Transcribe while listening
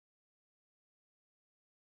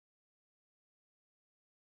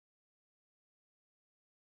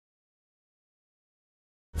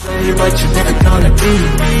way, but you're never gonna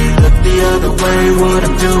beat me. Look the other way, what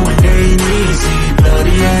I'm doing ain't easy.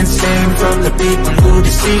 Bloody hands stained from the people who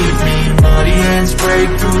deceive me. Muddy hands break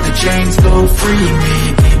through the chains, go free me.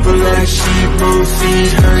 People like sheep move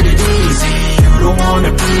feet, hurt it easy. You don't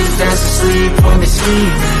wanna be fast asleep when they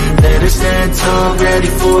scheming. Better stand tall, ready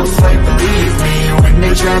for a fight, believe me. When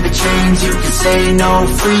they try to change, you can say no,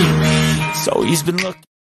 free me. So he's been looking.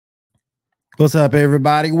 What's up,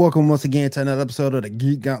 everybody? Welcome once again to another episode of the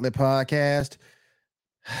Geek Gauntlet Podcast.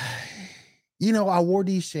 You know, I wore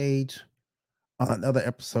these shades on another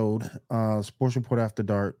episode, Sports Report After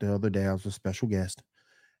Dark, the other day. I was a special guest.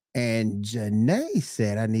 And Janae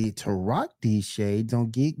said I need to rock these shades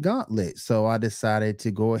on Geek Gauntlet. So I decided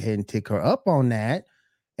to go ahead and take her up on that.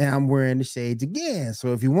 And I'm wearing the shades again.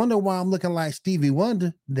 So if you wonder why I'm looking like Stevie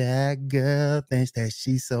Wonder, that girl thinks that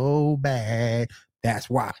she's so bad. That's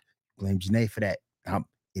why. Blame Janae for that.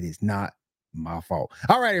 It is not my fault.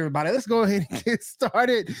 All right, everybody, let's go ahead and get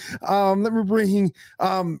started. Let me bring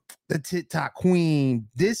the TikTok queen.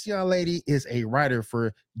 This young lady is a writer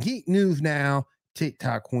for Geek News Now.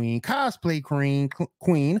 TikTok queen, cosplay queen.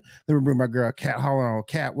 Let me bring my girl Kat. Hold on,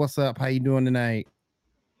 Kat. What's up? How you doing tonight?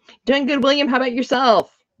 Doing good, William. How about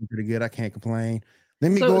yourself? Pretty good. I can't complain.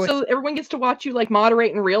 Let me go. So everyone gets to watch you like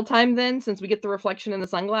moderate in real time then, since we get the reflection in the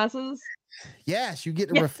sunglasses? Yes, you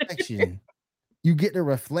get the reflection. You get the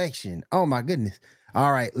reflection. Oh my goodness.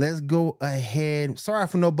 All right, let's go ahead. Sorry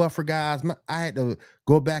for no buffer, guys. I had to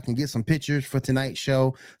go back and get some pictures for tonight's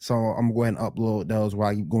show, so I'm going to upload those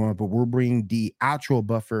while you're going, but we'll bring the outro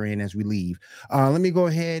buffer in as we leave. Let me go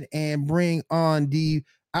ahead and bring on the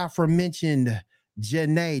aforementioned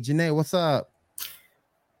Janae. Janae, what's up?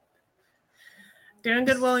 Doing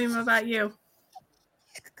good, William. How about you?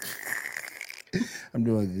 I'm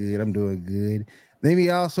doing good. Let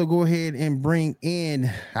me also go ahead and bring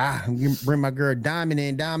my girl Diamond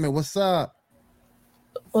in. Diamond, what's up?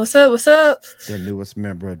 What's up? The newest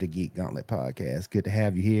member of the Geek Gauntlet Podcast. Good to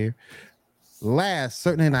have you here. Last,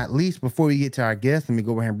 certainly not least, before we get to our guest, let me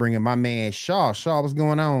go ahead and bring in my man Shaw. Shaw, what's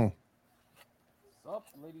going on? What's up,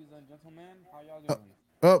 ladies and gentlemen? How y'all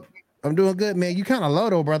doing? I'm doing good, man. You kind of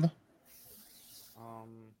low though, brother.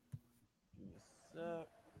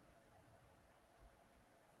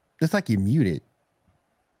 It's like you're muted.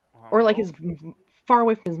 Or like he's far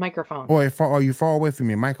away from his microphone. Or are you far away from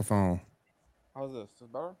your microphone? How's this? Is this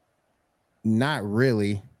better? Not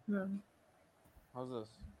really. No. How's this?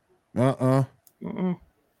 No?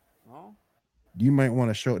 You might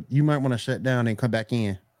want to shut down and come back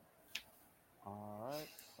in. All right.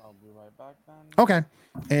 I'll be right back then. Okay.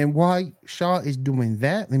 And while Shaw is doing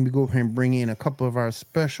that, let me go ahead and bring in a couple of our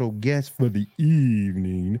special guests for the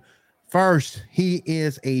evening. First, he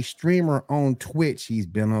is a streamer on Twitch. He's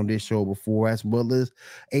been on this show before, as well as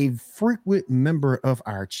a frequent member of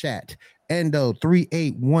our chat.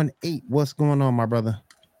 Endo3818, what's going on, my brother?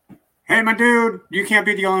 Hey, my dude, you can't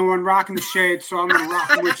be the only one rocking the shade, so I'm going to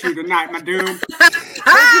rock it with you tonight, my dude. Thank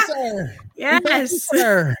you, sir. Yes. Thank you,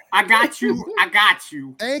 sir. I got you.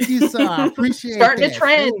 Thank you, sir. I appreciate Starting that. a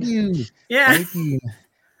trend. Thank you. Yeah. Thank you.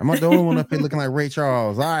 I'm not the only one up here looking like Ray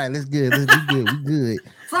Charles. All right, let's be good. We good.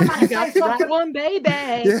 Somebody Got say something. that one, baby.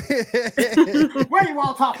 Where you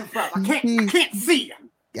all talking from? I can't see you.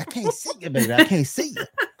 I can't see you, baby. I can't see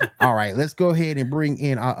you. All right, let's go ahead and bring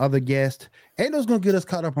in our other guest. Endo's going to get us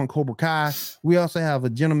caught up on Cobra Kai. We also have a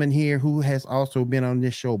gentleman here who has also been on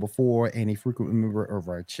this show before and a frequent member of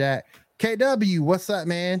our chat. KW, what's up,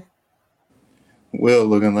 man? Will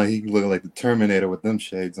looking like the Terminator with them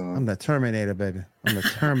shades on. I'm the Terminator, baby. I'm the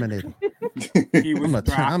Terminator. I'm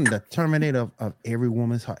I'm the Terminator of every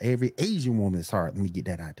woman's heart, every Asian woman's heart. Let me get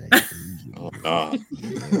that out there.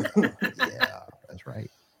 Yeah, that's right.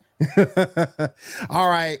 All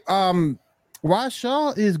right. While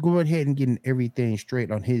Shaw is going ahead and getting everything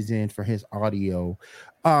straight on his end for his audio,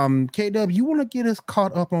 KW, you want to get us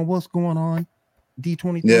caught up on what's going on?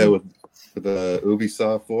 D23? Yeah, with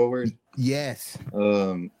Ubisoft Forward. Yes.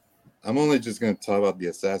 I'm only just going to talk about the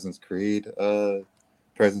Assassin's Creed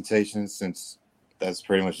presentation, since that's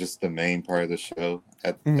pretty much just the main part of the show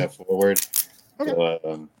at Forward. Okay.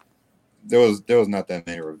 So, there was not that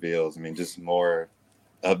many reveals. I mean, just more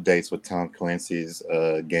updates with Tom Clancy's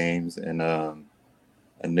games and a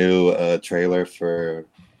new trailer for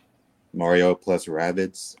Mario plus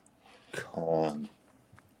Rabbids.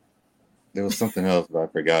 There was something else, but I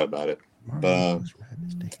forgot about it. But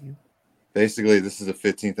basically, this is the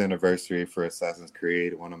 15th anniversary for Assassin's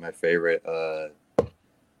Creed, one of my favorite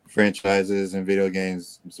franchises in video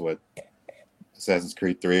games. It's what Assassin's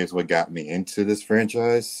Creed 3 is what got me into this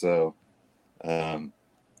franchise. So I'm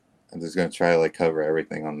just going to try to cover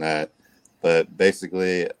everything on that. But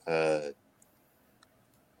basically, there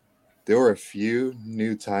were a few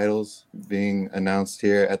new titles being announced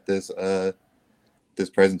here at this this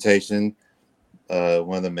presentation.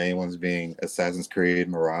 One of the main ones being Assassin's Creed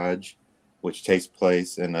Mirage, which takes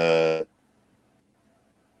place in I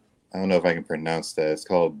don't know if I can pronounce that. It's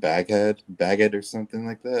called Baghdad or something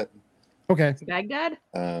like that. Okay. Baghdad?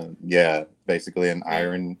 Yeah, basically an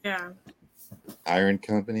Yeah. iron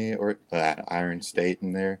company or iron state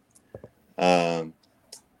in there.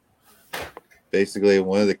 Basically,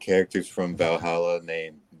 one of the characters from Valhalla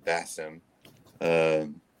named Basim,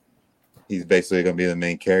 he's basically going to be the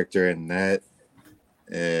main character in that,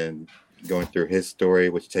 and going through his story,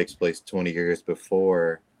 which takes place 20 years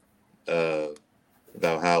before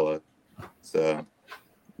Valhalla. So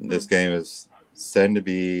this game is set to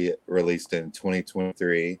be released in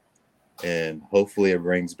 2023, and hopefully it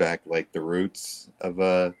brings back like the roots of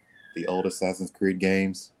the old Assassin's Creed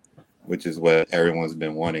games, which is what everyone's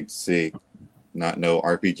been wanting to see. Not no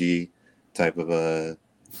RPG type of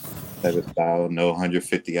style, no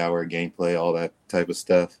 150-hour gameplay, all that type of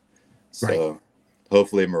stuff. So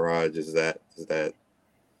hopefully Mirage is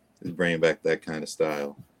bringing back that kind of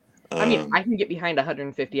style. I mean, I can get behind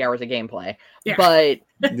 150 hours of gameplay, Yeah. but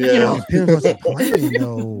you know, Depends what you're playing,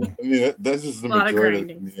 though. I mean, that's just the A lot of majority of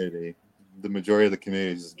the grinding. community. The majority of the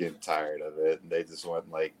community is just getting tired of it, and they just want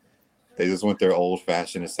their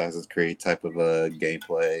old-fashioned Assassin's Creed type of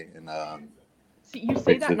gameplay. And see, you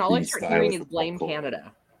say that, and all I It's start just hearing being is blame stylish and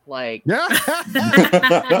Canada. Like, Yeah.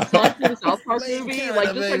 the South Park Blame movie, Canada,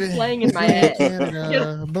 like, just starts baby. playing in my Blame head.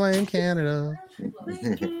 Canada. Blame Canada.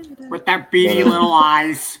 With their beady little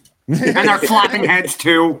eyes. And their flopping heads,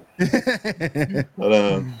 too. That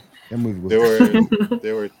But movie was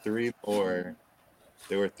there were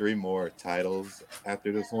three more titles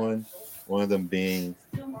after this one. One of them being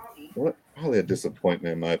probably a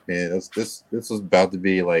disappointment in my opinion. This was about to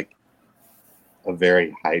be like a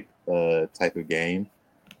very hype type of game,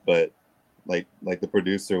 but like the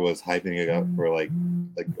producer was hyping it up for like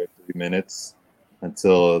 3 minutes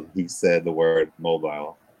until he said the word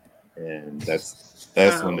mobile, and that's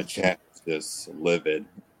when the chat was just livid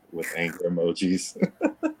with anger emojis.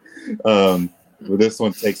 But this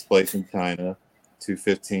one takes place in China,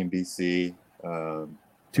 215 BC.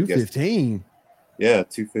 215. Yeah,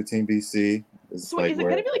 215 BC. It's So wait, is it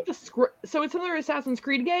going to be like so it's another Assassin's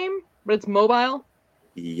Creed game, but it's mobile?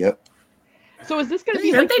 Yep. So is this going to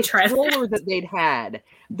Hey, be haven't like they the tried that? scroller that they'd had?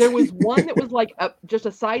 There was one that was like just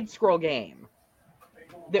a side scroll game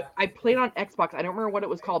that I played on Xbox. I don't remember what it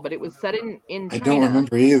was called, but it was set in China. I don't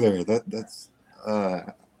remember either. That's I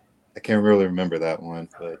can't really remember that one,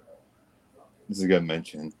 but this is a good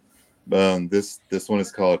mention. This one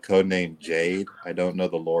is called Codename Jade. I don't know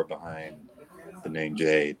the lore behind the name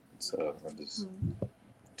Jade, so I'm just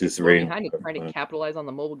We're reading. behind it, trying to capitalize on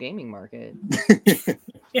the mobile gaming market.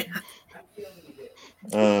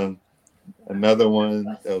 Another one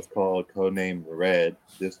that was called Codename Red.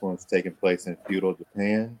 This one's taking place in feudal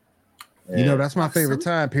Japan. You know, that's my favorite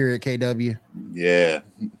time period, KW. Yeah,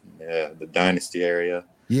 the dynasty area.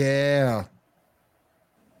 Yeah.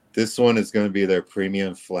 This one is going to be their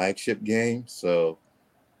premium flagship game, so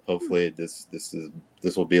hopefully this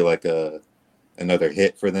will be like another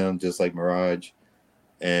hit for them, just like Mirage.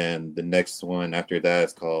 And the next one after that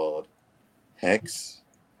is called Hex,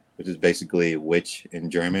 which is basically witch in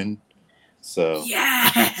German. So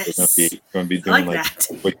Yes. we're gonna be I doing like like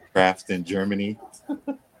that. witchcraft in Germany.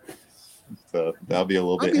 So that'll be a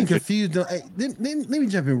little I'm bit getting interesting. confused. Hey, let me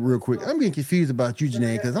jump in real quick. I'm getting confused about you,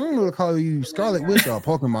 Janae, because I don't know to call you Scarlet Witch or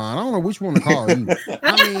Pokemon. I don't know which one to call you.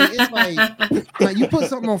 I mean, it's like you put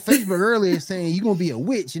something on Facebook earlier saying you're gonna be a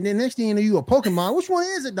witch, and then next thing you know, you a Pokemon. Which one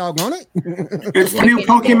is it, doggone it? It's the new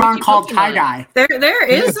Pokemon called Tie-Dye. There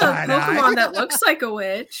is a Tie-dye. Pokemon that looks like a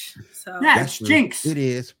witch. So Yeah, it's Jinx. It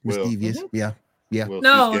is Will. mischievous. Yeah. Well,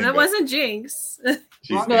 no, she's that getting wasn't Jinx.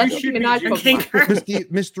 She's Well, No, getting that's should Nicki be Minaj Jinx.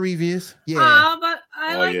 Pokemon. Mischievous. Yeah. But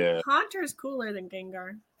I Oh, like yeah. Haunter's cooler than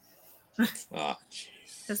Gengar. Ah,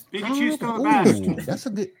 jeez. Pikachu's still the Ooh,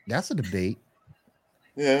 best. that's a debate.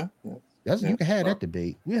 Yeah. You can have that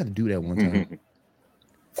debate. We had to do that one time. And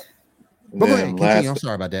But go ahead, then continue. I'm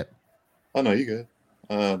sorry about that. Oh no, you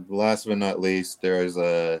good. Last but not least, they're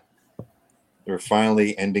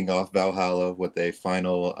finally ending off Valhalla with a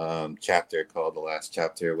final chapter called The Last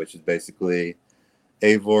Chapter, which is basically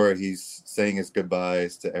Eivor. He's saying his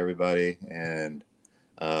goodbyes to everybody, and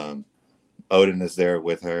Odin is there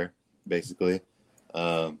with her, basically.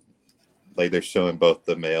 Like they're showing both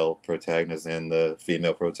the male protagonist and the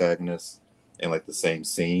female protagonist in like the same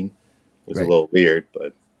scene, which is a little weird,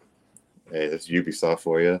 but hey, that's Ubisoft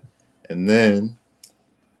for you. And then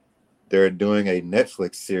they're doing a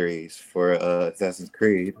Netflix series for Assassin's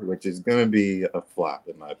Creed, which is going to be a flop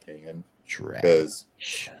in my opinion. Because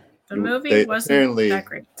the movie wasn't that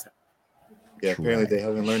great. Yeah, apparently they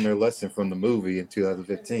haven't learned their lesson from the movie in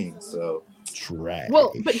 2015. So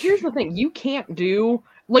well, but here's the thing: you can't do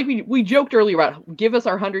like we joked earlier about give us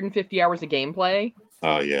our 150 hours of gameplay.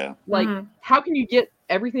 Oh yeah. Like, how can you get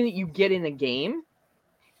everything that you get in a game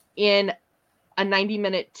in a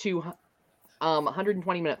 90-minute to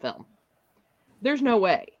 120-minute film? There's no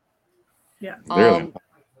way. Yeah.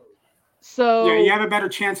 So yeah, you have a better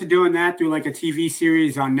chance of doing that through like a TV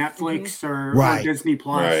series on Netflix or Disney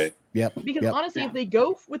Plus. Right. Yep. Because honestly, if they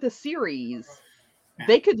go with a series,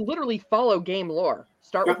 they could literally follow game lore.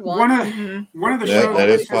 Start with one. One of the shows that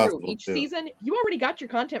is possible each too. season, you already got your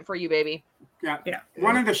content for you, baby. Yeah.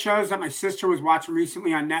 One of the shows that my sister was watching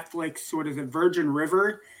recently on Netflix, what is it, Virgin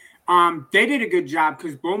River? They did a good job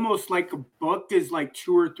because almost like a book is like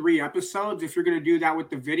 2 or 3 episodes. If you're going to do that with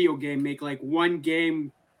the video game, make like one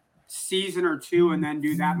game season or 2 and then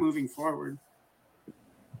do that moving forward.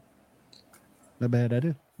 Not bad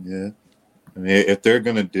idea. Yeah. I mean, if they're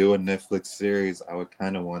going to do a Netflix series, I would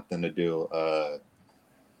kind of want them to do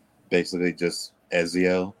basically just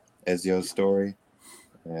Ezio's story.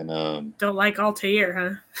 And don't like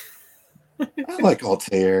Altair, huh? I like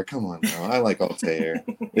Altair. Come on now. I like Altair.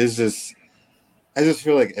 It's just I just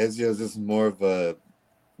feel like Ezio's just more of a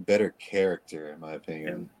better character in my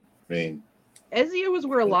opinion. I mean, Ezio was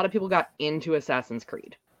where a lot of people got into Assassin's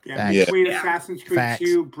Creed. Yeah, between Assassin's Creed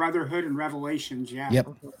 2, Brotherhood, and Revelations. Yeah. Yep.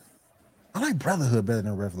 I like Brotherhood better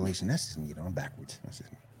than Revelation. That's just me, I'm backwards.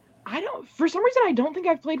 For some reason, I don't think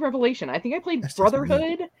I've played Revelation. I think I played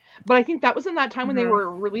Brotherhood, but I think that was in that time when they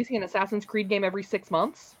were releasing an Assassin's Creed game every 6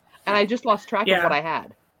 months, and I just lost track of what I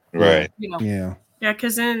had. Right. You know? Yeah. Yeah,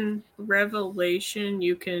 because in Revelation,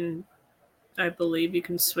 I believe you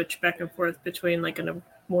can switch back and forth between like a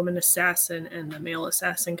woman assassin and a male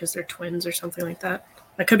assassin because they're twins or something like that.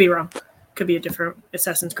 I could be wrong. Could be a different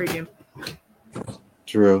Assassin's Creed game.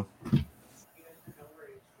 True.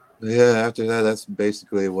 Yeah, after that, that's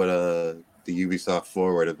basically what the Ubisoft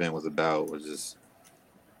Forward event was about, was just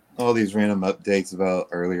all these random updates about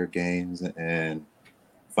earlier games and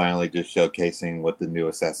finally just showcasing what the new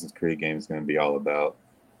Assassin's Creed game is going to be all about.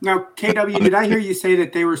 Now, KW, did I hear you say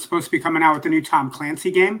that they were supposed to be coming out with a new Tom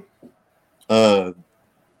Clancy game? I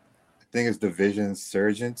think it's Division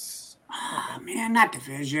Surgents. Oh, man, not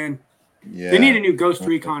Division. Yeah. They need a new Ghost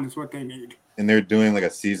Recon is what they need. And they're doing like a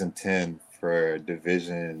season 10 for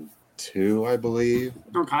Division 2, I believe.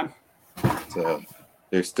 Okay. So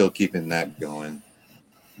they're still keeping that going.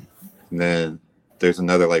 And then there's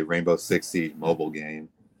another like Rainbow Six Siege mobile game,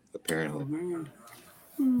 apparently.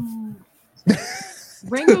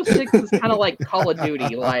 Rainbow Six is kind of like Call of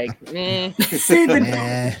Duty, like, See, put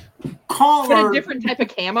a different type of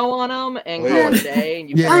camo on them and call it a day.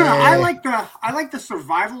 And I like the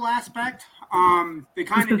survival aspect. They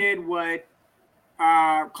kind of did what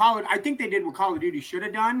I think they did what Call of Duty should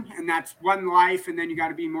have done, and that's one life, and then you got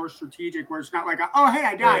to be more strategic, where it's not like, oh, hey,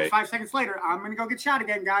 I died. Right. 5 seconds later, I'm going to go get shot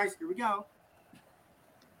again, guys. Here we go.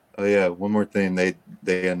 Oh, yeah. One more thing.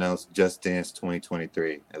 They announced Just Dance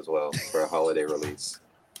 2023 as well for a holiday release.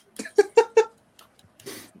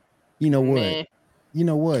 You know what? You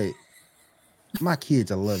know what? My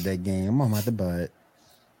kids, I love that game. I'm on the butt.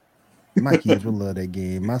 My kids will love that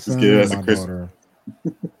game. My son and my daughter.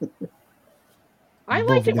 I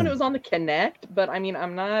liked it when it was on the Kinect, but I mean,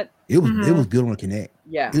 I'm not. It was good on the Kinect.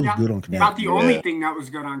 Yeah, it was good on Kinect. About the only thing that was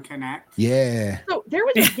good on Kinect. Yeah. So there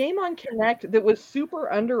was a game on Kinect that was super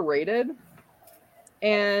underrated,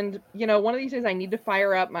 and one of these days I need to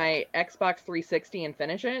fire up my Xbox 360 and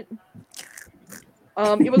finish it.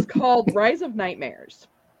 It was called Rise of Nightmares.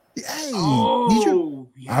 Hey,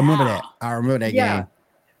 yeah. I remember that. I remember that game.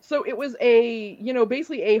 So it was a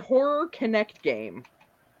basically a horror Kinect game,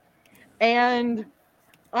 and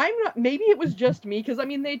I'm not. Maybe it was just me because I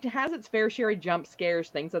mean, it has its fair share of jump scares,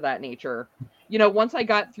 things of that nature. Once I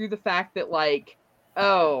got through the fact that like,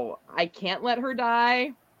 oh, I can't let her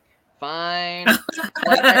die. Fine.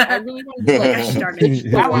 Like, I really want to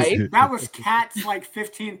that was Kat's like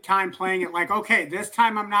 15th time playing it. Like, okay, this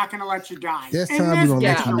time I'm not going to let you die. This time we're going to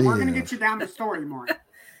let you live. We're going to get you down the story more.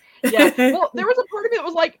 Yeah. Well, there was a part of it that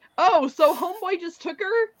was like, oh, so homeboy just took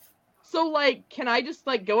her. So like, can I just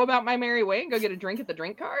like go about my merry way and go get a drink at the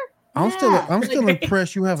drink car? I'm still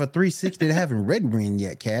impressed you have a 360 that haven't Red Ring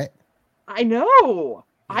yet, Kat. I know.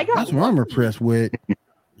 That's what I'm impressed with.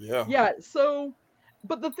 Yeah. Yeah. So.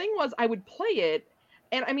 But the thing was, I would play it,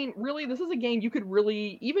 and I mean, really, this is a game you could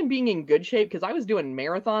really, even being in good shape, because I was doing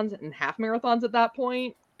marathons and half marathons at that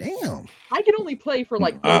point. Damn. I could only play for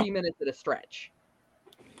like 30 minutes at a stretch.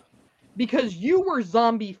 Because you were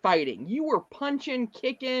zombie fighting. You were punching,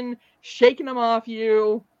 kicking, shaking them off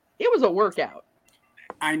you. It was a workout.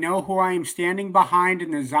 I know who I am standing behind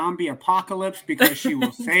in the zombie apocalypse because she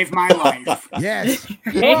will save my life. Yes. Oh,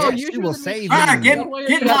 Yes, you she will should've save Get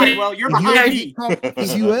you. behind. Well, you're behind me.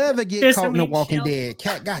 If you ever get Here's caught in The some Walking shield. Dead,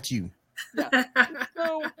 Cat got you.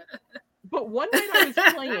 So, but one night I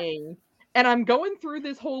was playing, and I'm going through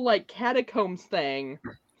this whole like catacombs thing,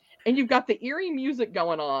 and you've got the eerie music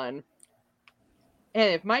going on.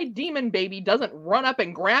 And if my demon baby doesn't run up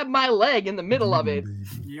and grab my leg in the middle of it,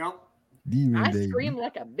 Yep. Demon I baby. scream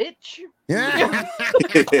like a bitch. Yeah.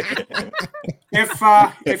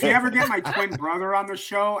 If you ever get my twin brother on the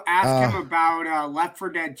show, ask him about Left 4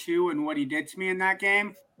 Dead 2 and what he did to me in that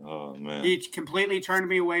game. Oh man. He completely turned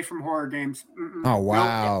me away from horror games. Oh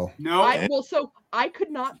wow. No. So I could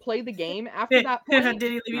not play the game after that point.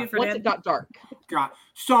 Did he leave you for once dead? it got dark. God.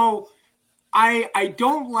 So I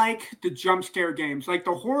don't like the jump scare games. Like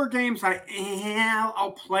the horror games,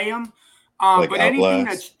 I'll play them. Like But anything Outlast.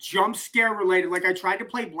 that's jump scare related, like I tried to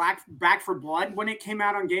play Back 4 Blood when it came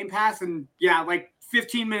out on Game Pass, and yeah, like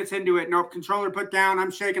 15 minutes into it, nope, controller put down, I'm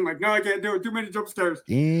shaking, like, no, I can't do it, too many jump scares.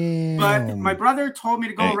 Damn. But my brother told me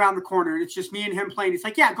to go Hey. around the corner, and it's just me and him playing. He's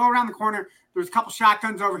like, yeah, go around the corner. There's a couple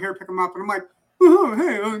shotguns over here, pick them up. And I'm like, oh,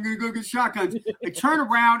 hey, I'm going to go get shotguns. I turn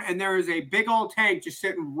around, and there is a big old tank just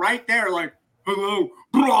sitting right there, like, hello,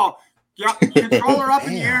 blah. Yep, controller up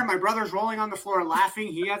in the air. My brother's rolling on the floor laughing.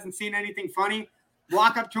 He hasn't seen anything funny.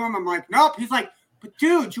 Walk up to him. I'm like, nope. He's like, but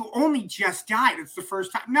dude, you only just died. It's the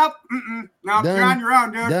first time. Nope. Nope. Done. You're on your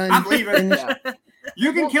own, dude. Done. I'm leaving. Yeah.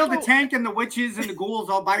 You can Well, kill the so- tank and the witches and the ghouls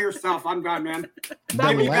all by yourself. I'm done, man. That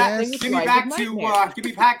Give was me the back, thing give with me Rise back of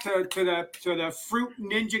to Nightmares. the Fruit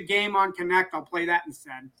Ninja game on Connect. I'll play that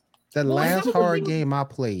instead. The Well, last that was the horror thing with- game I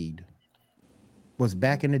played was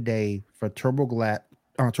back in the day for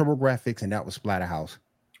TurboGrafx, and that was Splatterhouse.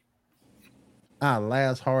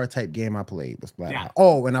 Last horror type game I played was Splatterhouse. Yeah.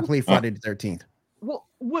 Oh, and I played Friday the 13th. Well,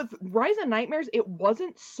 with Rise of Nightmares, it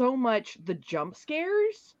wasn't so much the jump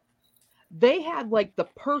scares. They had like the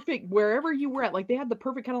perfect, wherever you were at, like they had the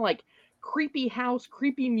perfect kind of like creepy house,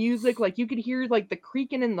 creepy music. Like you could hear like the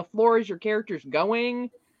creaking in the floor as your character's going.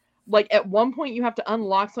 Like at one point you have to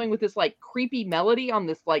unlock something with this like creepy melody on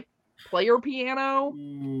this like player piano.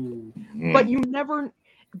 But you never,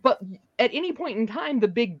 but at any point in time, the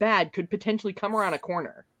big bad could potentially come around a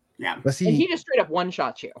corner. Yeah. But And he see, just straight up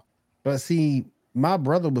one-shots you. my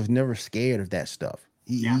brother was never scared of that stuff.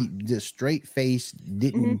 He just straight face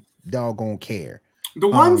didn't doggone care. The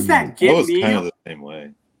ones that I get was me, kind of the same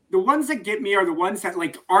way. the ones that get me are the ones that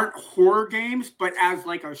like aren't horror games, but as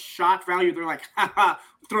like a shock value, they're like, haha,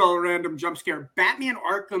 throw a random jump scare. Batman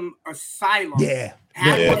Arkham Asylum. Yeah.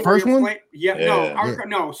 Had Yeah. one The first where you one?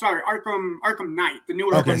 Arkham Knight, the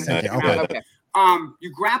newer Okay, one. that okay, came out. okay. Okay.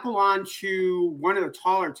 You grapple onto one of the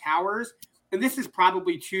taller towers, and this is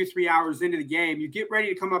probably 2-3 hours into the game. You get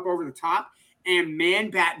ready to come up over the top, and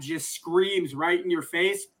Man-Bat just screams right in your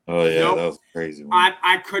face. Oh yeah, Nope. that was a crazy one.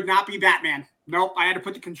 I could not be Batman. Nope. I had to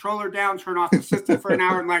put the controller down, turn off the system for an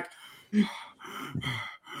hour, and like,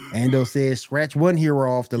 Ando says, scratch one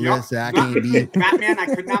hero off the yup, list that I can't be. Batman. I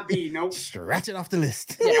could not be. Nope. Scratch it off the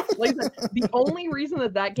list. Yeah, like the only reason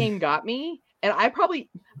that game got me, and I could probably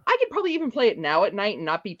even play it now at night and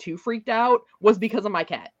not be too freaked out, was because of my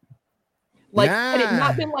cat. Like, had it Yeah.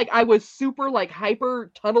 not been like I was super like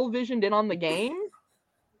hyper tunnel visioned in on the game,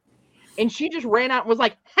 and she just ran out and was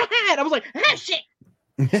like, ha ha, and I was like, ah shit.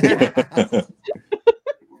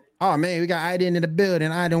 Oh man, we got Aiden in the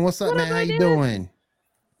building. Aiden, what's up, What man? up, How you Aiden? doing?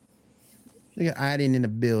 We got Aiden in the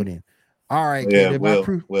building. All right, Yeah, kid, my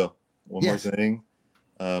crew- Will. One Yes. more thing.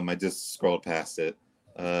 I just scrolled past it.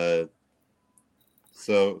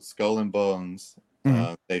 So Skull and Bones,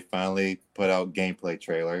 Mhm. they finally put out gameplay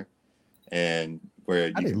trailer, and where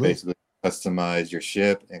you How'd it can look? basically customize your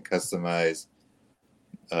ship and customize,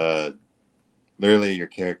 literally your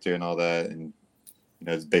character and all that, and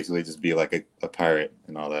it's basically just be like a pirate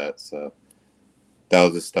and all that. So that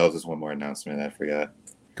was just one more announcement I forgot.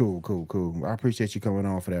 Cool. I appreciate you coming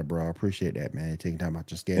on for that, bro. I appreciate that, man. Taking time out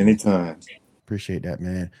your schedule. Anytime. Appreciate that,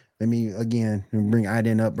 man. Let me again bring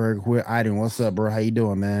Aiden up, bro. Aiden, what's up, bro? How you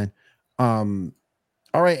doing, man?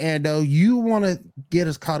 All right, Ando, you want to get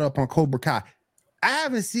us caught up on Cobra Kai? I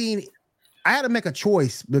haven't seen. I had to make a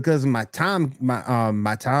choice because of my time,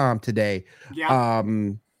 my time today. Yeah.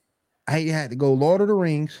 I had to go Lord of the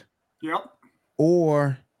Rings Yep.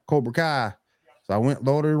 or Cobra Kai. So I went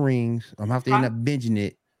Lord of the Rings. I'm gonna have to end up binging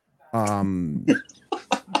it.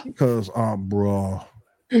 Because bro,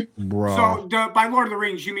 Bro. So by Lord of the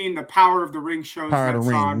Rings, you mean the Power of the Ring shows Power of that's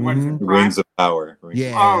the Ring. on? What is it? Mhm. Prime? Rings of Power.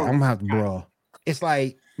 Yeah, Oh, I'm gonna have to, okay. bro. It's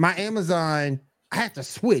like my Amazon, I had to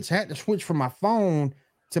switch. I had to switch from my phone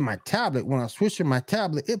to my tablet. When I switched to my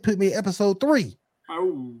tablet, it put me at episode 3.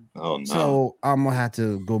 Oh. Oh no. So I'm gonna have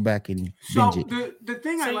to go back and So binge it. the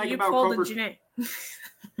thing I So like you about pulled Cobra a Janae.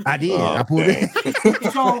 I did. Oh, I pulled it.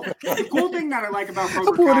 So the cool thing that I like about I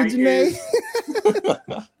Cobra pulled Kai it, Janae. is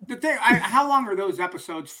the thing. How long are those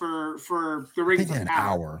episodes for the I Rings think of an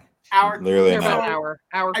Power? hour. Literally They're an about hour.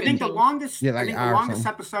 hour I think the 15. longest. Yeah, like I think an the hour or longest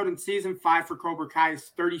something. episode in season 5 for Cobra Kai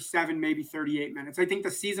is 37, maybe 38 minutes. I think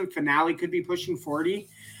the season finale could be pushing 40.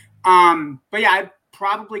 But yeah, I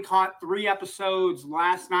probably caught 3 episodes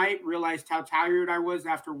last night. Realized how tired I was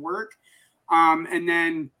after work, and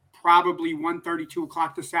then probably 1:30, 2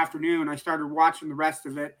 o'clock this afternoon, I started watching the rest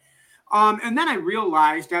of it. And then I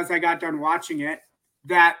realized as I got done watching it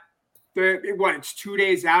that it's 2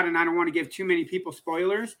 days out, and I don't want to give too many people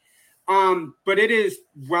spoilers. But it is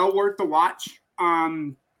well worth the watch.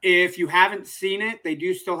 If you haven't seen it, they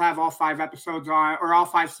do still have all 5 episodes on, or all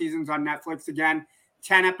 5 seasons on Netflix. Again,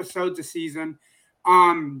 10 episodes a season.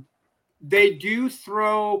 They do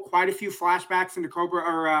throw quite a few flashbacks into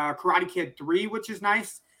Karate Kid 3, which is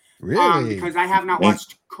nice. Really? Because I have not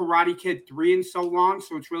watched Karate Kid 3 in so long,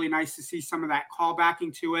 so it's really nice to see some of that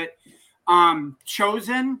callbacking to it.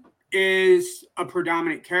 Chosen is a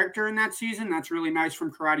predominant character in that season. That's really nice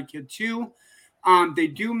from Karate Kid 2. They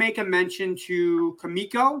do make a mention to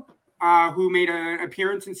Kamiko, who made an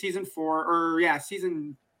appearance in season 3. Yeah,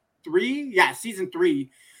 season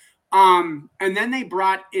 3. And then they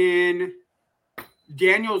brought in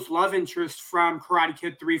Daniel's love interest from Karate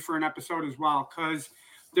Kid 3 for an episode as well, because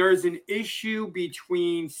there's an issue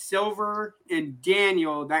between Silver and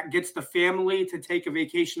Daniel that gets the family to take a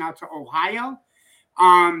vacation out to Ohio.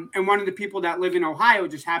 And one of the people that live in Ohio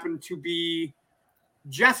just happened to be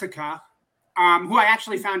Jessica, who I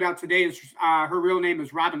actually found out today is her real name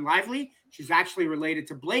is Robin Lively. She's actually related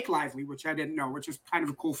to Blake Lively, which I didn't know, which is kind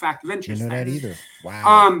of a cool fact of interest. Didn't know that either.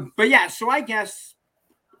 Wow. But yeah, so I guess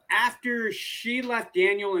after she left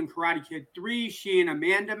Daniel in Karate Kid 3, she and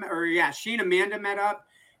Amanda met up,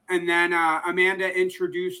 and then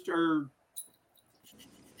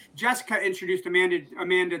Jessica introduced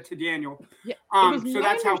Amanda to Daniel. Yeah, so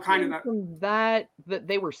that's how kind of that. From that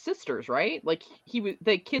they were sisters, right? Like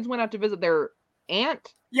the kids went out to visit their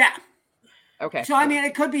aunt. Yeah. Okay. So I mean,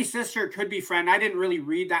 it could be sister, it could be friend. I didn't really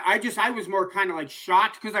read that. I was more kind of like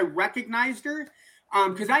shocked because I recognized her.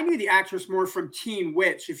 Because I knew the actress more from Teen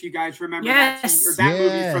Witch, if you guys remember that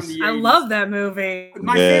movie from the 80s. I love that movie.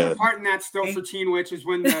 My favorite part in that still for Teen Witch is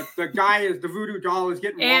when the voodoo doll is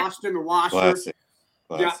getting washed in the washer. Classic.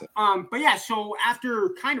 Yeah. But yeah, so after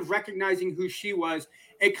kind of recognizing who she was,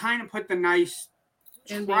 it kind of put the nice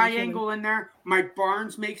triangle in there. Mike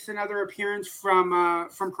Barnes makes another appearance from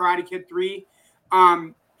Karate Kid 3.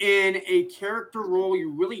 In a character role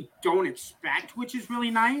you really don't expect, which is really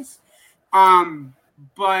nice.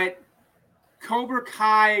 But Cobra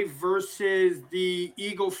Kai versus the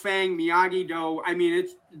Eagle Fang Miyagi-Do, I mean,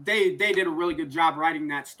 they did a really good job writing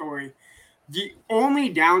that story. The only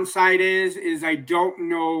downside is I don't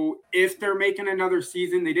know if they're making another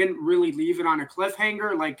season. They didn't really leave it on a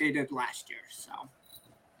cliffhanger like they did last year. So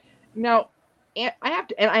now,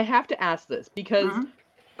 I have to ask this because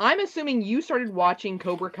I'm assuming you started watching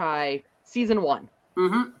Cobra Kai season 1.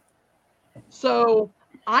 Mm-hmm. So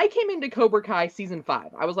I came into Cobra Kai season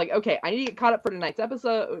 5. I was like, okay, I need to get caught up for tonight's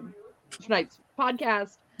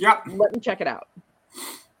podcast. Yep. Let me check it out.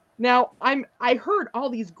 Now, I heard all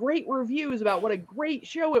these great reviews about what a great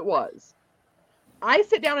show it was. I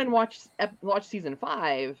sit down and watch season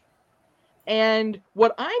 5, and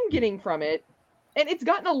what I'm getting from it, and it's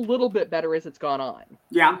gotten a little bit better as it's gone on.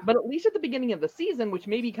 Yeah. But at least at the beginning of the season, which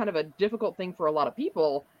may be kind of a difficult thing for a lot of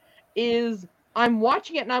people, is I'm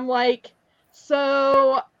watching it and I'm like,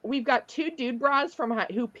 so we've got 2 dude bras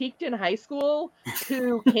who peaked in high school,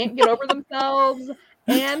 who can't get over themselves,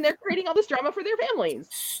 and they're creating all this drama for their families.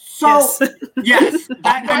 So yes,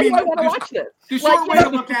 I mean, I want to watch this. The short way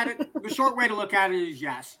to look at it is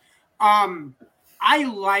yes. I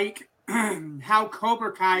like how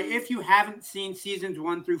Cobra Kai, if you haven't seen seasons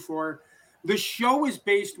 1 through 4, the show is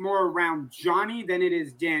based more around Johnny than it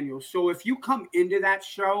is Daniel. So if you come into that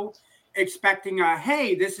show expecting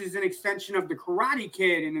hey, this is an extension of the Karate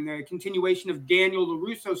Kid and in the continuation of Daniel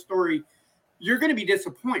LaRusso's story, you're going to be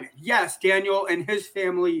disappointed. Yes, Daniel and his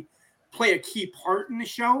family play a key part in the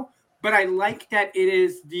show, but I like that it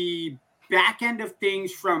is the back end of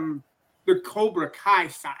things from the Cobra Kai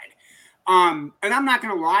side. And I'm not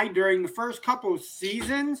going to lie, during the first couple of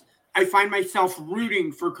seasons, I find myself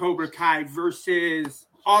rooting for Cobra Kai versus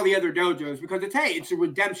all the other dojos because it's a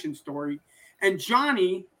redemption story. And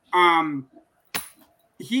Johnny,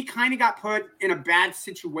 he kind of got put in a bad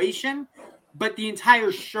situation, but the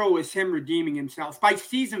entire show is him redeeming himself. By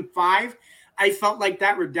season 5, I felt like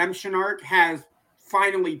that redemption arc has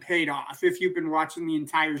finally paid off. If you've been watching the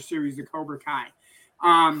entire series of Cobra Kai,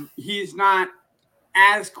 he's not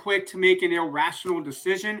as quick to make an irrational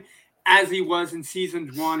decision as he was in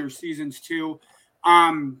seasons 1 or seasons 2.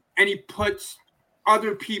 And he puts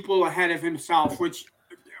other people ahead of himself, which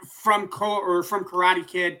from Karate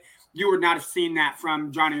Kid, you would not have seen that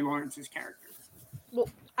from Johnny Lawrence's character. Well,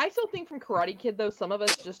 I still think from Karate Kid, though, some of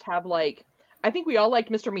us just have like, I think we all liked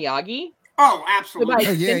Mr. Miyagi. Oh, absolutely.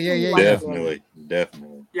 So,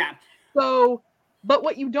 Definitely. Yeah. So, but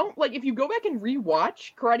what you don't like, if you go back and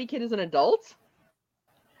rewatch Karate Kid as an adult,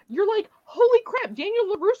 you're like, holy crap,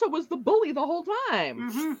 Daniel LaRusso was the bully the whole time.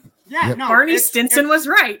 Mm-hmm. Yeah, Yep. no, Barney Stinson was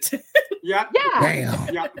right. Yep. Yeah.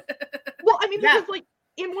 Damn. Yep. Well, I mean, because like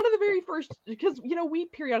in one of the very first, because we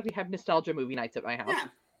periodically have nostalgia movie nights at my house.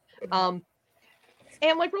 Yeah.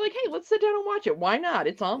 And like we're like, hey, let's sit down and watch it. Why not?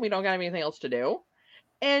 It's on. We don't got anything else to do.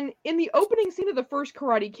 And in the opening scene of the first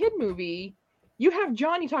Karate Kid movie, you have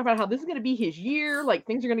Johnny talk about how this is going to be his year. Like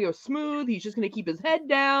things are going to go smooth. He's just going to keep his head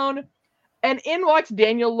down. And in walks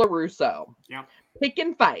Daniel LaRusso, Yep.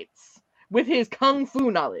 picking fights with his kung fu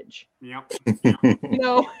knowledge. Yep.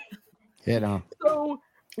 Head on. So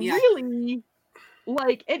Yeah. really,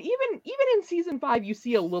 like, and even in season 5, you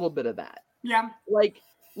see a little bit of that. Yeah. Like,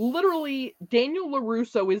 literally, Daniel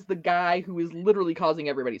LaRusso is the guy who is literally causing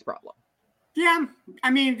everybody's problem. Yeah. I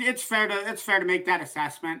mean, it's fair to make that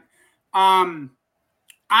assessment.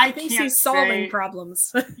 I think can't he's solving say,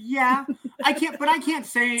 problems. Yeah, I can't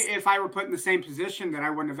say if I were put in the same position that I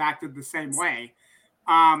wouldn't have acted the same way.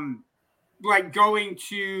 Like going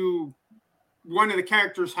to one of the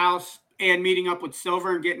characters' house and meeting up with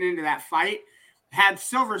Silver and getting into that fight. Had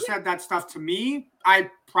Silver said that stuff to me, I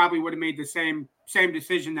probably would have made the same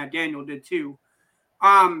decision that Daniel did too.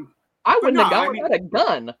 I wouldn't have gone without a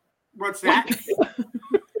gun. What's that?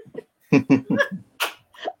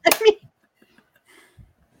 I mean,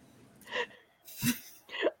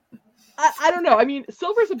 I don't know. I mean,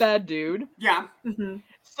 Silver's a bad dude. Yeah. Mm-hmm.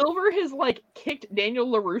 Silver has like kicked Daniel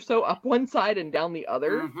LaRusso up one side and down the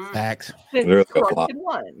other Mhm. Facts. since Literally a Karate lot. Kid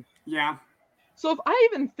 1. Yeah. So if I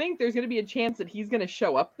even think there's going to be a chance that he's going to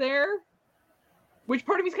show up there, which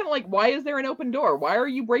part of me's kind of like, why is there an open door? Why are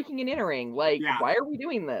you breaking and entering? Like, Yeah. why are we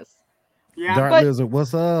doing this? Yeah. Dark but- Lizard,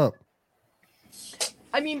 what's up?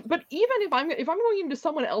 I mean, but even if I'm going into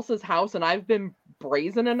someone else's house and I've been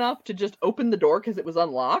brazen enough to just open the door because it was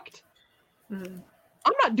unlocked, Mm-hmm.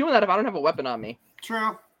 I'm not doing that if I don't have a weapon on me.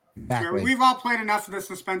 True. Back True. way. We've all played enough of the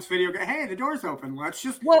suspense video. Hey, the door's open. Let's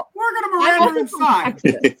just. Well, We're gonna I'm Miranda also from inside.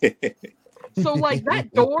 Texas. So like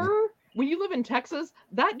that door, when you live in Texas,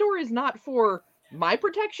 that door is not for my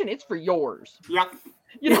protection, it's for yours. Yep.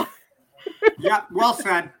 You know, Yep. Well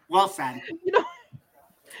said. Well said. you know.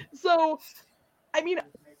 So I mean,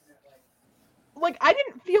 like I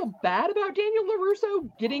didn't feel bad about Daniel LaRusso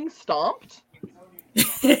getting stomped.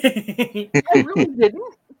 I really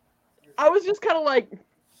didn't. I was just kind of like,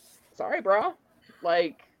 sorry, bro.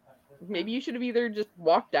 Like, maybe you should have either just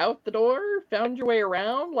walked out the door, found your way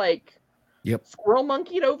around, like, Yep. squirrel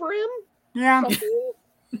monkeyed over him. Yeah. Something.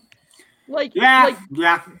 Like, Yeah. like,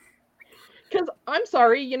 Yeah. because I'm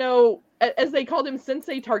sorry, as they called him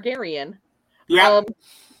Sensei Targaryen. Yeah.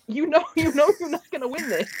 You know, you're not gonna win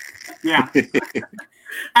this. Yeah.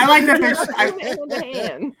 I like that.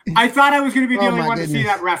 I thought I was going to be the Oh, only my one to see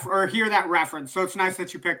goodness. that or hear that reference. So it's nice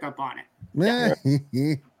that you picked up on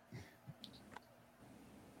it.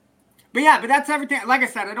 But that's everything. Like I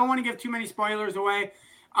said, I don't want to give too many spoilers away.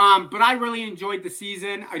 But I really enjoyed the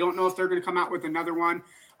season. I don't know if they're going to come out with another one.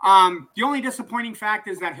 The only disappointing fact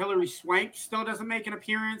is that Hilary Swank still doesn't make an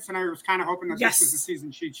appearance, and I was kind of hoping that this was the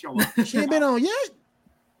season she'd show up. She ain't been on yet.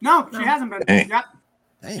 No, she hasn't been. Dang. Yep.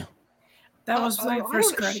 Damn. That was I my don't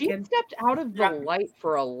first know, Karate she Kid. stepped out of the Yeah. light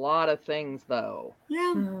for a lot of things, though.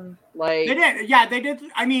 Yeah. Mhm. Like, They did. Yeah, they did.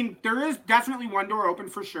 I mean, there is definitely one door open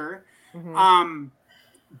for sure. mhm.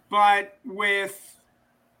 But with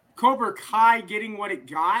Cobra Kai getting what it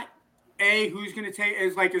got, who's going to take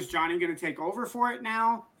is Johnny going to take over for it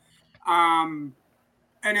now? And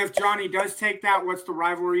if Johnny does take that, what's the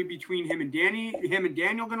rivalry between him and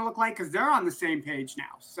Daniel going to look like? Because they're on the same page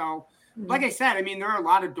now. So, like I said, I mean, there are a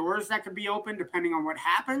lot of doors that could be open depending on what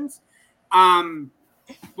happens.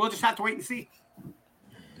 We'll just have to wait and see.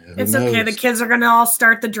 It's okay. The kids are gonna all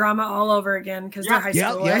start the drama all over again because they're high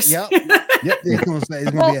schoolers. Yep.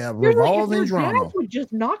 It's gonna be a revolving drama. Dads would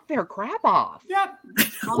just knock their crap off. Yep.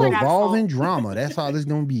 Revolving drama. That's all it's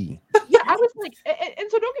gonna be. Yeah, I was like, and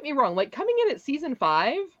so don't get me wrong. Like coming in at season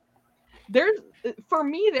 5, for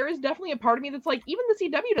me, there is definitely a part of me that's like, even the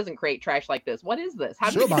CW doesn't create trash like this. What is this? How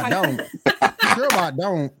Sure about don't. Sure about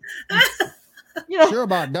don't. You know, Sure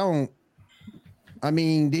about don't. I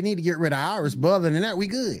mean, they need to get rid of Iris, but other than that, we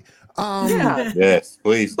good. Yeah. Yes,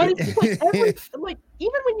 please. But it's like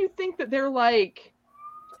even when you think that they're like,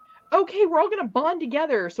 okay, we're all gonna bond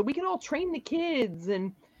together so we can all train the kids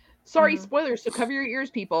and sorry, spoilers, so cover your ears,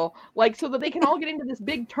 people. Like so that they can all get into this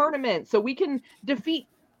big tournament so we can defeat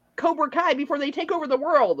Cobra Kai before they take over the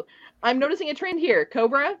world. I'm noticing a trend here.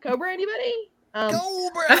 Cobra, anybody?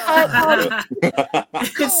 Cobra.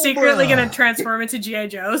 It's secretly gonna transform into G.I.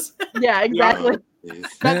 Joes. Yeah, exactly.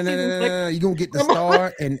 No. You're gonna get the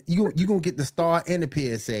star and you gonna get the star and the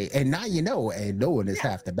PSA. And now you know, and knowing is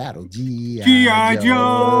half the battle. G.I.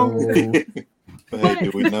 Joe. Hey,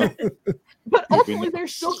 do we know? But ultimately they're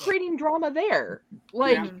still creating drama there.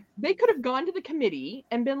 Like they could have gone to the committee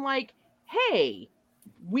and been like, hey,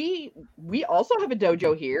 we also have a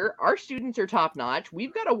dojo here. Our students are top notch.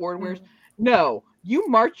 We've got award winners. No, you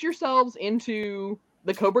march yourselves into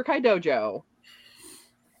the Cobra Kai dojo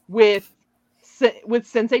with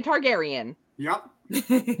Sensei Targaryen. Yep.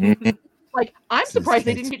 Like, I'm surprised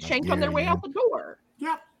they didn't get shanked on their way out the door.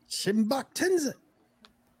 Yep. Shimbok Tenzin.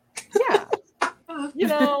 Yeah. You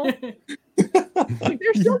know, like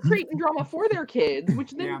they're still creating drama for their kids,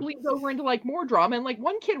 which then bleeds over into like more drama. And like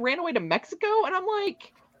one kid ran away to Mexico, and I'm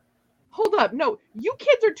like, hold up, no, you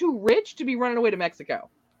kids are too rich to be running away to Mexico.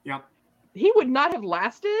 Yep. He would not have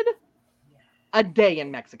lasted a day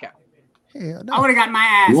in Mexico. Hell no. I would have got my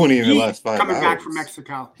ass. You won't even beat last 5 coming back hours. from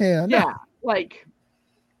Mexico. Hell no. Yeah, like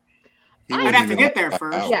I'd have to get there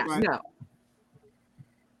first. yeah, but... no.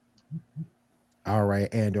 All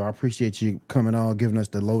right, Andrew, I appreciate you coming on, giving us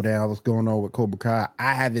the lowdown, what's going on with Cobra Kai.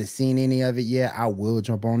 I haven't seen any of it yet. I will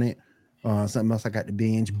jump on it. Something else I got to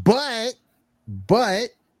binge. But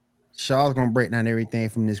Shaw's going to break down everything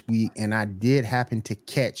from this week, and I did happen to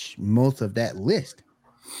catch most of that list.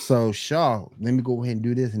 So, Shaw, let me go ahead and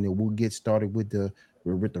do this, and then we'll get started with the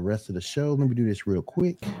rest of the show. Let me do this real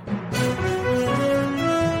quick.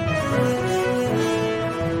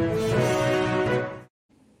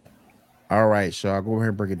 All right, Shaw, go ahead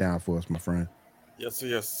and break it down for us, my friend. Yes,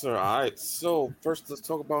 sir. All right. So first, let's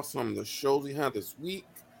talk about some of the shows we had this week.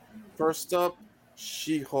 First up,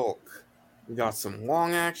 She-Hulk. We got some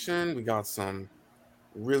long action. We got some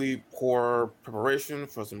really poor preparation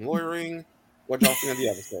for some lawyering. What y'all think of the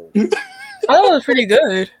episode? Oh, it was pretty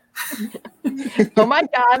good. Oh my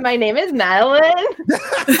God, my name is Madeline.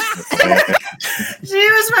 She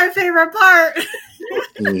was my favorite part.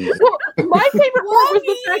 Well, my favorite part was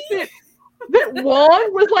the fact that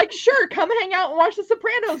Juan was like, sure, come hang out and watch The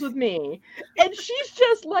Sopranos with me. And she's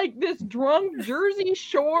just like this drunk Jersey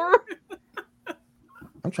Shore.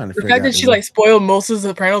 I'm trying to The figure fact out that she like spoiled most of the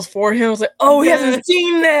Sopranos for him. I was like, oh, he hasn't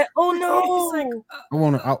seen that. Oh no.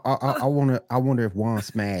 I wonder if Juan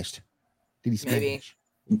smashed. Did he smash? Maybe.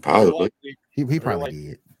 Probably. He probably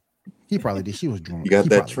did. He probably did. She was drunk. You got He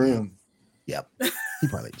that probably trim. did. Yep. He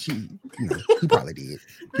probably he probably did.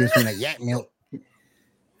 Gives me that yak milk.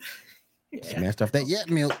 Smashed off that yak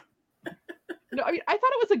milk. No, I mean, I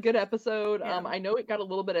thought it was a good episode. I know it got a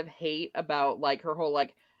little bit of hate about like her whole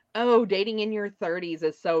like, oh, dating in your 30s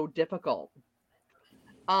is so difficult.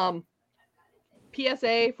 PSA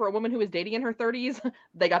for a woman who is dating in her 30s,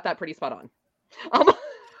 they got that pretty spot on.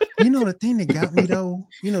 You know the thing that got me though?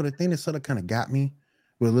 You know the thing that sort of kind of got me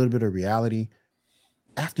with a little bit of reality?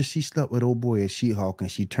 After she slept with old boy at She-Hulk and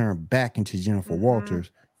she turned back into Jennifer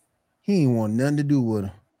Walters, he ain't want nothing to do with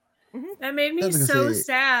her. That made me so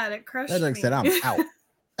sad. It crushed that me. That said, I'm out.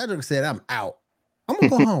 That said, I'm out. I'm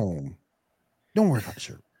going to go home. Don't worry about the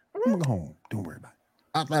shirt. I'm going to go home. Don't worry about it.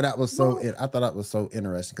 I thought that was so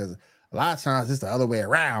interesting because a lot of times it's the other way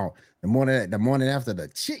around. The morning after the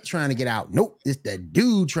chick trying to get out. Nope, it's the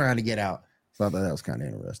dude trying to get out. So I thought that was kind of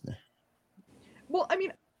interesting. Well, I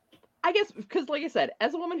mean, I guess because like I said,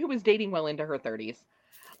 as a woman who was dating well into her 30s,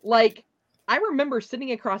 like I remember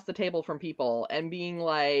sitting across the table from people and being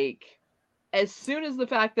like, as soon as the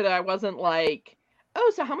fact that I wasn't like,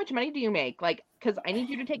 oh, so how much money do you make? Like, because I need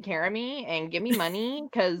you to take care of me and give me money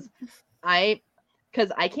because I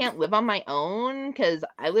can't live on my own because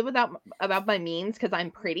I live about my means because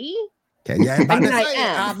I'm pretty. Okay, yeah,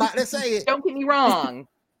 I'm about to say it. Don't get me wrong.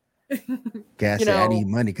 Guys say I need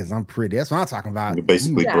money because I'm pretty. That's what I'm talking about. You're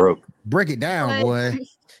basically broke. Break it down, boy.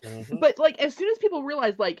 But like, as soon as people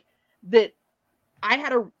realized like that I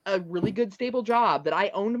had a really good stable job, that I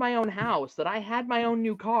owned my own house, that I had my own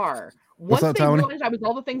new car, What's once up, they Tony? realized I was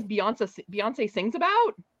all the things Beyonce sings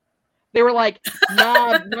about, they were like,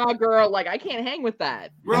 nah, girl, like I can't hang with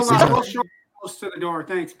that. We'll show close to the door.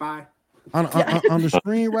 Thanks. Bye. On the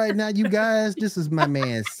screen right now, you guys, this is my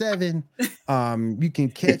man Seven. You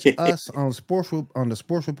can catch us on the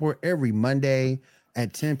Sports Report every Monday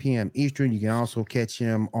at 10 p.m. Eastern. You can also catch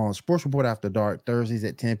him on Sports Report After Dark Thursdays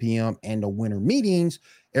at 10 p.m. and the winter meetings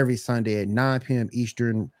every Sunday at 9 p.m.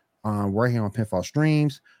 Eastern. Right here on Pinfall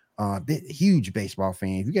Streams. Huge baseball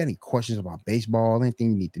fan. If you got any questions about baseball,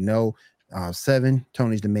 anything you need to know, Seven,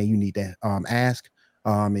 Tony's the man you need to ask.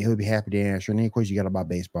 And he'll be happy to answer any questions you got about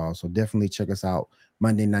baseball. So definitely check us out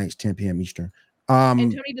Monday nights, 10 p.m. Eastern. And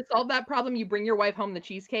Tony, to solve that problem, you bring your wife home the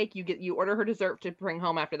cheesecake. You order her dessert to bring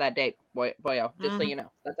home after that date, boyo. Just so you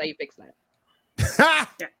know, that's how you fix that.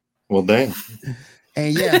 Well, damn.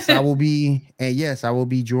 And yes, I will be.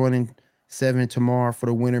 Joining Seven tomorrow for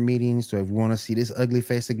the winter meeting. So if you want to see this ugly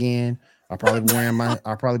face again, I'll probably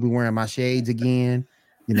be wearing my shades again.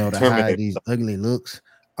 You know, to hide these ugly looks.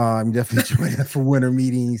 Definitely join us for winter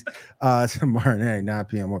meetings tomorrow night at 9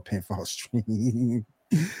 p.m. on Pinfall Stream.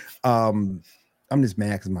 I'm just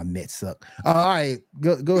mad because my Mets suck. All right,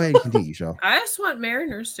 go ahead and continue, show. I just want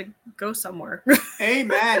Mariners to go somewhere.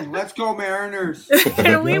 Amen. Let's go, Mariners.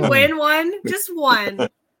 Can we win one? Just one.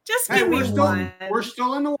 Just give me one. We're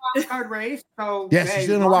still in the wild card race. So yes, you're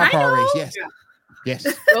still in the wild card race. Yes. Yeah. Yes.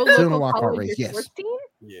 Still in the wild card race. Yes.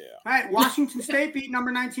 Yeah. All right, Washington State beat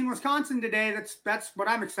number 19 Wisconsin today. That's what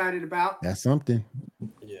I'm excited about. That's something.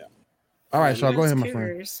 Yeah. All right, Shaw, go ahead, my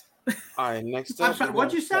friend. All right, next I'm up. sorry,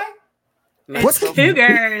 what'd you say? It's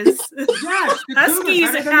Cougars. Yes, the Huskies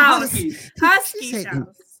Cougars, house. Huskies. Huskies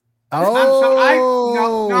house.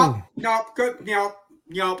 Oh, no, good, no.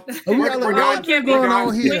 We got a little rivalry going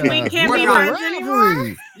on here. We can't be friends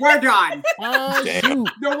anymore. We're done. Oh, shoot.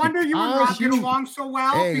 No wonder you and Rob get along so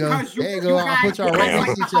well. There you go. There you go. I'll put y'all right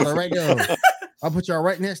next to each other right there. I'll put y'all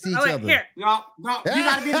right next to each other. Here. No, you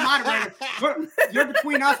gotta be the moderator. You're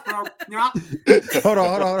between us, bro. No. Hold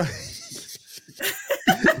on.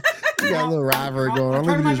 You got a little rivalry going on.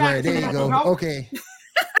 Look at this right there. You go. Okay.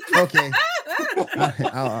 Look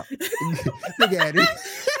at it.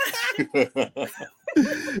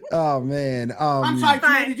 Oh man. I'm sorry,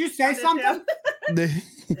 Tina, did you say something?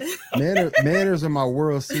 Manners are my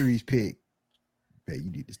World Series pick. Hey, you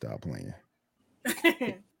need to stop playing.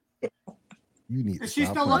 You need to Is she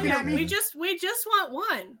stop still playing. looking at me? We just want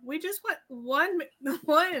one. We just want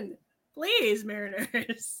one. Please,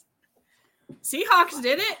 Mariners. Seahawks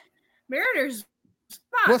did it. Mariners.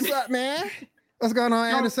 What's up, man? What's going on,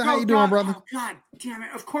 Anderson? How you doing, brother? Oh, God damn it.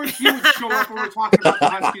 Of course you would show up when we're talking about the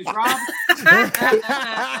Huskies, Rob.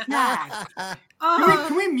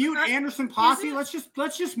 Can we mute Anderson Posse? Let's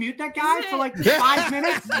just mute that guy for like 5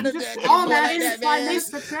 minutes. Just all that is 5 minutes.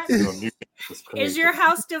 That's it. Is your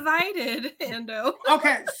house divided, Ando?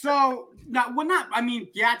 Okay, so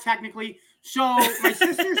technically. So my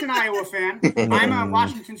sister's an Iowa fan. I'm a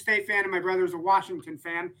Washington State fan, and my brother's a Washington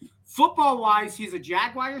fan. Football-wise, he's a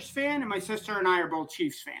Jaguars fan, and my sister and I are both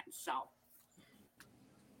Chiefs fans. So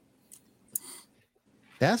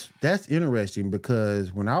that's interesting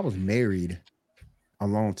because when I was married a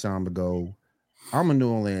long time ago, I'm a New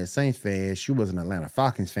Orleans Saints fan. She was an Atlanta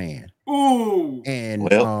Falcons fan. Ooh, and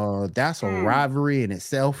that's a rivalry in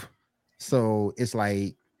itself. So it's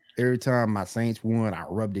like, every time my Saints won, I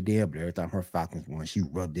rubbed it in, but every time her Falcons won, she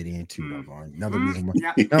rubbed it in too. Another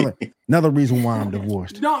reason why I'm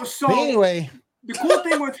divorced. No, so but anyway, the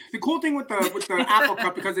cool thing with the Apple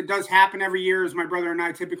Cup, because it does happen every year, is my brother and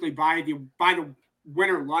I typically buy the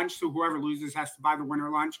winter lunch. So whoever loses has to buy the winter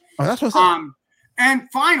lunch. Oh, that's what's up. And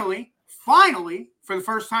finally, for the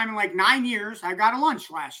first time in like 9 years, I got a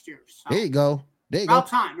lunch last year. So there you go. About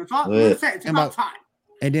time. That's all I'm gonna say. It's about time.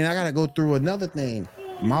 And then I gotta go through another thing.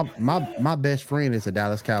 My best friend is a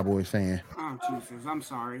Dallas Cowboys fan. Oh Jesus, I'm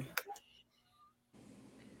sorry.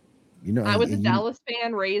 You know, I was a Dallas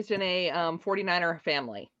fan raised in a 49er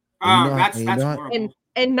family. Oh, that's horrible.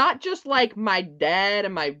 And not just like my dad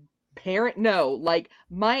and my parent. No, like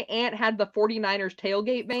my aunt had the 49ers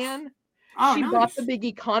tailgate van. Oh, she nice. bought the big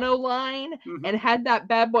Econo line and had that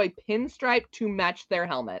bad boy pinstripe to match their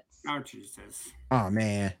helmets. Oh Jesus. Oh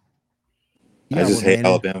man. I just hate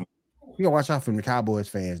Alabama. You gotta watch out for the Cowboys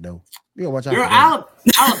fans, though. You gotta watch out.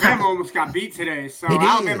 Alabama almost got beat today, so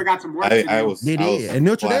Alabama got some work to do. They did, and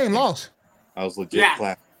Notre Dame lost. I was legit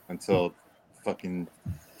clapping until fucking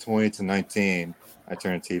 20-19. I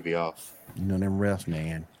turned the TV off. You know them refs,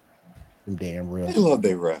 man. Them damn refs. They love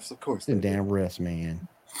their refs, of course. Them damn refs, man.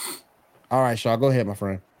 All right, Shaw, go ahead, my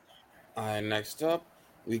friend. All right, next up,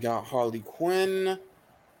 we got Harley Quinn,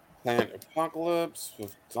 Planet Apocalypse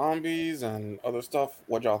with zombies and other stuff.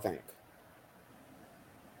 What y'all think?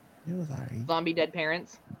 It was all right. Zombie dead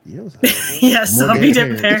parents. It was all right. Yes, More zombie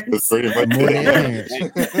dead dead That's parents. pretty much More it.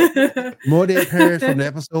 dead parents. More dead parents from the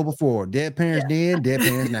episode before. Dead parents then, dead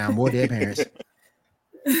parents now. More dead parents.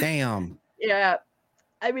 Damn. Yeah,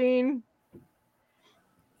 I mean,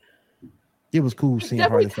 It was cool it seeing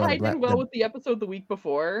definitely Harley fly the tied black. in well with the episode the week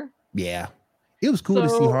before. Yeah. It was cool to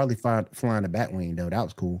see So- Harley flying the Batwing, though. That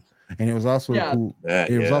was cool. And it was also Yeah. cool. That,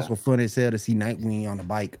 It was yeah. also fun as hell to see Nightwing on the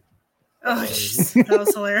bike. Oh, jeez, that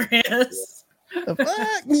was hilarious. The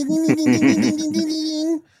fuck?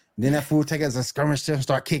 Then that fool take us a skirmish and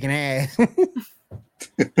start kicking ass.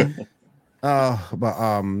 But it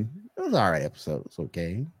was all right episode. It's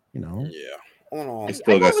okay, you know. Yeah. All in all, I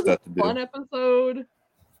still I got thought it was stuff a to do. fun episode,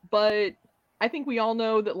 but I think we all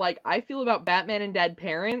know that like I feel about Batman and dead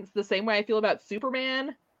parents the same way I feel about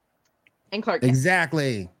Superman and Clark Kent.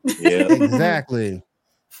 Exactly. Yeah. Exactly.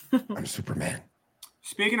 I'm Superman.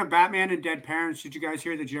 Speaking of Batman and dead parents, did you guys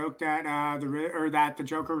hear the joke that the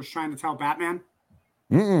Joker was trying to tell Batman?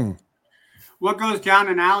 Mm-mm. What goes down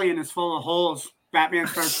an alley and is full of holes? Batman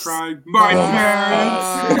starts crying. My Oh,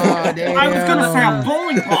 parents. I was gonna say a damn.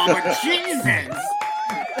 bowling ball, but Jesus.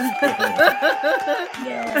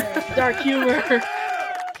 Dark humor.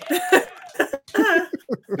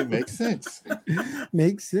 It makes sense.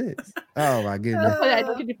 Makes sense. Oh my goodness. But I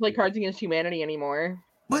don't get to play Cards Against Humanity anymore.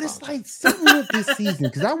 But it's like something with this season,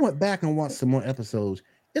 because I went back and watched some more episodes.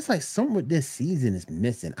 It's like something with this season is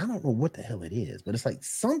missing. I don't know what the hell it is, but it's like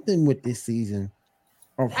something with this season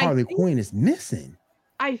of I Harley think- Quinn is missing.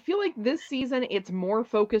 I feel like this season it's more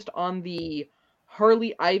focused on the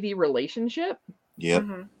Harley Ivy relationship Yep.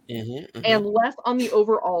 Mhm. and less on the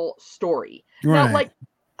overall story. Right. Now, like,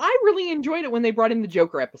 I really enjoyed it when they brought in the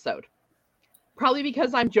Joker episode. Probably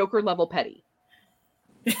because I'm Joker level petty.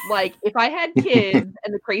 Like, if I had kids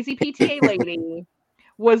and the crazy PTA lady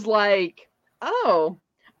was like, oh,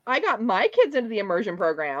 I got my kids into the immersion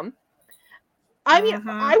program. I mean, Mhm.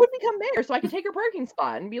 I would become mayor so I could take her parking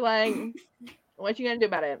spot and be like, what you gonna do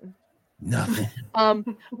about it? Nothing.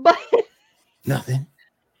 But Nothing.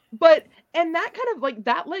 and that kind of like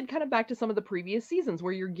that led kind of back to some of the previous seasons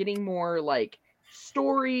where you're getting more like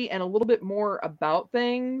story and a little bit more about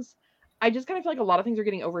things. I just kind of feel like a lot of things are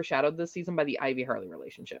getting overshadowed this season by the Ivy Harley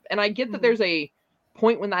relationship. And I get that Mhm. there's a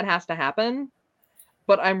point when that has to happen,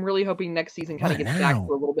 but I'm really hoping next season kind of Why gets back now?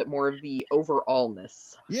 to a little bit more of the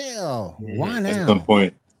overallness. Yeah. Why At now? some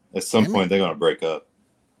point, Damn it. they're gonna break up.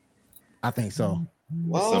 I think so.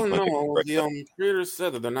 well, Something like no, that. the creators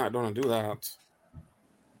said that they're not going to do that.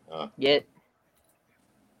 Yet.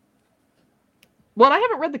 Well, and I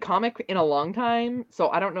haven't read the comic in a long time, so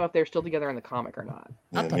I don't know if they're still together in the comic or not.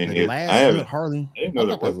 I Yeah, thought me the neither. last I good haven't. Harley. I didn't know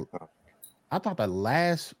there was. I thought the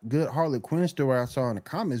last good Harley Quinn story I saw in the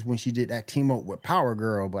comics when she did that team up with Power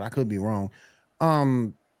Girl, but I could be wrong.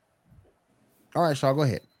 All right, Shaw, go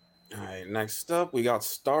ahead. All right, next up, we got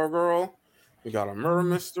Stargirl. We got a murder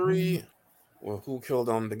mystery. Well, who killed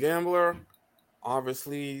the gambler?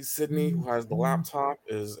 Obviously, Sydney, who has the laptop,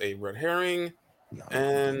 is a red herring,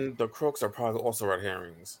 and the crooks are probably also red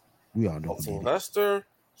herrings. We all know But who did it. Sylvester,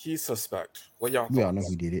 he's suspect. What y'all We all know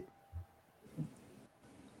thoughts? who did it.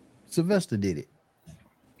 Sylvester did it.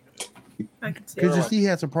 I can see Because you it. see, he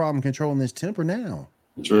has a problem controlling his temper now.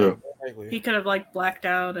 True. He could have like blacked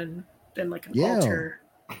out and been like an Yeah. alter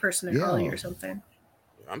personality Yeah. or something.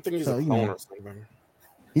 I'm thinking he's So, a you clone know. or something.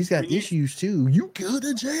 He's got When you- issues too. You killed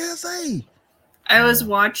a JSA. I was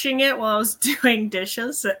watching it while I was doing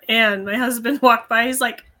dishes, and my husband walked by. He's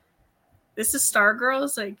like, "This is Stargirl." I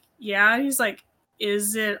was like, "Yeah." He's like,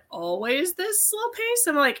 "Is it always this slow pace?"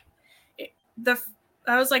 I'm like,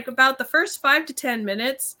 I was like, about the first 5 to 10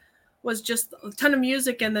 minutes was just a ton of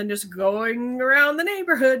music and then just going around the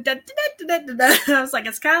neighborhood. Da, da, da, da, da, da. I was like,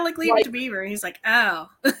 it's kind of like Leave It to Beaver. And he's like, oh.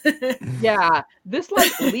 Yeah, this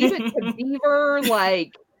like Leave It to Beaver,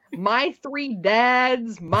 like My Three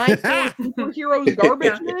Dads, My Four Superheroes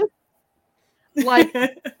garbageness. Like,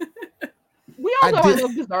 we all I know I did-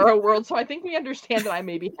 love Bizarro World, so I think we understand that I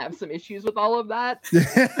maybe have some issues with all of that.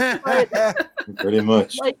 Pretty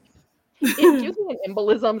much. Like, it gives me an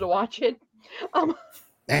embolism to watch it. I'm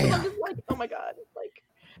Damn. just like, oh my god, like,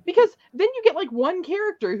 because then you get like one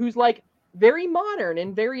character who's like very modern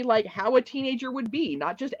and very like how a teenager would be,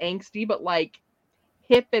 not just angsty, but like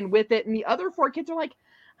hip and with it. And the other four kids are like,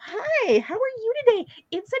 "Hi, how are you today?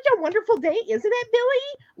 It's such a wonderful day, isn't it,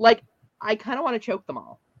 Billy?" Like, I kind of want to choke them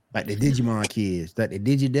all. Like the Digimon kids, like the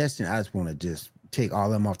Digidestin, I just want to just take all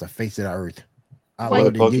of them off the face of the earth. I Like-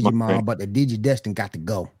 love the Pokemon Digimon, trainers. but the Digidestin got to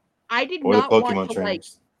go. I did Or the not want Pokemon to like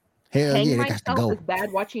trainers. Hell hang yeah, they got to myself go. as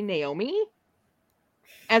bad watching Naomi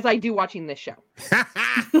as I do watching this show.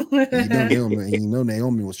 you know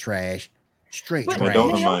Naomi was trash. Straight But Man, trash.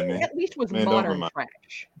 don't remind Naomi me. at least was Man, don't modern remind-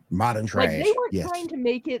 trash. Modern trash. Like they weren't yes. trying to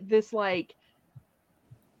make it this like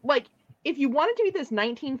if you wanted to be this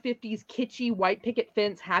 1950s kitschy white picket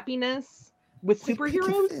fence happiness with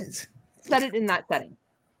superheroes, set it in that setting.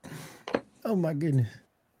 Oh my goodness.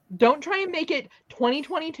 Don't try and make it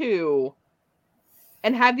 2022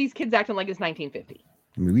 and have these kids acting like it's 1950.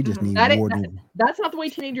 I mean, we just need That is- more than That's not the way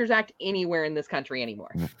teenagers act anywhere in this country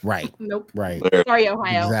anymore. right, Nope. right. There. Sorry,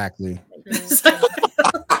 Ohio. Exactly.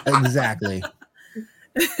 Exactly.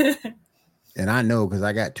 And I know because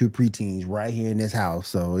I got 2 preteens right here in this house.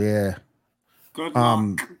 So yeah. Good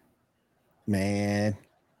luck. Man.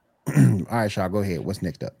 All right, Shaw, go ahead. What's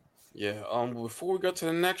next up? Yeah. Before we go to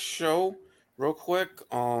the next show, real quick,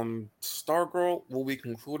 Stargirl will be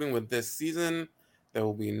concluding with this season. There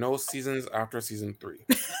will be no seasons after season 3.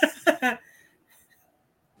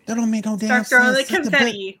 That don't make no damn Start throwing the sense.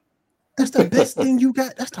 confetti. That's the best thing you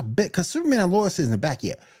got. That's the best because Superman and Lois isn't back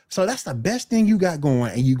yet. So that's the best thing you got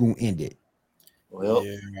going, and you gonna end it. Well,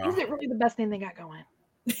 Is it really the best thing they got going?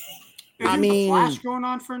 I Isn't mean- Flash going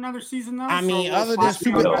on for another season though. I mean, So will other Flash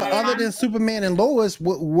than be on that other time? than Superman and Lois,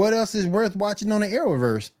 what else is worth watching on the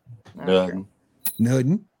Arrowverse? nothing.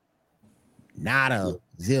 Nothing. Nada.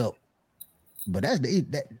 Zip. But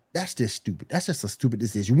that's just stupid. That's just a stupid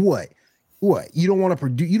decision. What? You don't want to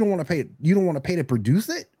produce? You don't want to pay? You don't want to pay to produce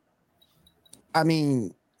it? I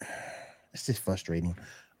mean, it's just frustrating.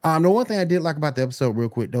 The one thing I did like about the episode, real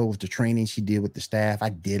quick though, was the training she did with the staff. I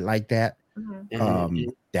did like that. Mhm.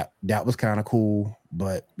 That was kind of cool,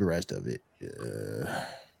 but the rest of it,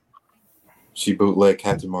 She bootleg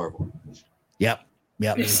Captain Marvel. yep,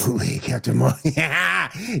 bootleg Captain Marvel.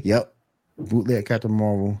 Yep, bootleg Captain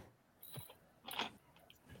Marvel.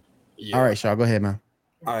 Yeah. All right, Shaw, go ahead, man.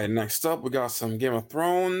 All right. Next up, we got some Game of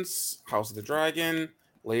Thrones, House of the Dragon.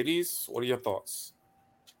 Ladies, what are your thoughts?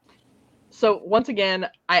 So once again,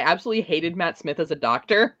 I absolutely hated Matt Smith as a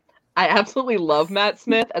doctor. I absolutely love Matt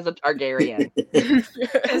Smith as a Targaryen.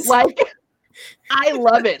 Like, I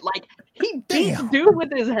love it. Like, he beats Damn. dude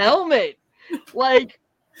with his helmet. Like,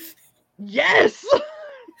 yes.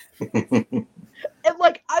 And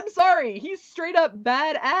like, I'm sorry, he's straight up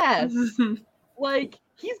badass. Like,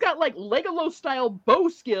 he's got like Legolas style bow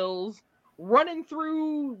skills running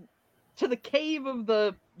through to the cave of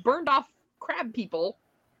the burned off crab people.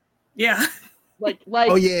 Yeah. Like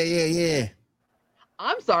Oh yeah.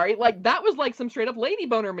 I'm sorry, like that was like some straight up lady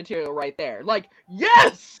boner material right there. Like,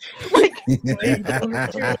 yes! Like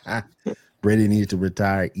Brady needs to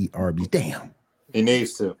retire, eat Arby's. Damn, He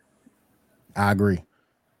needs to. I agree.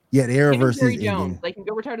 Yeah, the him and Arrowverse Jerry is Jones, ending. they can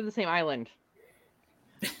go retire to the same island.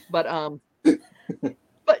 But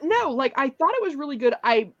but no, like I thought it was really good.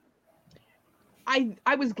 I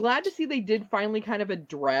was glad to see they did finally kind of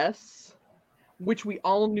address, which we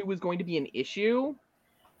all knew was going to be an issue,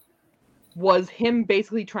 was him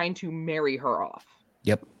basically trying to marry her off.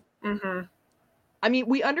 Yep. Mm-hmm. I mean,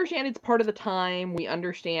 we understand it's part of the time. We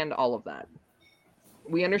understand all of that.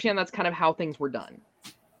 We understand that's kind of how things were done.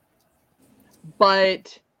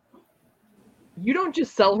 But you don't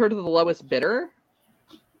just sell her to the lowest bidder,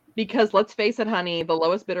 because let's face it, honey, the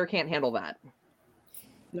lowest bidder can't handle that.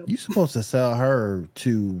 You're supposed to sell her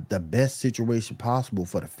to the best situation possible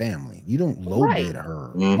for the family. You don't low Right. bid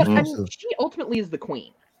her. But Mhm. I mean, she ultimately is the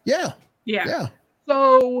queen. Yeah, Yeah. yeah.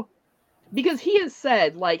 So, because he has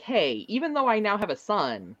said, like, hey, even though I now have a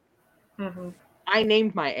son, Mm-hmm. I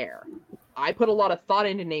named my heir. I put a lot of thought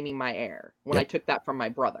into naming my heir when I Yep. took that from my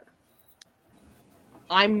brother.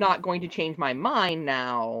 I'm not going to change my mind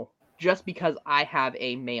now just because I have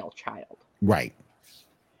a male child. Right.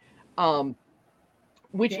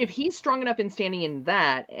 Which if he's strong enough in standing in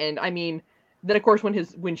that, and I mean, then of course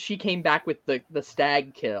when she came back with the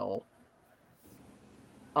stag kill,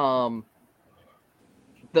 I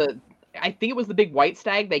think it was the big white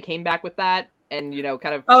stag. They came back with that, and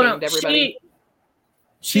kind of Oh shamed no, everybody.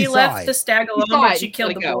 She she saw left it. the stag He alone, saw but it, she he killed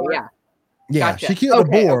let the it go, boar. Yeah, Yeah, Gotcha. she killed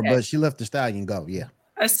Okay, the boar, okay. but she left the stallion go. Yeah.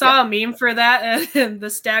 I saw a meme for that, and the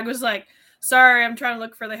stag was like, "Sorry, I'm trying to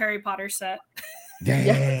look for the Harry Potter set."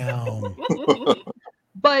 Damn.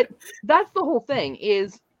 But that's the whole thing.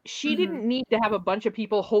 Is she Mhm. didn't need to have a bunch of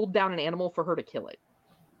people hold down an animal for her to kill it.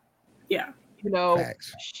 Yeah.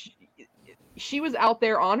 Facts. She was out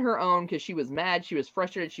there on her own because she was mad, she was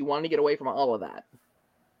frustrated, she wanted to get away from all of that.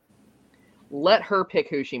 Let her pick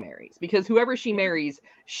who she marries, because whoever she marries,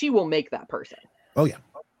 she will make that person. Oh yeah,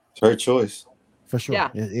 It's her choice. for sure.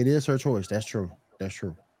 Yeah. It is her choice. That's true. That's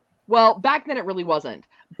true. Well, back then it really wasn't,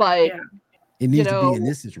 but Yeah. It needs to know, be in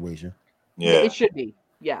this situation. Yeah. it should be.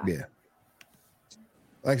 Yeah. Yeah.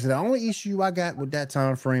 Like I said, the only issue I got with that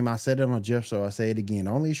time frame, I said it on Jeff, so I say it again.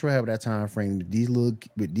 The only issue I have with that time frame with these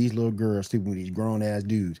little girls sleeping with these grown ass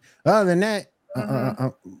dudes. Other than that,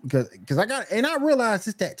 because I realized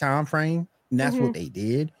it's that time frame, and that's what they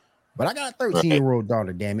did. But I got a 13-year-old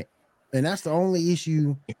daughter, damn it, and that's the only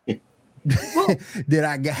issue that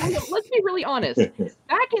I got. Well, let's be really honest.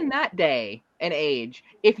 Back in that day and age,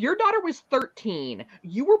 if your daughter was 13,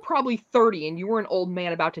 you were probably 30, and you were an old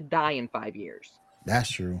man about to die in 5 years.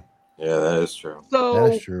 That's true. Yeah, that is true. So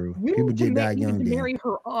That's true. you People need to did die young to then. marry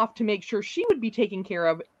her off to make sure she would be taken care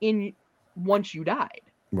of once you died.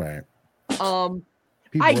 Right. People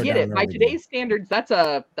People I were get dying it. By early today's standards, that's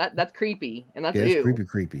creepy, and that's then. Yeah, ew.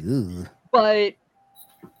 it's creepy. Ugh. But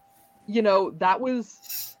that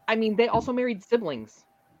was. I mean, they also married siblings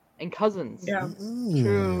and cousins. Yeah. Ugh.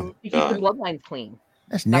 To keep their bloodlines clean.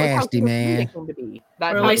 That's That was how nasty, Super man. Clean came to be.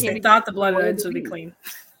 That's Or at how least it came they to thought the be what it bloodlines would be is. clean.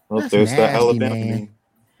 Well, That's there's the nasty, Alabama man. thing.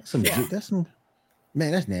 That's some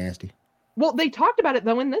man, that's nasty. Well, they talked about it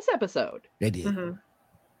though in this episode They did. Mm-hmm.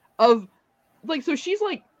 of like, so she's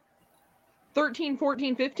like 13,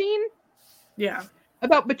 14, 15 Yeah.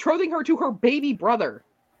 about betrothing her to her baby brother.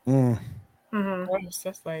 Mm. Mm-hmm.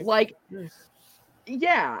 That's Like,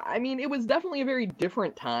 yeah, I mean, it was definitely a very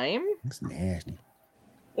different time. That's nasty.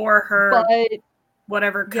 Or her But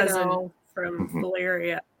whatever you cousin know, from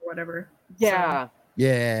Valeria or whatever. yeah,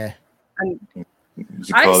 Yeah. And You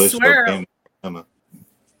I call this show swear- Game of Thrones.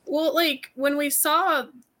 well, like when we saw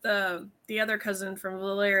the other cousin from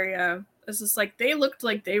Valeria, it's just like they looked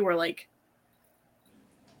like they were like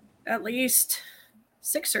at least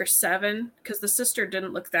 6 or 7 because the sister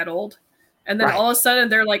didn't look that old, and then Right. all of a sudden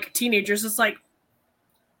they're like teenagers. It's like,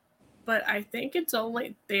 but I think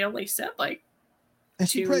they only said like And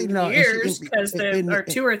she 2 played, years because or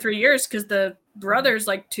 2 or 3 years because the brother's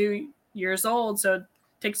like 2 years old, so it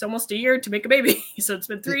takes almost a year to make a baby. So it's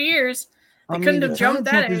been 3 years. They couldn't have jumped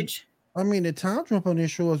that age. The time jump on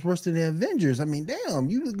this show is worse than the Avengers. I mean, damn,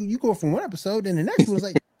 you go from one episode and the next one was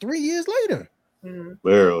like 3 years later. Mhm.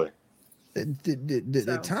 Literally. The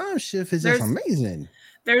So, time shift is just there's- amazing.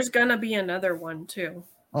 There's gonna be another one too.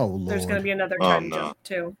 Oh Lord. There's gonna be another Oh, time no. jump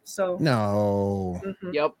too. So No.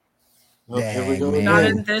 mhm. yep. Oh, here we go Dang, Not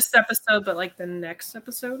man. in this episode, but like the next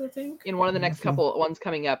episode, I think. In one of the next couple ones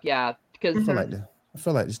coming up, yeah, because I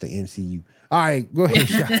feel like it's the MCU. All right, go ahead,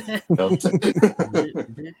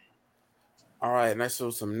 Shaq. All right, next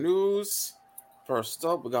to some news. First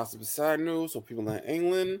up, we got some sad news. So people in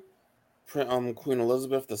England, Queen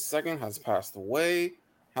Elizabeth II has passed away.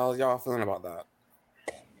 How y'all feeling about that?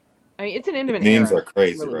 I mean, it's an intimate Memes era. are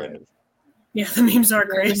crazy It really right now. is. Yeah, the memes are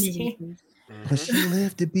crazy. But she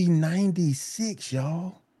lived to be 96,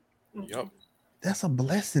 y'all. Yep. That's a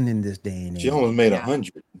blessing in this day and age. She almost made Yeah.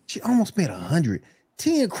 100. She almost made 100.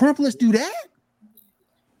 Tea and Crumplets do that?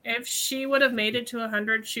 If she would have made it to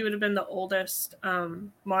 100, she would have been the oldest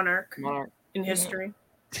monarch in history.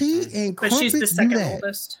 Tea and But Crumpets she's the do second that.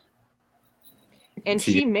 oldest. And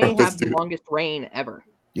Tea she and may Crumpets have the do. longest reign ever.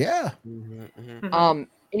 Yeah. Mhm.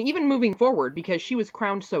 And even moving forward, because she was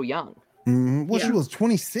crowned so young. Mhm. Well, she Yeah. was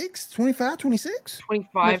 26, 25, 26?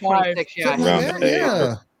 25, 25. 26, yeah. Something Around like that, that age.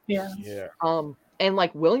 yeah. Yeah. Yeah. And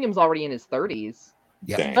like William's already in his 30s.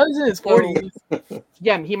 Yeah. Dang. I was in his 40s.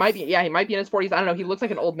 Yeah, he might be. Yeah, he might be in his 40s. I don't know. He looks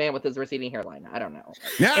like an old man with his receding hairline. I don't know.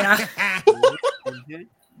 Yeah.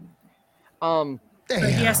 But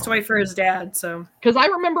he has to wait for his dad, so Because I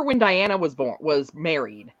remember when Diana was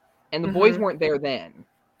married, and the boys weren't there then.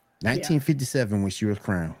 1957 when she was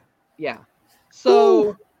crowned. Yeah.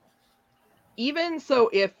 So even so,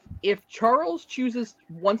 if Charles chooses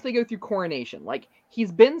once they go through coronation, like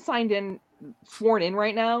he's been sworn in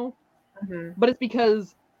right now, but it's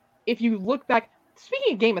because if you look back,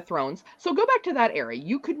 speaking of Game of Thrones, so go back to that era.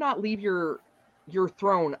 You could not leave your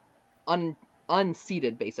throne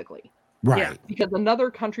unseated, basically. Right. Yeah. Because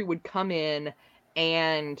another country would come in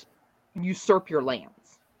and usurp your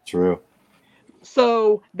lands. True.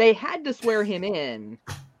 So they had to swear him in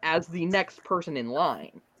as the next person in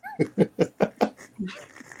line.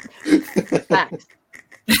 Facts.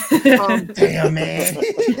 Damn, man.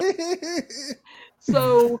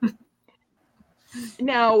 So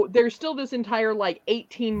now there's still this entire like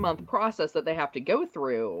 18-month process that they have to go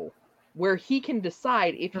through where he can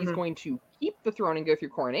decide if he's going to keep the throne and go through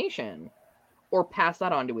coronation or pass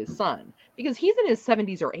that on to his son, because he's in his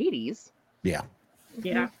 70s or 80s. Yeah.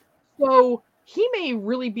 yeah. So he may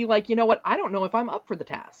really be like, you know what? I don't know if I'm up for the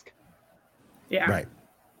task. Yeah. Right.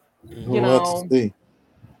 You We'll have know, to see.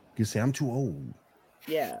 You say I'm too old.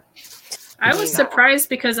 yeah. I was surprised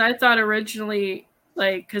because I thought originally,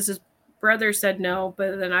 like, because his brother said no,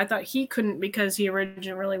 but then I thought he couldn't because he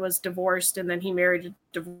originally was divorced and then he married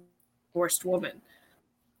a divorced woman.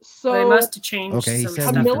 So they must have changed Okay, he some said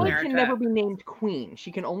stuff no. in Camilla there. can never be named queen.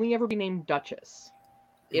 She can only ever be named duchess,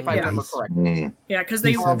 if I remember correctly. Yeah, because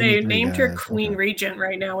they 73 named her guys, Queen okay. Regent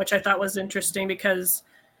right now, which I thought was interesting because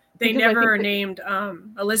they Because I never think named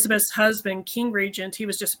Elizabeth's husband King Regent. He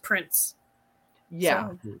was just Prince. Yeah.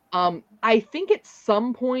 So, I think at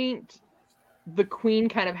some point the queen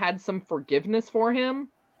kind of had some forgiveness for him,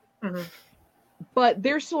 mhm. but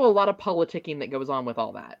there's still a lot of politicking that goes on with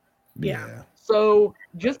all that. Yeah. So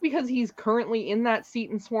just because he's currently in that seat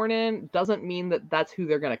and sworn in doesn't mean that that's who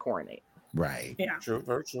they're going to coronate. Right. Yeah. True,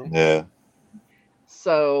 very true. Yeah.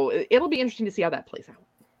 So it'll be interesting to see how that plays out.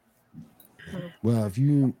 Well, if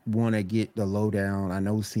you want to get the lowdown, I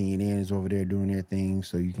know CNN is over there doing their thing,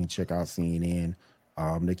 so you can check out CNN.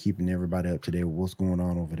 They're keeping everybody up to date with what's going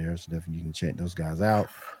on over there, so definitely you can check those guys out.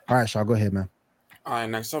 All right, Shaw, go ahead, man. All right,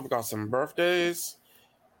 next up, we got some birthdays.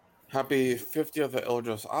 Happy 50th of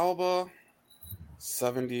Idris Elba.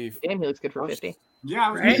 70. Damn, he looks good for 50. Yeah,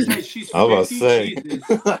 I was Right? gonna say she's I was 50.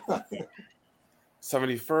 about to say. Jesus.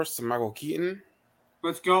 71st to Michael Keaton.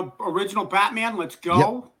 Let's go. Original Batman. Let's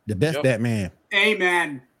go. The best Yep. Batman.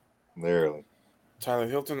 Amen. Literally. Tyler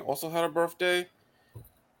Hilton also had a birthday.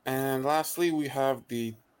 And lastly, we have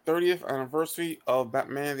the 30th anniversary of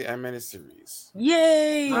Batman the Animated Series.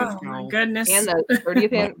 Yay! Let's Oh my go. goodness. And the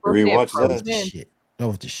 30th Might anniversary of rewatch That was that. the Frozen. shit. That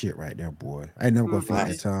was the shit right there, boy. I ain't never gonna forget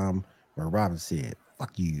the Nice. time where Robin said,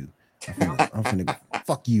 "Fuck you." I'm finna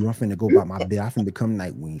fuck you. I'm finna go by my bed. I'm finna become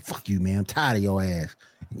Nightwing. Fuck you, man. I'm tired of your ass.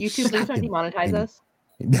 YouTube, please don't demonetize And- us.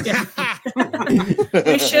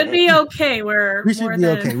 We should be okay. We're We should more be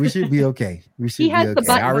than okay. We should be okay. We should He be has okay. the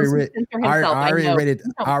button I already to read. censor I himself. already know. read it.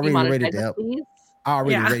 Please don't I already read it demonetize us, up. please. I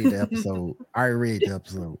already Yeah. read the episode. I already read the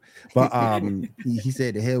episode. But he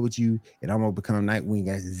said the hell with you, and I'm gonna become Nightwing.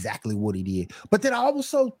 That's exactly what he did. But then I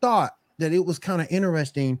also thought that it was kind of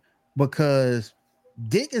interesting because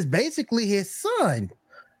Dick is basically his son.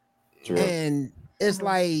 True. And it's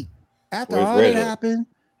like after Where's all that Red at? happened,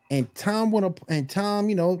 and Tom went up, and Tom,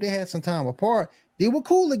 they had some time apart. They were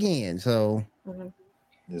cool again. So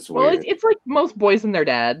It's Well, weird. it's like most boys and their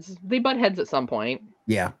dads. They butt heads at some point.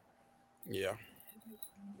 yeah. Yeah.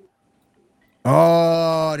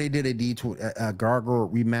 Oh, they did a Gargoyle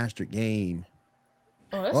remastered game.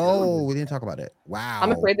 Oh, that's Oh, we didn't talk about that. Wow.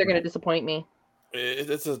 I'm afraid they're going to disappoint me.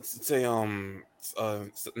 It's a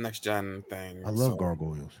next gen thing. I love so,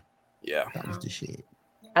 gargoyles. Yeah. That was the shit.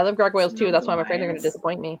 I love gargoyles too. That's why I'm afraid they're going to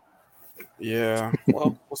disappoint me. Yeah.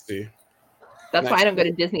 Well, we'll see. That's why Next. I don't go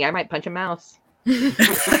to Disney. I might punch a mouse.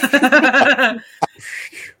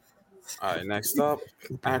 All right, next up,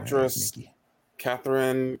 actress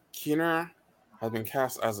Catherine Keener has been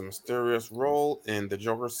cast as a mysterious role in the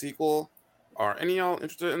Joker sequel. Are any of y'all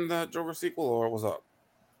interested in that Joker sequel, or what's up?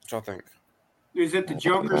 What y'all think? Is it the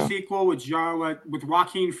Joker Yeah. sequel with with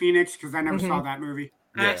Joaquin Phoenix? Because I never Mhm. saw that movie.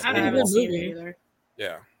 I Yeah. haven't Good seen it movie. either.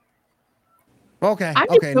 Yeah. Okay. I'm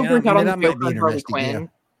just Okay. so Now, burnt out on that the might Joker be and Harley interesting. Yeah. Quinn.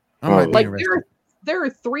 I might be Like interested. there are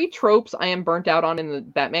 3 tropes I am burnt out on in the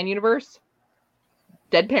Batman universe: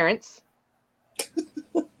 dead parents,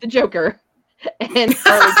 the Joker, and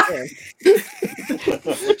Harley Quinn.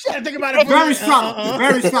 Think about Very subtle.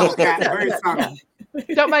 Very subtle, Cat. Very subtle.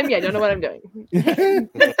 Don't mind me. I don't know what I'm doing.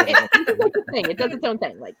 It does its thing. It does its own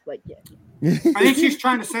thing. Like yeah. I think she's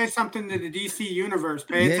trying to say something to the DC universe.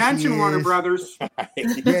 Pay Yes, attention, she Warner is. Brothers.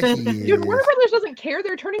 Yes, she is. Dude, Warner Brothers doesn't care.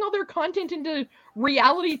 They're turning all their content into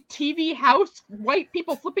reality TV house white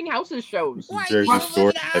people flipping houses shows. Jersey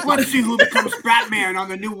Shore. Let's see who becomes Batman on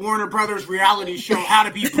the new Warner Brothers reality show, How to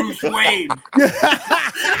Be Bruce Wayne. We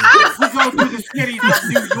go through the cities of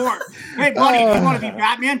New York. Hey, buddy, you want to be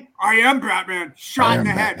Batman? I am Batman. Shot in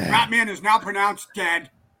the head. Batman is now pronounced dead.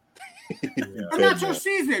 And that's our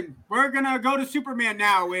season. We're going to go to Superman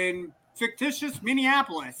now in fictitious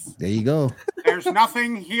Minneapolis. There you go. There's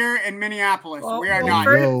nothing here in Minneapolis. We are well, not.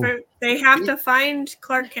 Yo. They have to find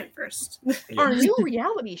Clark Kent first. Our new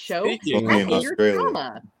reality show, Speaking Only in Happy Your Australia.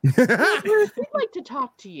 Trauma. We'd like to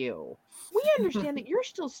talk to you. We understand that you're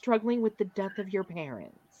still struggling with the death of your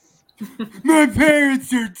parents. My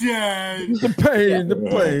parents are dead. The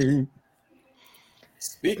pain.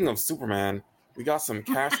 Speaking of Superman, we got some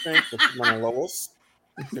casting for Superman and Lois.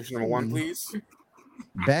 Picture number 1, please.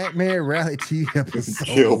 Batman reality episode.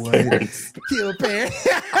 Kill 1. parents. Kill parents.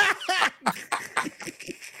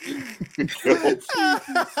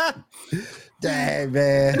 Dang,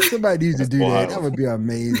 man. Somebody needs to do that. wild. That would be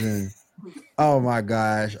amazing. Oh my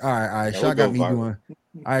gosh. All right. That Shaw would got go me viral. doing.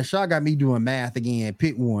 All right, Shaw got me doing math again.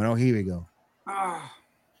 Pick one. Oh, here we go.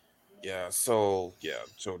 So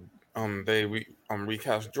they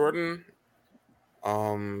recast Jordan.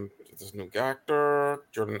 This new actor,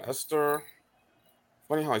 Jordan Esther.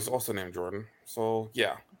 Funny how he's also named Jordan. So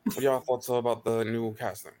yeah, what are y'all thoughts about the new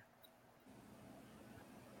casting?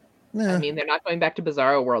 I mean, they're not going back to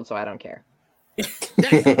Bizarro World, so I don't care. He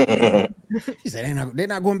said they're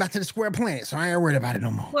not going back to the square planet, so I ain't worried about it no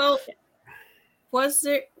more. Well, was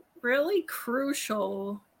it really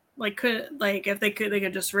crucial? If they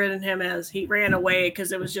could just written him as he ran away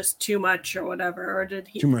because it was just too much or whatever, or did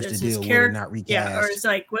he too much to deal with and not recast? Yeah, or it's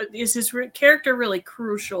what is his character really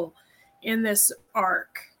crucial in this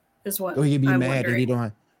arc? Is what or he'd be I'm mad wondering. that he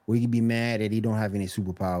don't. Or he could be mad that he don't have any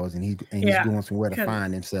superpowers and he's going somewhere to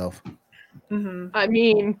find himself. Mm-hmm. I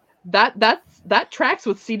mean, that tracks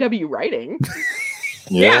with CW writing.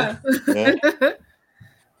 Yeah.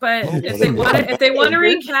 But if they want to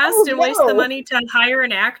recast and waste the money to hire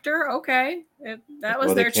an actor, okay, that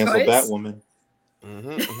was their choice. Batwoman.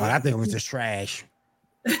 I think it was just trash.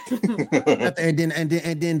 and then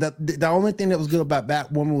the only thing that was good about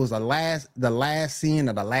Batwoman was the last scene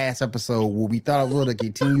of the last episode where we thought it would have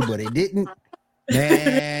continued, but it didn't.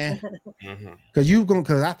 Man,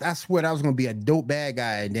 because I swear that was gonna be a dope bad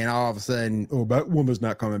guy, and then all of a sudden, Batwoman's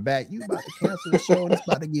not coming back. You about to cancel the show and it's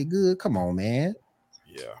about to get good? Come on, man.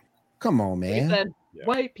 Yeah. Come on, man. Said,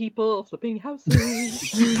 white people flipping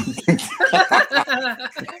houses.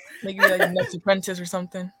 Maybe like Next Apprentice or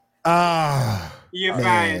something.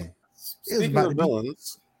 Man. Speaking of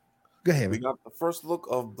villains, go ahead. We got the first look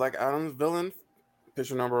of Black Adam's villain,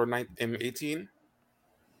 picture number 18.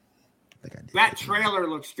 That trailer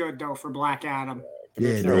looks good though for Black Adam. Yeah,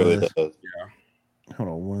 it really does. Yeah. Hold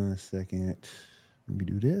on 1 second. Let me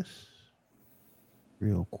do this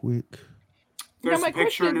real quick. There's a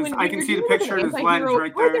picture in his. I can see the picture in his lens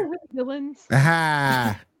right there. Are there really villains?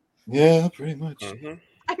 Aha. Yeah, pretty much.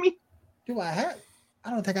 I mean, do I have? I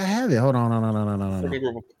don't think I have it. Hold on, no.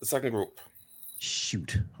 The second group.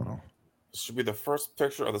 Shoot. Hold on. This should be the first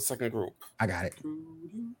picture of the second group. I got it.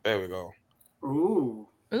 There we go. Ooh.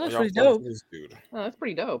 It looks pretty dope. Oh, that's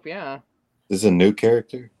pretty dope, yeah. This is a new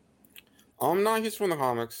character? No, he's from the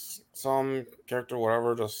comics. Some character,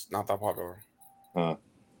 whatever, just not that popular. Huh.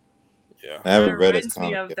 Yeah. I haven't read his reminds me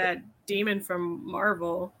comic of yet. that demon from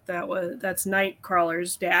Marvel. That's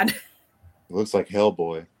Nightcrawler's dad. It looks like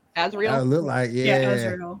Hellboy. Azrael. I look like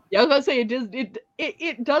Azrael. Yeah, I was gonna say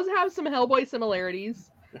it does have some Hellboy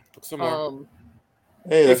similarities.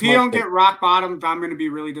 Hey, if he don't get rock bottomed, I'm gonna be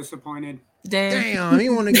really disappointed. Damn, he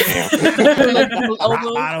want to get rock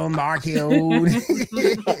bottom, RKO.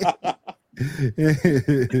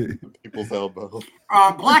 People's elbow.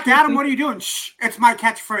 Black Adam, what are you doing? Shh, it's my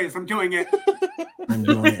catchphrase. I'm doing it. I'm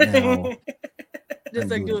doing it now. Just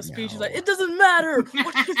like do a speech. He's like, it doesn't matter.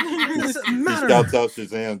 It doesn't He matter. shouts out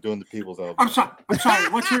Shazam doing the people's elbow. I'm sorry.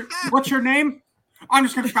 What's your name? I'm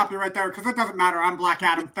just gonna stop you right there because it doesn't matter. I'm Black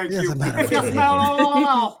Adam. Thank you. Doesn't matter If you what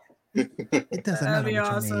smell- It doesn't That'd matter be what your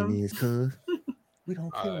awesome. name is, cuz we don't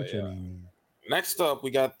care what your Yeah. name Next up,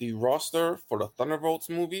 we got the roster for the Thunderbolts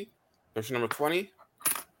movie, picture number 20.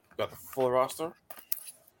 Got the full roster. is.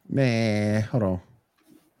 Man, hold on.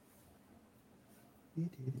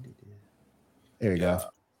 There we go.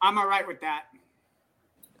 I'm all right with that.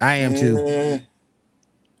 I am too.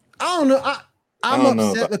 I don't know. I'm don't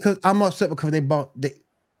know upset because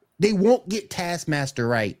they won't get Taskmaster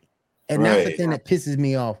right. And that's the Right. thing that pisses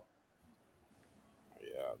me off.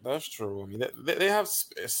 Yeah, that's true. I mean, they have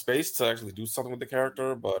space to actually do something with the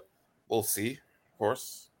character, but we'll see, of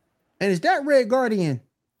course. And is that Red Guardian?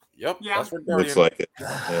 Yep, Yeah. that's what Looks like it.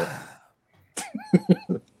 Yeah.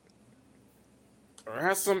 There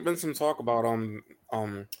has been some talk about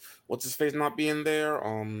what's his face not being there.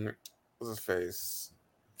 What's his face?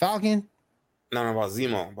 Falcon? No, about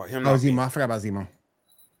Zemo. About him. Oh, not being- Zemo. I forgot about Zemo.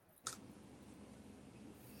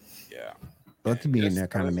 Yeah. But to be in Yes, there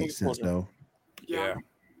kind of that's makes sense, important. though. Yeah.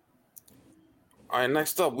 All right,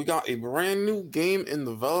 next up, we got a brand new game in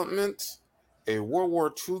development, a World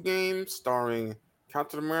War II game starring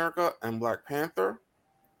Captain America and Black Panther.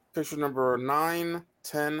 Picture number 9,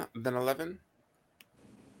 10, then 11.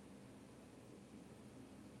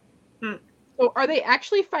 So are they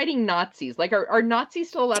actually fighting Nazis? Like, are Nazis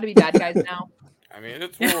still allowed to be bad guys now? I mean,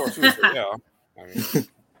 it's World War II, so yeah. I mean,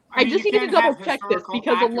 I mean, just you need to can't have double check this historical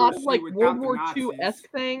because a lot of accuracy like without World the War Nazis. II-esque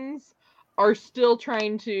things are still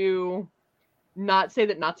trying to not say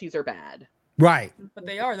that Nazis are bad. Right. But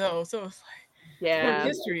they are though, so it's like Yeah.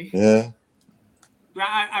 history. Yeah.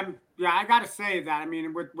 I gotta say that. I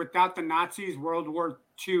mean, without the Nazis, World War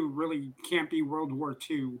II really can't be World War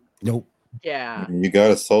II. Nope. Yeah. You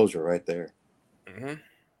got a soldier right there. mhm.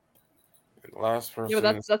 the last person. Yeah,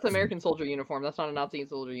 but that's American soldier uniform. That's not a Nazi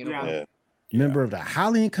soldier uniform. Yeah. Member of the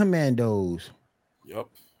Howling Commandos. Yep.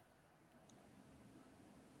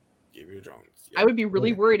 Gabriel Jones. I would be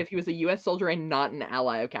really worried if he was a U.S. soldier and not an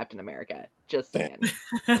ally of Captain America. Just saying.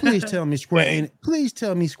 Please tell me Please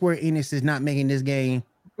tell me Square Enix is not making this game.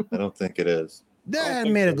 I don't think it is. They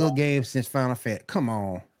haven't made a good game since Final Fantasy. Come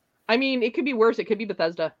on. I mean, it could be worse. It could be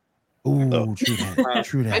Bethesda. Ooh, true that.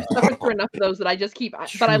 True I've that. suffered through enough of those that I just keep.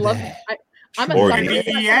 But I love. I'm a Or sucker EA.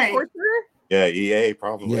 for that torture. Yeah, EA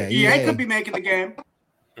probably. Yeah, EA could be making the game.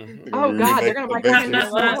 Oh God, they're gonna buy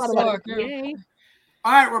Avengers. EA.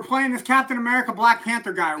 All right, we're playing this Captain America Black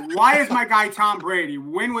Panther guy. Why is my guy Tom Brady?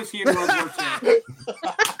 When was he in World War II?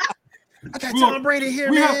 I got Tom Brady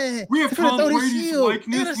here, man. We have Finna Tom throw this Brady's shield. likeness.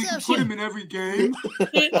 We can put Interception. him in every game.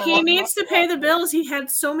 He needs to pay the bills. He had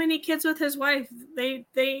so many kids with his wife. They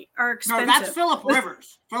are No, expensive. that's Philip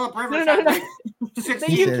Rivers. Philip Rivers No. had like 16 They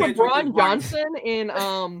He used said- kids with his LeBron wife. Johnson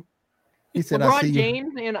in He said, I LeBron see you.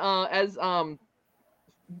 James in as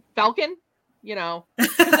Falcon. You know,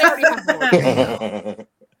 'cause they already have more.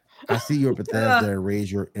 I see your Bethesda and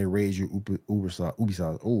raise your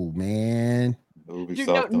Ubisoft. Oh man. Dude,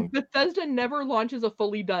 no, Bethesda never launches a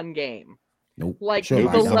fully done game. Nope. Like Sure, the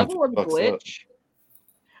Microsoft level of fucks up. glitch.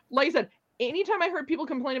 Like I said, anytime I heard people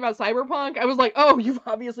complain about Cyberpunk, I was like, "Oh, you've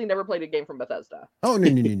obviously never played a game from Bethesda." Oh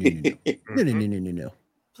no.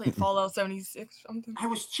 Play Fallout 76 something. I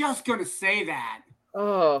was just gonna say that.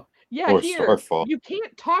 Oh, yeah. Or Here, Starfall. you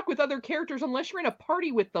can't talk with other characters unless you're in a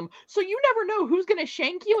party with them, so you never know who's gonna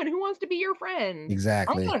shank you and who wants to be your friend.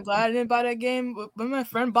 Exactly. I'm kind of glad I didn't buy that game. But when my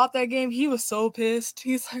friend bought that game, he was so pissed.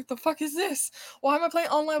 He's like, "The fuck is this? Why am I playing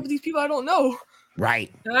online with these people I don't know?" Right.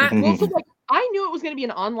 Well, so like I knew it was going to be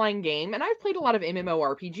an online game, and I've played a lot of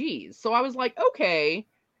MMORPGs, so I was like, okay,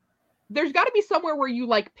 there's got to be somewhere where you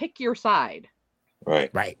like pick your side.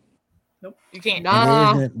 Right. Nope, you can't.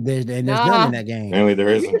 Nah, There's none Nah. in that game. Apparently there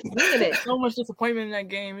you're isn't. just winging it. So much disappointment in that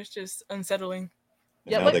game. It's just unsettling.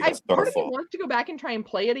 Yeah, Now like they got part of me Starfall. wants to go back and try and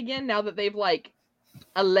play it again now that they've like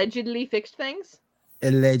allegedly fixed things.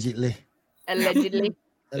 Allegedly. Allegedly.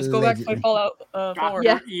 Just go back and play Fallout 4. God,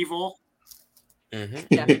 Yeah. they're evil.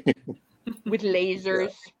 Yeah. With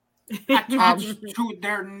lasers. Attached to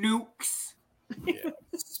their nukes.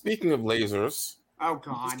 Speaking of lasers, Oh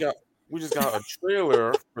God. we just got a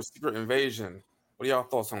trailer for Secret Invasion. What are y'all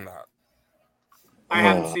thoughts on that? I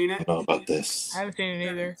haven't seen I it. don't know about this. I haven't seen it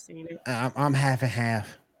either. I'm half and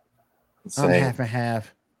half. I'm Same. half and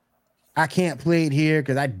half. I can't play it here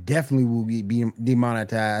because I definitely will be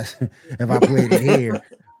demonetized if I played it here.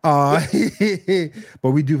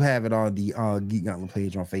 But we do have it on the Geek Gauntlet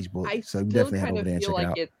page on Facebook, I so still definitely head kind over of there and feel check it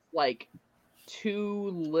like out. it's like too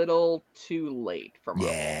little, too late for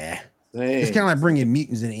Marvel. Yeah, Same. it's kind of like bringing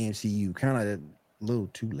mutants in the MCU, kind of a little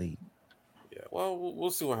too late, Yeah, well,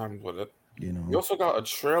 we'll see what happens with it. you know. We also got a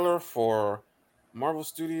trailer for Marvel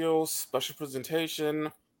Studios special presentation.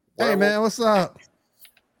 Hey Werewolf- man, what's up?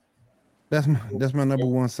 That's my number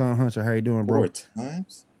one son, Hunter. How you doing, bro? 4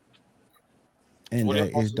 times. And What are your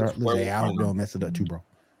it's thoughts on dark. this Look, werewolf I hope by you don't mess it up too, bro.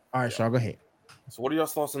 All right, Shaw, go ahead. So, what are your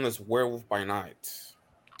thoughts on this Werewolf by Night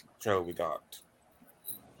trailer we got?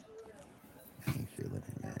 I'm feeling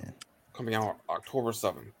it, man. Coming out October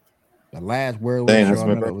 7th. The last werewolf Dang, show that's I my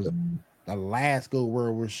remember was the last good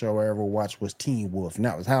werewolf show I ever watched was Teen Wolf, and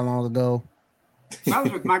that was how long ago? That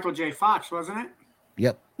was with Michael J. Fox, wasn't it?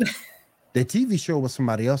 Yep. The TV show was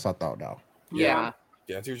somebody else, I thought, though. Yeah.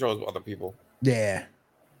 Yeah, TV shows with other people. Yeah.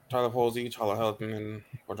 Tyler Posey, Tyler Helpman, and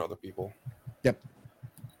a bunch of other people. Yep.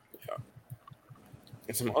 Yeah.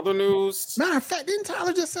 And some other news. Matter of fact, didn't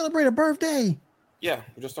Tyler just celebrate a birthday? Yeah,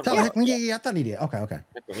 we just talked Tyler about Heckman, yeah, I thought he did. Okay.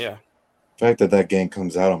 Yeah. The fact that game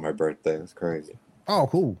comes out on my birthday is crazy. Oh,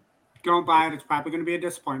 cool. Don't buy it. It's probably going to be a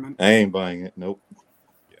disappointment. I ain't buying it. Nope.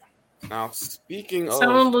 Now, speaking of.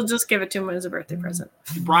 Someone will just give it to him as a birthday present.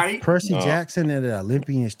 Right? Percy No. Jackson and the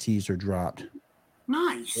Olympians teaser dropped.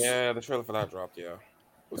 Nice. Yeah, the trailer for that dropped, yeah.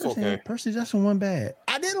 It's Percy, okay. Percy Jackson wasn't bad.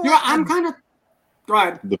 I didn't Yeah, like I'm kind of. Go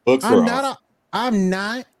ahead. The books I'm were not awesome. I'm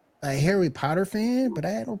not a Harry Potter fan, but I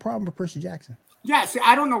had no problem with Percy Jackson. Yeah, see,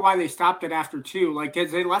 I don't know why they stopped it after 2. Like,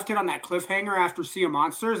 they left it on that cliffhanger after Sea of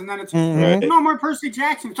Monsters, and then it's Right. no more Percy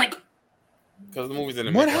Jackson. It's like, Because the movie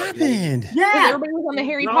didn't What make it. happened? Because yeah. everybody was on the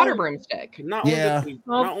Harry No. Potter broomstick. Not Yeah. only,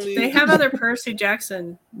 Well, not only they have other Percy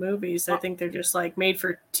Jackson movies. I think they're just like made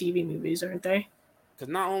for TV movies, aren't they?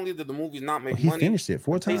 because not only did the movies not make He money, finished it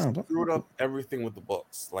 4 they times. screwed up everything with the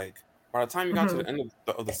books. Like by the time you got to the end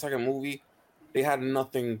of the second movie, they had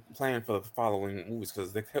nothing planned for the following movies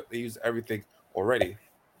because they used everything already.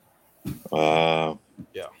 Wow.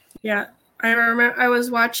 Yeah, I remember. I was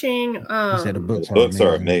watching. He said the The books, books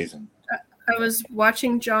are amazing. I was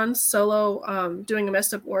watching John Solo doing a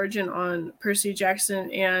messed up origin on Percy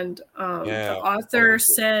Jackson, and the author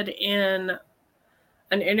said in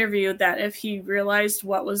an interview that if he realized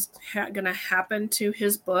what was going to happen to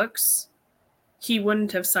his books, he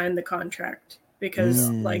wouldn't have signed the contract because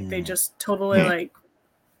like they just totally like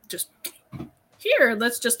just here,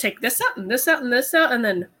 let's just take this out and this out and this out, and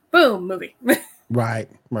then boom, movie. Right.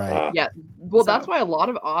 Yeah. Well, that's why a lot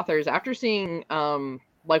of authors, after seeing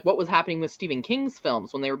like what was happening with Stephen King's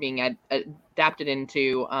films when they were being adapted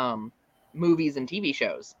into movies and TV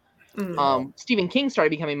shows, Stephen King started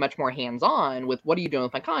becoming much more hands-on with what are you doing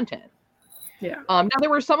with my content. Yeah. Now there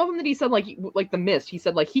were some of them that he said like The Mist. He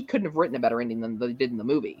said like he couldn't have written a better ending than they did in the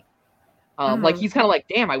movie. Like he's kind of like,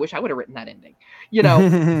 damn, I wish I would have written that ending. You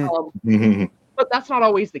know. But that's not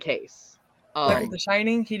always the case. Like The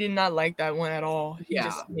Shining, he did not like that one at all. He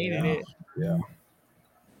just hated it.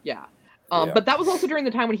 Yeah. But that was also during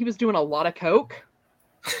the time when he was doing a lot of coke.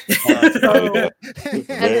 So, as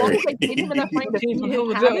long as they paid him enough money to feed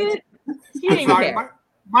him habit, he didn't care.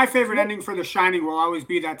 My favorite ending for The Shining will always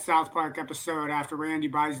be that South Park episode after Randy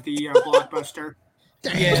buys the Blockbuster.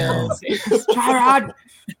 Yes. Chiron,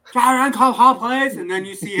 call please. And then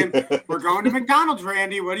you see him, we're going to McDonald's,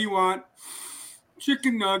 Randy. What do you want?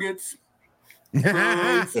 Chicken nuggets.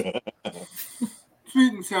 Fries,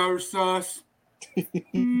 sweet and sour sauce.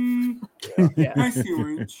 Nice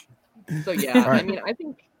orange. So yeah, I mean, I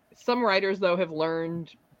think some writers though have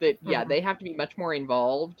learned that they have to be much more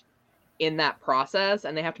involved in that process,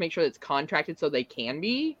 and they have to make sure that it's contracted so they can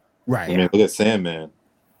be. Right. I mean, look at Sandman.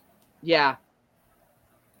 Yeah.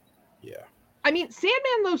 Yeah. I mean,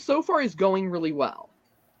 Sandman though so far is going really well.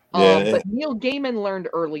 Yeah. But Neil Gaiman learned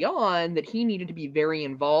early on that he needed to be very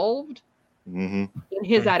involved in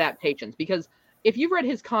his adaptations, because if you've read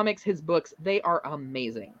his comics, his books, they are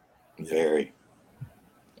amazing. Very.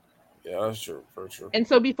 Yeah, that's true, for sure. And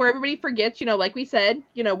so before everybody forgets, like we said,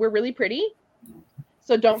 we're really pretty.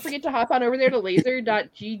 So don't forget to hop on over there to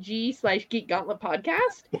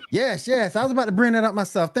laser.gg/geekgauntlet-podcast. Yes. I was about to bring that up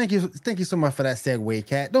myself. Thank you so much for that segue,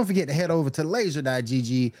 Kat. Don't forget to head over to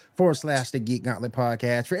laser.gg/the Geek Gauntlet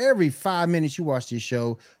podcast. For every 5 minutes you watch this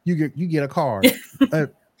show, you get a card.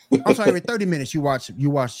 I'm sorry, every 30 minutes you watch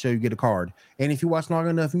the show, you get a card. And if you watch long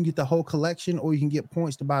enough, you can get the whole collection, or you can get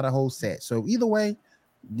points to buy the whole set. So either way,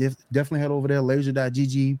 definitely head over there,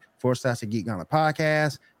 laser.gg/the Geek Gauntlet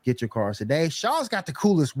podcast. Get your cards today. Shaw's got the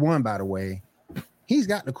coolest one, by the way. He's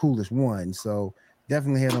got the coolest one. So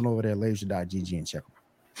definitely head on over there, laser.gg, and check them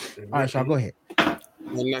out. All right, Shaw, go ahead.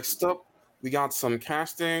 Well, next up, we got some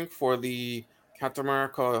casting for the Captain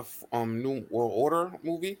America New World Order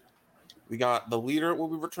movie. We got the leader will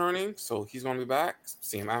be returning, so he's going to be back.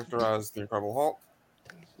 Same actor as the Incredible Hulk.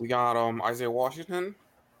 We got Isaiah Washington.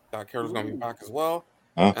 That character's going to be back as well.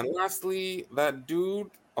 And lastly, that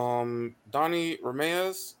dude, Donnie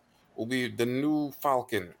Ramirez, will be the new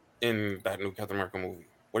Falcon in that new Captain America movie.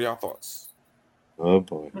 What are y'all thoughts? Oh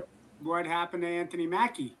boy. What happened to Anthony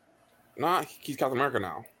Mackie? Nah, he's Captain America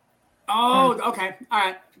now. Oh, okay. All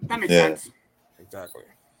right. That makes sense. Exactly.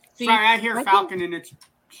 Sorry, I hear Falcon and it's.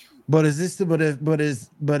 But is this? But is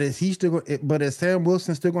he still? But is Sam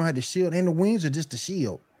Wilson still gonna have the shield and the wings, or just the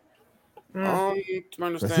shield? To my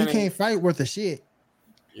understanding, he can't fight worth a shit.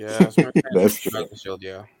 Yeah, that's true. The shield,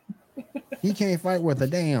 yeah. He can't fight worth a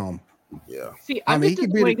damn. Yeah. See, I'm just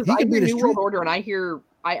disappointed because I hear New World Order, and I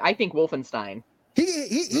think Wolfenstein.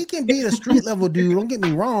 He can be the street level dude. Don't get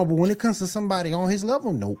me wrong, but when it comes to somebody on his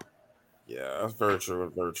level, nope. Yeah, that's very true.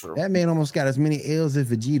 Very true. That man almost got as many L's as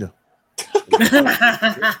Vegeta. Right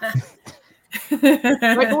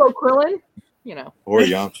below Krillin, Or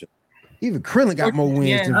Yamcha. Even Krillin got more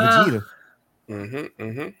wins than Vegeta.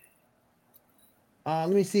 Let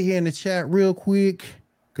me see here in the chat real quick,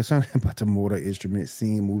 because something about the Mortal Instruments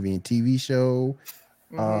scene, movie, and TV show.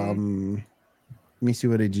 Let me see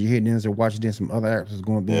what did you hear? Denzel Washington, some other actors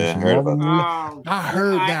going to be. Yeah, I heard about that. I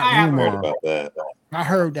heard that rumor. Heard about that. I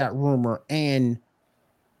heard that rumor, and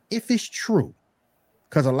if it's true,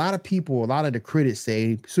 because a lot of the critics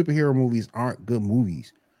say superhero movies aren't good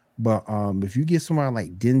movies, but if you get somebody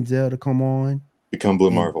like Denzel to come on, become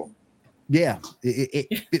Blue Marvel. Yeah, it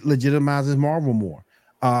legitimizes Marvel more.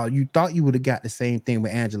 You thought you would have got the same thing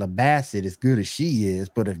with Angela Bassett, as good as she is,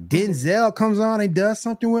 but if Denzel comes on and does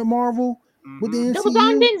something with Marvel, with the MCU, double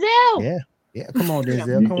down Denzel. Yeah, come on,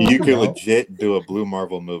 Denzel. Come on, you could legit do a Blue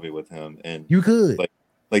Marvel movie with him, and you could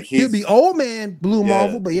like he'll be old man Blue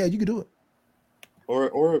Marvel, but yeah, you could do it.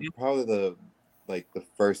 Or probably the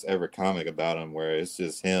first ever comic about him, where it's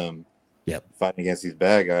just him, fighting against these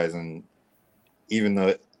bad guys, and even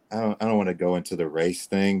though I don't want to go into the race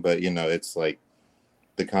thing, but it's like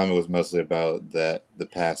the comic was mostly about that the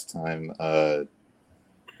pastime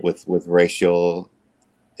with racial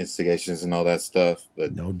instigations and all that stuff.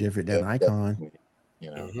 But No different than Icon. definitely,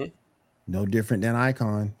 you know, Mhm. No different than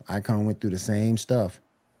Icon. Icon went through the same stuff.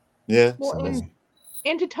 yeah. Well, So,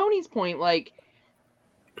 and to Tony's point, like,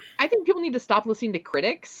 I think people need to stop listening to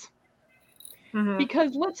critics Mhm.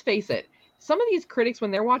 because let's face it, some of these critics, when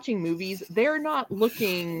they're watching movies, they're not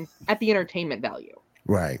looking at the entertainment value.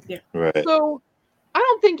 right. Right. So I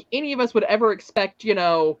don't think any of us would ever expect,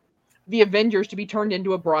 the Avengers to be turned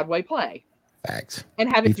into a Broadway play Facts.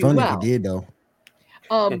 and have Be it do funny well. if it did though.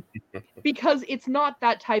 Because it's not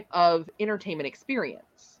that type of entertainment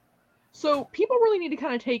experience. So people really need to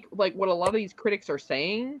kind of take like what a lot of these critics are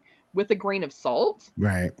saying with a grain of salt,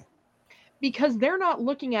 Right. because they're not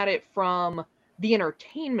looking at it from the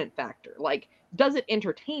entertainment factor. Like, does it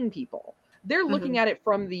entertain people? They're looking at it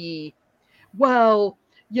from the, well,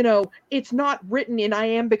 it's not written in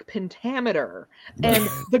iambic pentameter and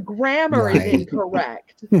the grammar is Right.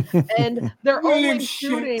 incorrect. And they're William only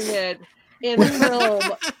shooting it in film.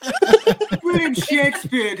 William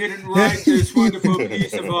Shakespeare didn't write this wonderful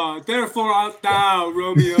piece of art. Therefore art thou,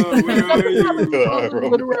 Romeo. Where are Doesn't have a you? solid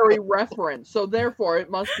literary reference, so therefore it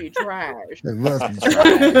must be trash. It must be What do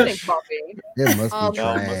you trash. think, Buffy? It must Um, be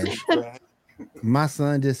trash. My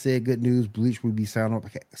son just said good news. Bleach will be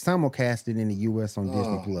simulcasted in the US on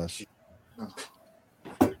Disney Plus.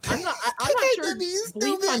 I'm not sure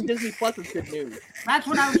Bleach on Disney Plus is good news. That's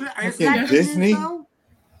what I was. Is Fucking that Disney? Disney?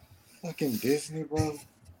 Fucking Disney, bro.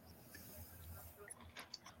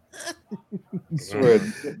 I swear,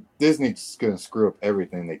 Disney's gonna screw up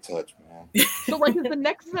everything they touch, man. So, like, is the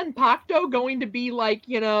next Zanpakuto going to be like,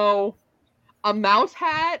 a mouse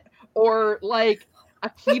hat or like a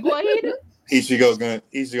Keyblade? Ichigo's gonna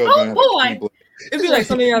have boy. a Keyblade. It'd be like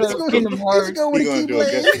something out of Kingdom Hearts. He's gonna do a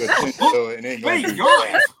Getsuga Tensho and ain't gonna Wait, do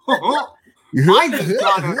guys! I just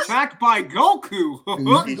got attacked by Goku.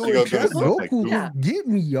 Ichigo gonna sound like Goku Goku. Yeah. get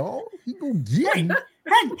me, y'all. He gonna get me.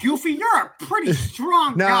 Hey, Goofy, you're a pretty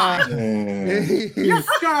strong Nah. guy. Man. You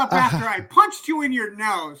shut up after I punched you in your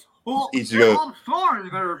nose. Oh, Ichigo- I'm sorry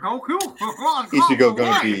there, Goku.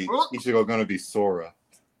 Ichigo gonna be Sora.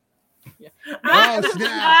 Oh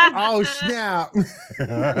snap! Oh snap! Is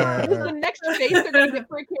the next face they're going to get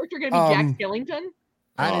for a character going to be Jack Skellington?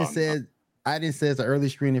 I didn't say it's an early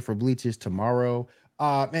screening for Bleach is tomorrow.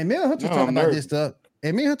 Man, me and Hunter No, talked I'm about nervous. this stuff.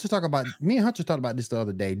 And me and Hunter talked about this the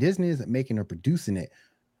other day. Disney isn't making or producing it.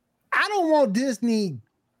 I don't want Disney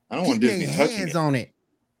I don't want getting Disney their touching hands it. on it.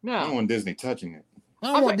 I don't No. want Disney touching it.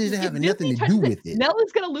 I don't want Disney having nothing to do with it.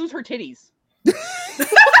 Nella's going to lose her titties.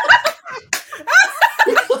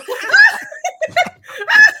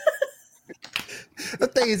 The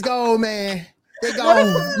thing's gone, man. They gone.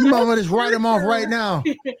 You might just write them off right now.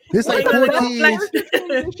 It's like Wait, poor no, kids.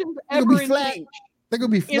 Transitions It'll be ever in flat. Bleach. They're gonna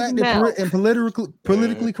be flat Nell. and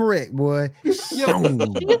politically correct, boy. She went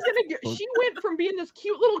from being this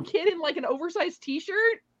cute little kid in like an oversized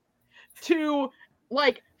t-shirt to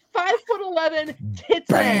like 5'11",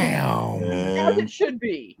 tits out, as it should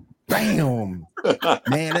be. Bam,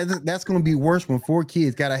 man, that's gonna be worse when 4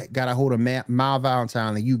 kids gotta hold a Mal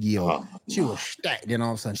Valentine and Yu-Gi-Oh. Oh, She was stacked, then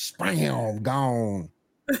all of a sudden, spam, gone.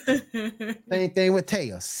 Same thing with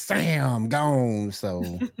Taya, Sam, gone. So,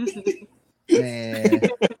 man,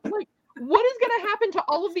 Like, what is gonna happen to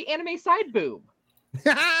all of the anime side boob?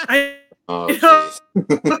 oh, jeez.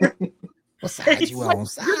 what side you Like, on?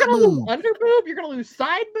 Side you're gonna lose boob. under boob. You're gonna lose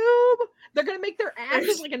side boob. They're gonna make their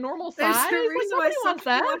asses like a normal There's size. the Like, reason why nobody some wants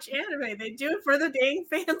people that. watch anime. They do it for the dang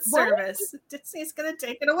fan service. Disney's gonna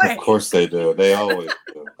take it away. Of course they do. They always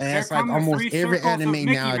do. And it's Here like come the almost three every circles of anime Mickey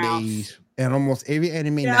nowadays, and almost every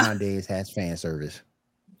anime Yeah. nowadays has fan service.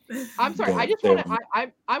 I'm sorry. I just Don't- want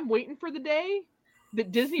to. I'm waiting for the day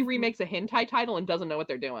that Disney remakes a hentai title and doesn't know what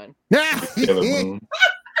they're doing. Sailor Moon.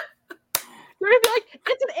 They're gonna be like,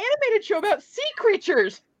 it's an animated show about sea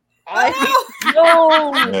creatures. I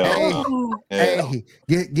No. Hell Oh. Hey,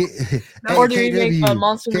 get Or do we make KW,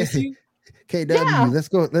 Monster Rescue? KW, Yeah.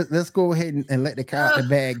 let's go ahead and let the cat out the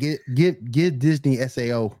bag. Give Disney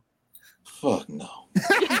SAO. Fuck no.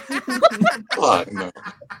 Fuck no.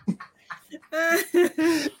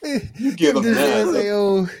 You give them Disney that.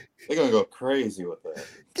 SAO. They're gonna go crazy with that.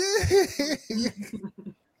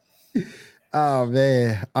 Oh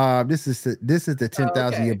man, this is the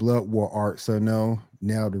 10,000 year okay. blood war arc. So no,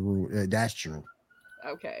 now the rule that's true.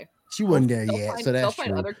 Okay. She wasn't there They'll yet, find, so they'll that's find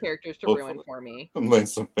true. other characters to Hopefully. ruin for me. I'm letting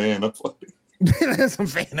some fan upload. Let some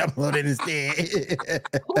fan upload it instead.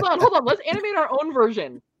 Hold on. Let's animate our own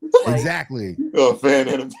version. Like, Exactly. Oh, fan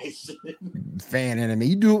animation. Fan anime.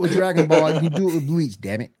 You do it with Dragon Ball, you do it with Bleach,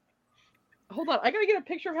 damn it. Hold on, I gotta get a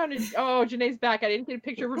picture of how. Oh, Janae's back. I didn't get a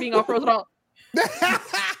picture of her being all frozen. All.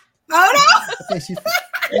 Oh I think she's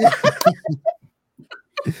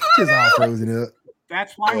all frozen up.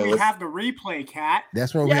 That's why we have the replay, Cat.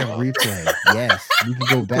 That's why we have replay. Yes, you can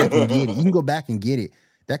go back and get it. You can go back and get it.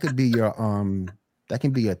 That could be your That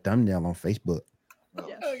can be your thumbnail on Facebook. no!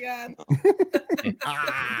 Oh God!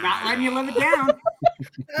 Not letting you live it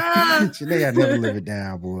down. Today I never live it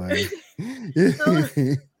down, boy.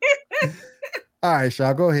 All right,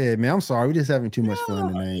 Shaw, go ahead, man. I'm sorry, we're just having too much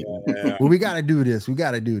fun tonight. Yeah. Well, we gotta do this. We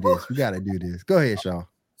gotta do this. Go ahead, Shaw.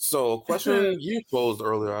 So, a question you posed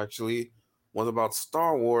earlier actually was about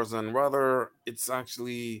Star Wars and whether it's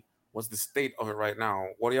actually what's the state of it right now.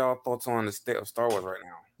 What are y'all thoughts on the state of Star Wars right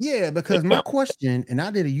now? Yeah, because my question, and I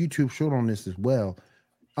did a YouTube short on this as well.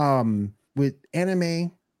 With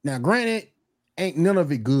anime, now granted, ain't none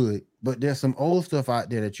of it good, but there's some old stuff out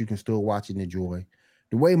there that you can still watch and enjoy.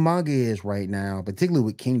 The way manga is right now, particularly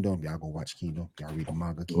with Kingdom, y'all go watch Kingdom. Y'all read the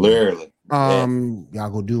manga. Kingdom. Literally. Y'all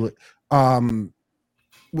go do it.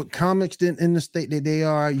 With comics in the state that they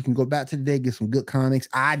are, you can go back to the day, get some good comics.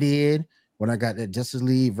 I did when I got that Justice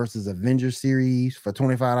League versus Avengers series for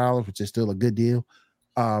 $25, which is still a good deal.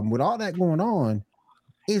 With all that going on,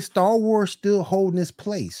 is Star Wars still holding its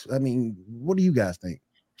place? I mean, what do you guys think?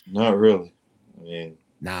 Not really. I mean,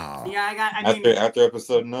 no. Yeah, after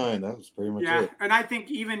episode 9, that was pretty much it. And I think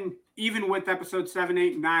even with episode 7,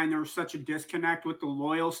 8, and 9, there was such a disconnect with the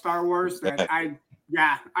loyal Star Wars that I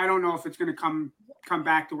don't know if it's going to come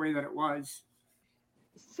back the way that it was.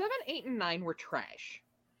 7, 8, and 9 were trash.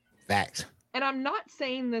 Facts. And I'm not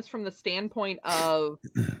saying this from the standpoint of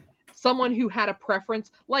someone who had a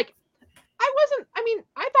preference. Like,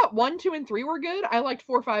 I thought 1, 2, and 3 were good. I liked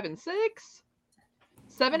 4, 5, and 6.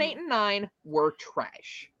 7, 8, and 9 were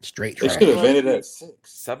trash. Straight They trash. should have ended at 6.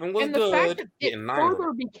 7 was And the good. fact that it 8 and 9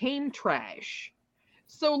 further became trash.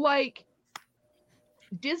 So, like,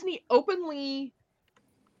 Disney openly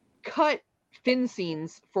cut fin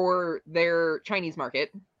scenes for their Chinese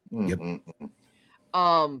market. Yep.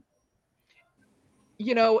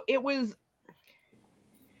 You know, it wasn't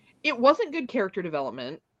good character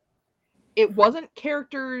development. It wasn't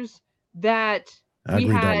characters that we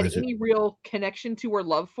had any real connection to or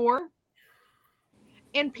love for.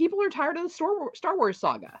 And people are tired of the Star Wars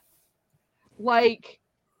saga. Like,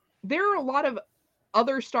 there are a lot of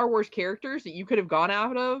other Star Wars characters that you could have gone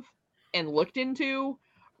out of and looked into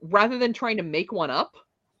rather than trying to make one up.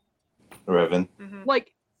 Revan.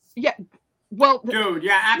 Like, yeah. Well, dude,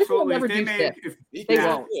 yeah, absolutely. They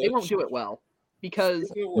won't do it well because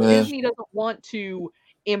Disney doesn't want to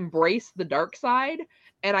embrace the dark side,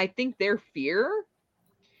 and I think their fear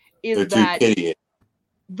is that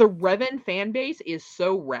the Revan fan base is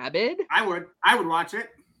so rabid. I would watch it.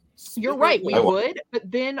 You're right, we would,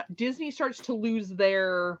 but then Disney starts to lose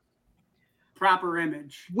their proper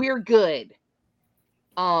image. We're good.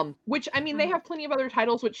 Which I mean, they have plenty of other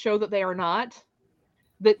titles which show that they are not.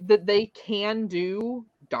 That they can do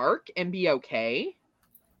dark and be okay.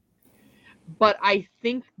 But I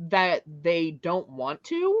think that they don't want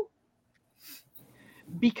to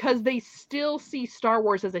because they still see Star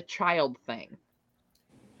Wars as a child thing.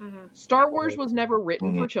 Star Wars was never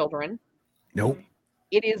written for children. Nope.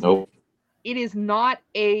 It is not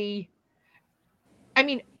a... I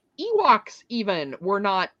mean, Ewoks even were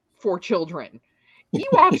not for children.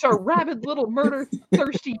 Ewoks are rabid little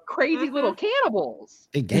murder-thirsty, crazy little cannibals.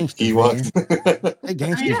 They gangsters, Ewoks. They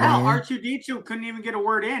gangsters, hell, man. R2-D2 couldn't even get a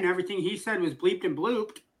word in. Everything he said was bleeped and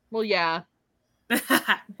blooped. Well, yeah.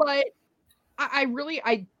 But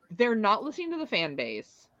they're not listening to the fan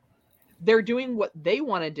base. They're doing what they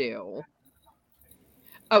want to do.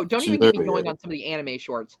 Oh, don't even get me going on some of the anime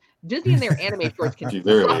shorts. Disney and their anime shorts can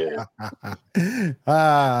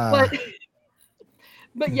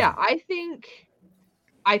But yeah,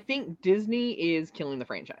 I think Disney is killing the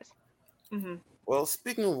franchise. Well,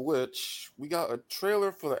 speaking of which, we got a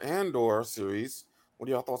trailer for the Andor series. What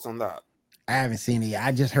are y'all thoughts on that? I haven't seen it yet.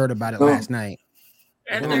 I just heard about it last night.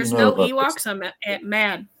 And there's no Ewoks. I'm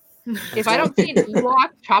mad. If I don't see an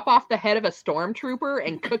Ewok chop off the head of a stormtrooper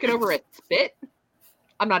and cook it over a spit,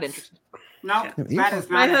 I'm not interested. No, that is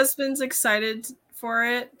not. My husband's excited for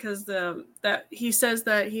it because that he says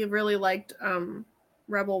that he really liked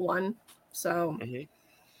Rebel 1. So, and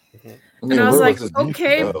I was like,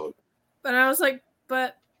 okay, but I was like,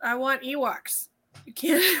 but I want Ewoks. You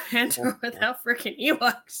can't enter without freaking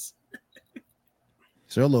Ewoks.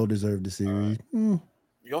 Solo deserved the series. You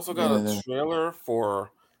also got a trailer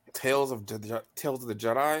for Tales of the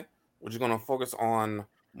Jedi, which is going to focus on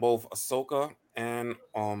both Ahsoka and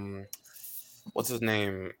what's his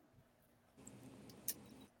name?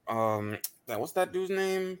 The what's that dude's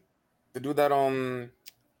name? The dude that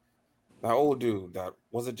that old dude that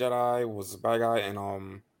was a Jedi, was a bad guy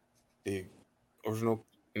in the original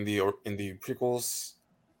in the prequels.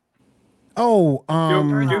 Oh,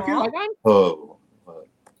 Dooku? Qui-Gon? Oh,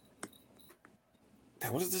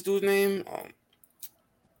 What is this dude's name?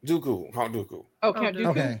 Dooku, Count Dooku. Oh, Count Dooku.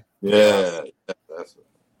 okay. yeah, that's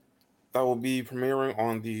That will be premiering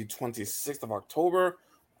on the 26th of October.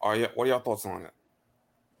 What are y'all thoughts on it?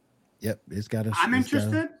 Yep, it's got a. I'm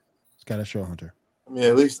interested. It's got a show hunter. I mean,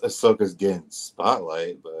 at least Ahsoka's getting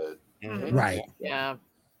spotlight, but Mhm. Right. Yeah.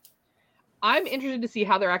 I'm interested to see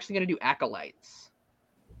how they're actually going to do acolytes.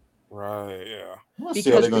 Right, yeah. let's see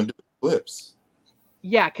how they're going to do the flips.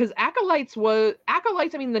 Yeah, because acolytes. I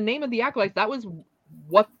mean, the name of the acolytes, that was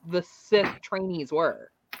what the Sith trainees were.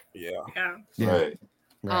 Yeah. Yeah. Yeah. Right.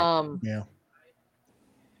 Right. Yeah.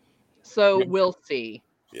 So Yeah. we'll see.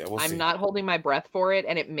 Yeah, we'll I'm see. not holding my breath for it,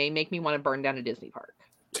 and it may make me want to burn down a Disney park.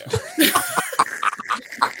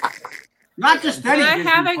 Not just any. I Disney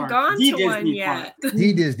haven't park, gone the to one Disney yet. park.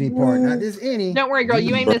 The Disney part, not this any. Don't worry, girl,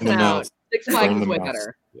 you ain't missing Burn them out. out. Six Flags Burn is them way out.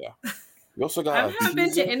 better. We also I got. haven't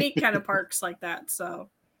been to any kind of parks like that, so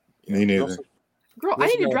Me We neither. also- Girl, I Yes,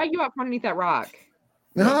 need to ma'am. drag you out from underneath that rock.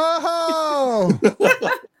 Oh,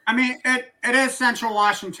 I mean, it is Central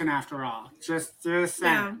Washington after all. Just yeah.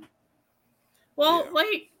 saying. Well, Yeah.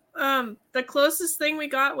 like the closest thing we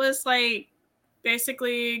got was like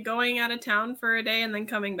basically going out of town for a day and then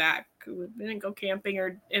coming back. We didn't go camping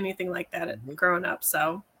or anything like that growing up.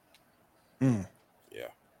 So Yeah.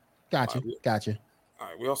 gotcha. Gotcha. All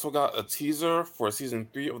right. We also got a teaser for season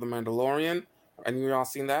 3 of The Mandalorian. Any of y'all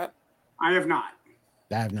seen that? I have not.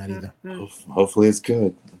 I have not either. Hopefully it's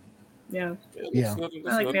good. Yeah, It looks Yeah. good, it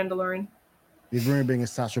looks I like good. Mandalorian. If you're bringing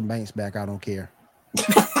Sasha Banks back, I don't care.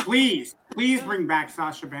 Please bring back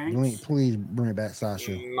Sasha Banks. Please bring it back,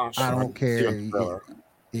 Sasha. Not I sure. don't care. See a trailer.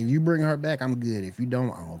 If you bring her back, I'm good. If you don't,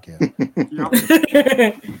 I don't care. Yep.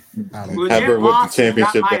 I don't. Legit Have her with the boss got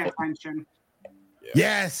championship my belt. attention.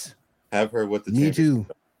 Yes, Have her with the me championship.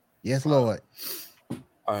 too. Yes, Lord. All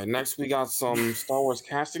right. Next, we got some Star Wars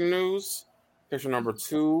casting news. Picture number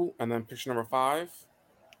 2, and then picture number 5.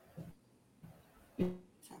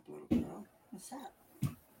 What's that?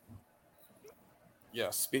 Yeah.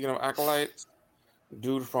 Speaking of acolytes,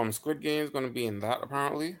 dude from Squid Game is going to be in that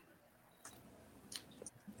apparently.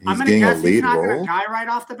 He's I'm gonna getting a guess he's lead not role. gonna die right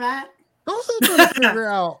off the bat. I'm still trying to figure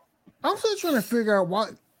out. I'm still trying to figure out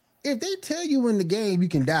what if they tell you in the game you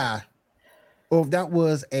can die, or if that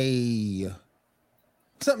was a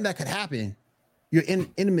something that could happen. Your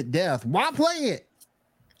intimate death. Why play it?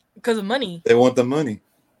 Because of money. They want the money.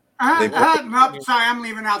 Nope, sorry, I'm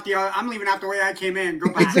leaving out the way I came in.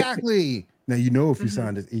 Go back. Exactly. Now you know if you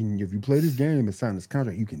sign this, if you play this game and sign this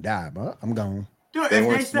contract, you can die. But I'm gone. Dude, They if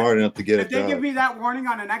weren't smart enough to get a if they give job. me that warning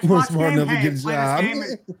on an Weren't Xbox smart game, enough to hey, get a play job.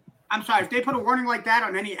 this game. I'm sorry, if they put a warning like that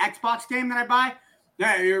on any Xbox game that I buy,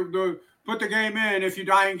 put the game in. If you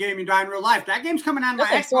die in game, you die in real life. That game's coming out on my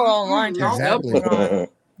That's like so online, Xbox. Exactly.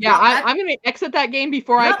 Yeah, Yeah, I'm going to exit that game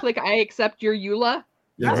before I Yep. click I accept your EULA.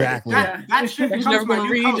 Exactly. That shit You're becomes never my gonna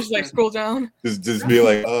new read. Just like coaster. scroll down. Just be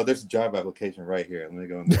like, oh, there's a job application right here. Let me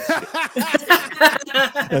go.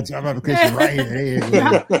 That job application right here. There you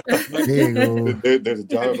go. There you go. There's a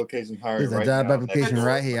job application hiring There's a right job now. application Next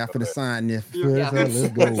right door. here. I'm finna sign this. Yeah. Let's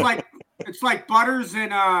go. It's like Butters in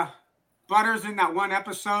that one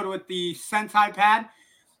episode with the Sentai pad.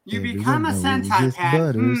 You Everyone become a knows Sentai it's pad.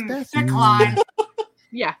 Butters, that's me. Decline.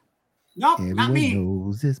 Yeah. Nope, not Everyone me.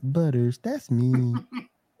 knows it's Butters. That's me.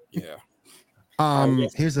 Yeah.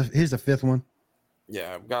 Yes. Here's a fifth one.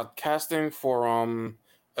 Yeah. We got casting for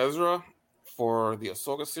Ezra for the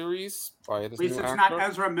Ahsoka series by this At least new it's actor. not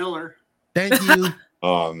Ezra Miller. Thank you.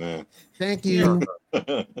 Oh man. Thank you.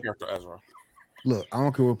 Character Ezra. Look, I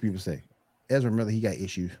don't care what people say. Ezra Miller, he got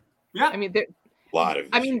issues. Yeah. I mean, Lot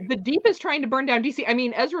of. the Deep is trying to burn down DC. I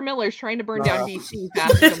mean, Ezra Miller's trying to burn down DC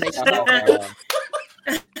faster than they can.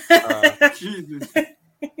 Jesus.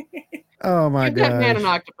 Oh my Give that man an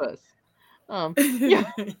god. octopus. Yeah.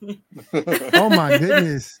 Oh my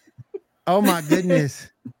goodness. Oh my goodness.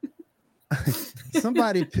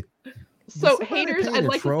 Somebody So, somebody haters, pay I'd to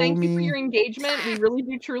like to troll thank you for me? your engagement. We really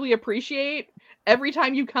do truly appreciate every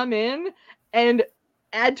time you come in and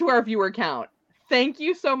add to our viewer count. Thank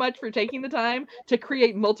you so much for taking the time to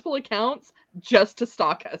create multiple accounts just to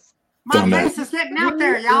stalk us. My Dumbass. face is getting out We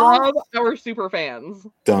there, y'all. love our super fans.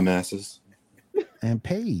 Dumbasses. and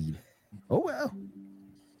paid. Oh well.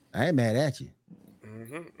 I ain't mad at you.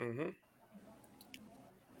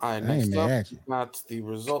 All right, I ain't next mad up, at you. got the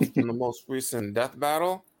results from the most recent death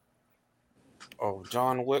battle. Oh,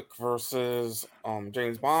 John Wick versus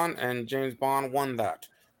James Bond, and James Bond won that.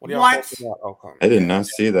 What do y'all thought about that outcome? I did not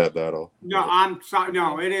see that battle. No, I'm sorry.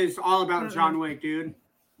 No, it is all about John Wick, dude.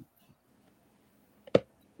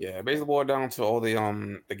 Yeah, basically boiled down to all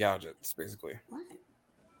the gadgets, basically.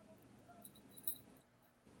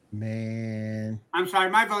 Man, I'm sorry.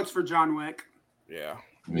 My vote's for John Wick. Yeah.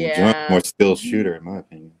 I mean, Yeah. John's more skill shooter, in my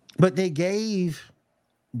opinion. but they gave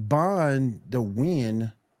Bond the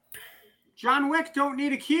win. John Wick don't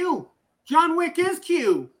need a Q. John Wick is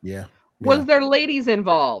Q. Yeah. Was there ladies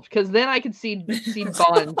involved? Because then I could see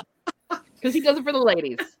Bond. Because he does it for the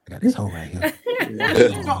ladies. I got this whole right here.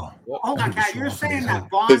 So, hold on, Kat. You're saying that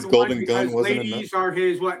His Bond won golden because gun wasn't ladies are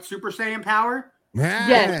his what? Super Saiyan power?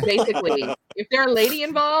 Yes, basically. If there's a lady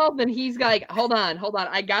involved, then he's like, hold on,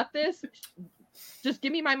 I got this. Just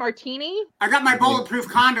give me my martini. I got my bulletproof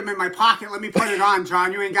condom in my pocket. Let me put it on,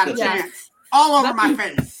 John. You ain't got a Yeah. chance. All over my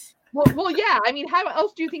face. Well, yeah. I mean, how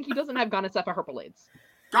else do you think he doesn't have gonocepha herpes?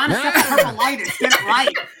 Gonocepha herpelitis. Get it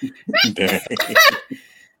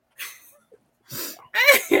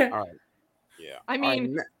right. All right. Yeah. I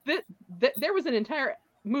mean, there was an entire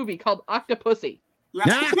movie called Octopussy.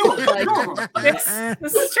 Yeah.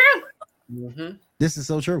 This is true. Mm-hmm. This is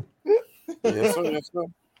so true. Yes, sir. Yes, sir.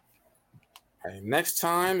 Okay, next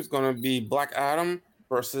time is going to be Black Adam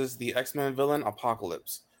versus the X-Men villain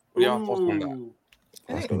Apocalypse. What do y'all thoughts on that? Ooh.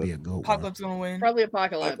 That's gonna be a good one. Apocalypse gonna win. Probably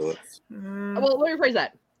Apocalypse. Apocalypse. Well, let me rephrase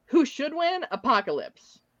that. Who should win?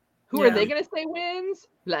 Apocalypse. Who are they going to say wins?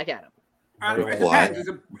 Black Adam. It depends.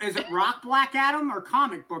 Is it Rock Black Adam or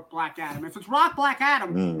comic book Black Adam? If it's Rock Black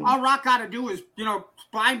Adam, all Rock got to do is,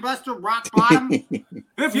 spine buster, rock bottom.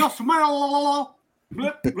 If you smell,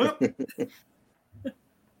 blip, blip.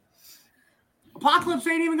 Apocalypse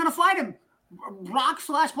ain't even going to fight him. Rock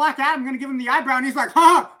 / Black Adam going to give him the eyebrow, and he's like,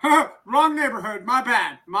 wrong neighborhood. My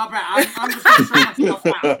bad. I'm just going to show myself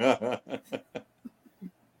out.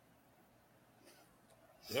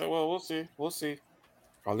 Yeah, well, we'll see. We'll see.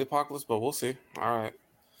 Probably Apocalypse, but we'll see. All right.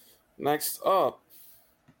 Next up,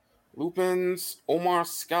 Lupin's Omar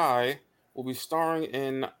Sky will be starring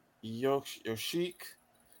in Yoshik,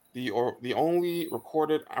 the only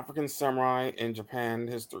recorded African samurai in Japan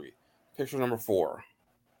history. Picture number 4.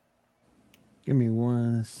 Give me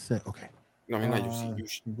 1 sec. Okay. No, I mean not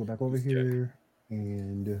Yoshik. Go back over here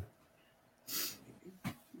and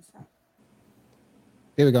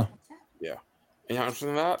here we go. Yeah. And y'all interested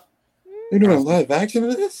in that? They're doing a live action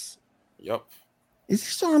of this? Yep. Is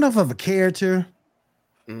he strong enough of a character?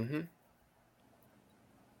 Mm-hmm.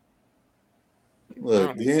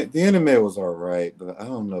 Look, the anime was all right, but I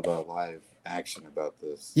don't know about live action about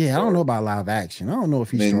this. Yeah, I don't know about live action. I don't know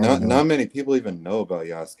if he's strong not enough. many people even know about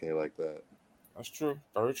Yasuke like that. That's true.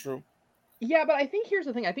 Very true. Yeah, but I think here's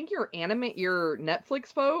the thing. I think your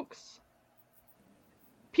Netflix folks,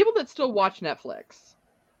 people that still watch Netflix,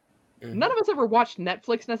 none of us ever watched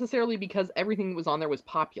Netflix necessarily because everything that was on there was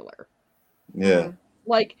popular. Yeah.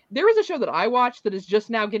 Like, there is a show that I watched that is just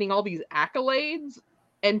now getting all these accolades,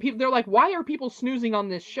 and they're like, why are people snoozing on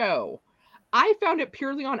this show? I found it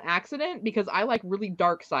purely on accident because I like really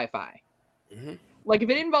dark sci-fi. Mm-hmm. Like, if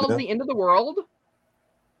it involves the end of the world,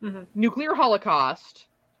 nuclear holocaust,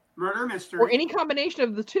 murder mystery, or any combination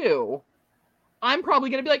of the two, I'm probably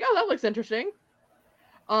going to be like, oh, that looks interesting.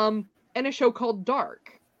 And a show called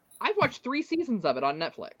Dark. I've watched 3 seasons of it on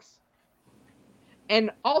Netflix.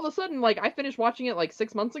 And all of a sudden, like, I finished watching it like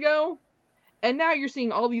 6 months ago, and now you're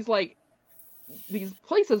seeing all these, like, these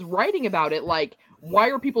places writing about it, like,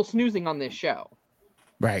 why are people snoozing on this show?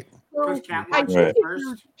 Right. So, I think if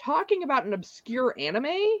you're talking about an obscure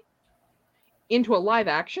anime into a live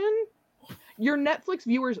action, your Netflix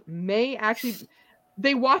viewers may actually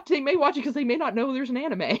they may watch it because they may not know there's an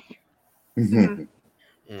anime.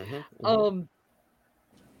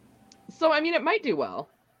 So I mean, it might do well.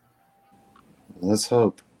 Let's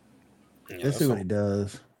hope. Let's see what it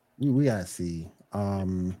does. We gotta see.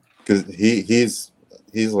 Because he's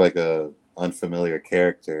like a unfamiliar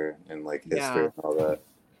character in like history and all that.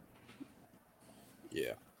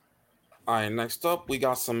 Yeah. All right, next up, we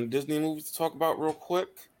got some Disney movies to talk about real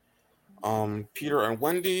quick. Peter and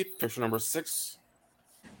Wendy, picture number 6.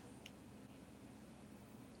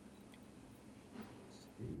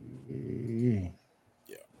 Yeah.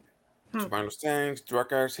 To my understanding, it's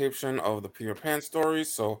direct adaptation of the Peter Pan story.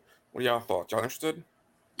 So, what are y'all thoughts? Y'all interested?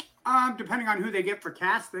 Depending on who they get for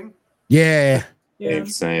casting. Yeah.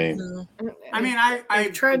 Same. I mean,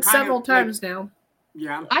 I've tried several times now.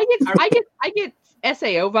 Yeah. I get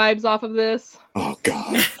SAO vibes off of this. Oh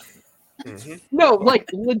God. No, like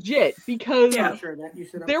legit, because Sure that you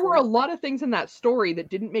said there were a lot of things in that story that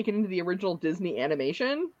didn't make it into the original Disney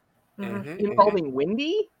animation. involving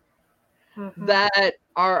Wendy that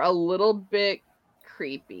are a little bit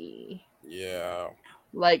creepy. Yeah.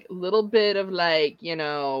 Like little bit of like,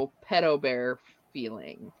 pedo bear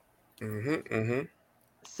feeling.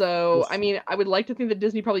 So, I mean, I would like to think that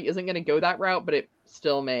Disney probably isn't going to go that route, but it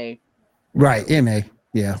still may. Right, it may.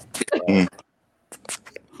 Yeah.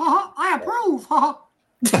 I approve.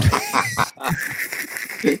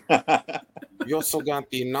 We also got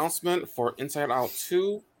the announcement for Inside Out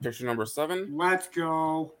 2, picture number 7. Let's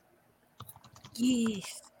go.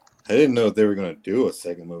 Yes. I didn't know if they were going to do a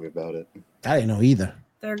second movie about it. I didn't know either.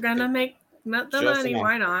 They're gonna make the Just money. enough.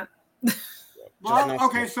 Why not? Well,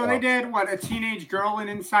 okay, so they did a teenage girl in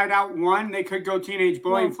Inside Out 1. They could go teenage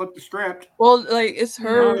boy and flip the script. Well, like it's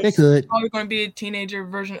her. They could. Probably going to be a teenager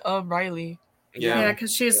version of Riley. Yeah,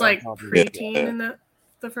 because she's like preteen in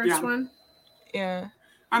the first one. Yeah.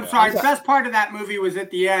 I'm sorry. The best part of that movie was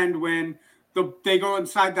at the end when they go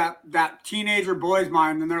inside that teenager boy's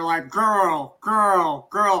mind and they're like, girl, girl,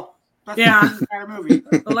 girl. That's the entire movie.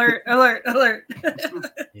 Alert, alert, alert.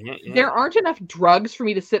 There aren't enough drugs for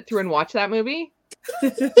me to sit through and watch that movie.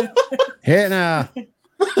 Hey, now.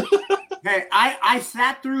 Hey, I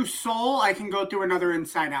sat through Soul. I can go through another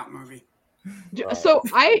Inside Out movie. So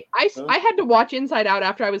I had to watch Inside Out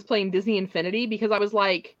after I was playing Disney Infinity because I was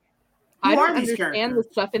like, I don't understand the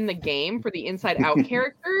stuff in the game for the Inside Out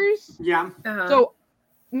characters. Yeah. So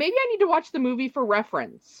maybe I need to watch the movie for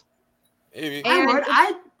reference. Maybe. And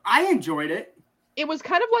I enjoyed it. It was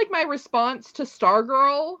kind of like my response to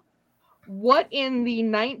Stargirl. What in the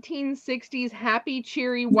 1960s happy,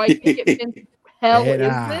 cheery, white picket fence hell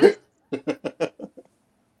is this?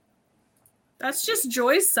 That's just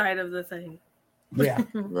Joy's side of the thing. Yeah.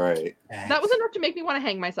 Right. That was enough to make me want to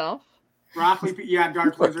hang myself. Broccoli,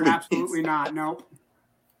 Dark Lizard, absolutely not. Nope.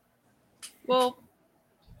 Well,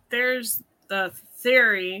 there's the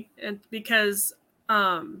theory, and because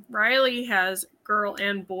Riley has girl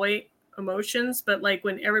and boy emotions, but like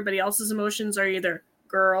when everybody else's emotions are either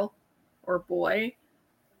girl or boy.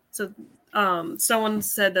 So someone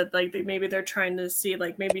said that like maybe they're trying to see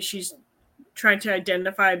like maybe she's trying to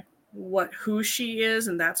identify who she is,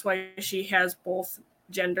 and that's why she has both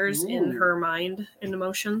genders in her mind and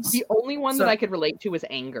emotions. The only one that I could relate to was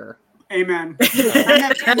anger. Amen.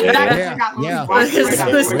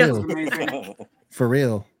 For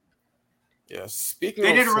real. Yeah, speaking They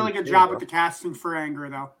of did a really good job with the casting for Anger,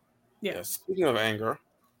 though. Yeah, speaking of anger,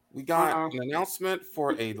 we got an announcement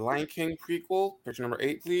for a Lion King prequel. Picture number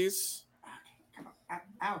 8, please.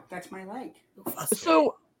 Ow, that's my leg.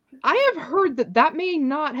 So I have heard that may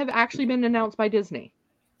not have actually been announced by Disney.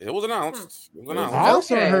 It was announced. I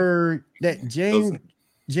also heard that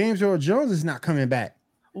James Earl Jones is not coming back.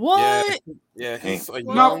 What? Yeah, he's a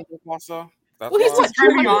young Mufasa. Well, he's what,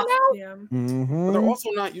 200 now? Yeah. Mm-hmm. But they're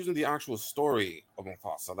also not using the actual story of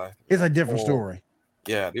Mufasa. It's a different story.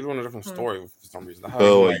 Yeah, they're doing a different story for some reason.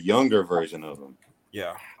 So a younger version of him.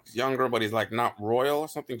 Yeah, he's younger, but he's like not royal or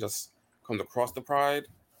something. Just comes across the pride.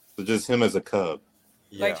 So just him as a cub.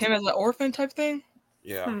 Yeah. Like him as an orphan type thing?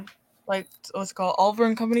 Yeah. Like what's it called? Oliver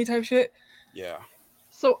and Company type shit? Yeah.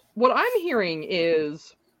 So what I'm hearing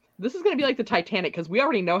is this is going to be like the Titanic because we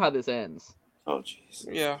already know how this ends. Oh, jeez.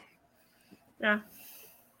 Yeah. Yeah.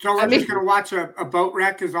 So we're just going to watch a boat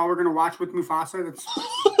wreck is all we're going to watch with Mufasa?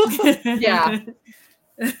 Yeah.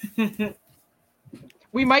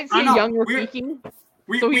 We might see a young Rafiki.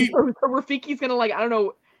 So Rafiki's going to like, I don't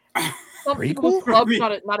know, some people's club's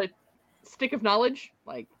not a stick of knowledge.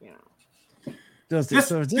 Like, you know. This is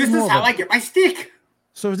how I get my stick.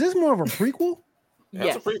 So is this more of a prequel? Yeah,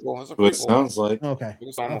 it's a prequel. It's a What it prequel. sounds like. Okay.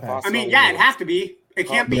 I mean, yeah, it'd have to be. It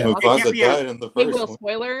can't be. It Mufasa can't be died in the Hey, first Will, one.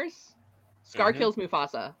 spoilers. Scar kills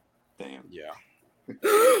Mufasa. Damn. Yeah.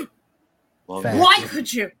 What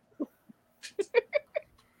could you?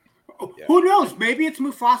 Who knows? Maybe it's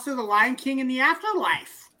Mufasa the Lion King in the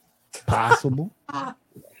afterlife. Possible.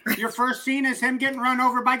 Your first scene is him getting run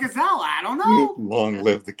over by Gazelle. I don't know. Long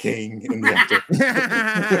live the king in the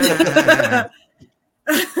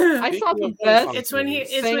I saw the best. It's when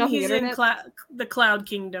he's in the Cloud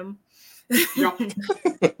Kingdom. Yep.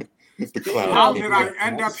 The cloud. How did I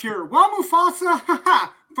end up here? Well, Mufasa.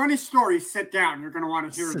 Funny story. Sit down. You're gonna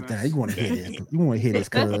want to hear Sit this. down. You want to hear this? You want to hear this?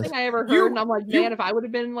 That's the Cuz thing I ever heard, and I'm like, man, if I would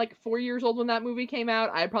have been like 4 years old when that movie came out,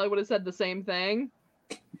 I probably would have said the same thing.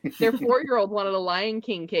 Their 4-year-old wanted a Lion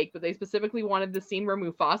King cake, but they specifically wanted the scene where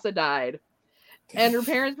Mufasa died. And her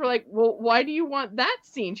parents were like, well, why do you want that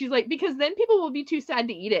scene? She's like, because then people will be too sad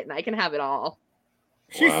to eat it, and I can have it all.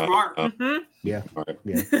 She's smart. Yeah. Smart.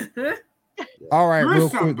 Yeah. All right, real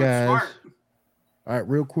Gruesome, quick, but guys. smart. All right,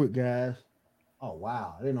 real quick, guys. Oh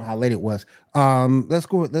wow, I didn't know how late it was. Let's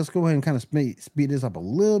go ahead and kind of speed this up a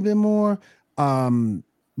little bit more.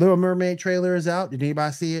 Little Mermaid trailer is out. Did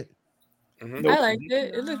anybody see it? Mhm. I liked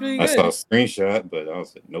it. It looked really I good. saw a screenshot, but I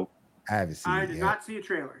was like, nope. I haven't seen I it did yet. not see a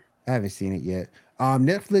trailer. I haven't seen it yet.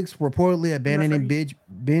 Netflix reportedly abandoning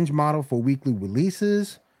binge model for weekly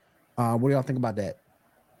releases. What do y'all think about that?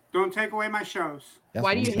 Don't take away my shows. That's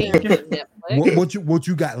Why what do you I'm hate saying. Netflix? what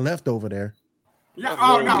you got left over there? Yeah. That's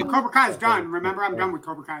Oh what no, we- Cobra Kai's done. Remember, I'm done with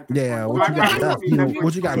Cobra Kai. at this Yeah, point. what So you I've got got left? Netflix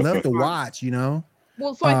What you got for left 6 to months. watch? You know.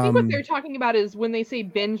 Well, so I think what Um, they're talking about is when they say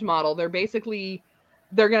binge model, they're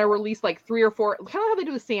gonna release like 3 or 4, kind of how they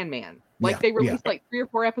do with Sandman. Like Yeah, they yeah. release like 3 or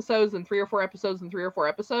 4 episodes and 3 or 4 episodes and 3 or 4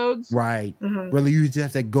 episodes. Right. Mhm. Whether you just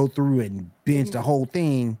have to go through and binge the whole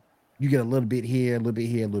thing, you get a little bit here, a little bit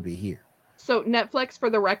here, a little bit here. So Netflix, for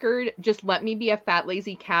the record, just let me be a fat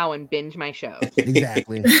lazy cow and binge my shows.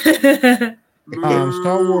 Exactly. Moo.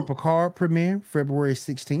 Star Wars Picard premiere February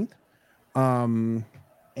 16th.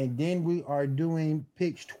 And then we are doing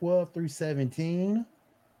picks 12 through 17.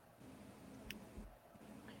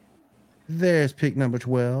 There's pick number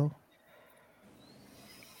 12.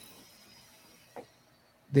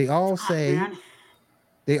 They all say, Man.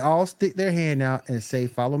 they all stick their hand out and say,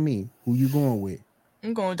 follow me. Who you going with?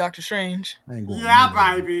 I'm going with Doctor Strange. I ain't going Yeah,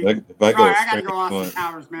 nowhere. baby. If I go Sorry, with I gotta Strange, go off I'm the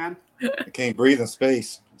towers, man. I can't breathe in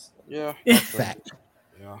space. Yeah. Fact.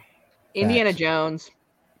 Yeah. Indiana Facts. Jones.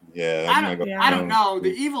 Yeah, I I'm gonna don't, go. I don't know. The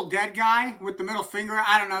Evil Dead guy with the middle finger,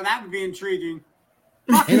 I don't know. That would be intriguing.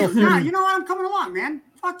 Fuck Ain't you. no Nah, funny- you know what? I'm coming along, man.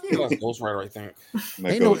 Fuck you. That's Ghost Rider, I think.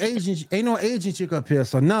 Might Ain't go no with- Asian chick up here,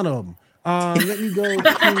 so none of them. Let me go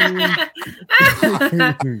to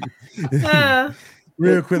Uh,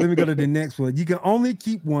 real quick. Let me go to the next one. You can only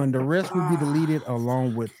keep one. The rest will be deleted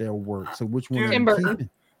along with their work. So which one? are Tim you Burton. keeping?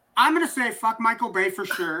 I'm gonna say fuck Michael Bay for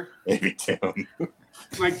sure. Maybe Tim.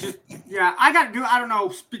 Like, just yeah, I gotta do. I don't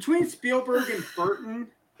know, between Spielberg and Burton.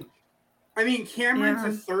 I mean, Cameron's Yeah.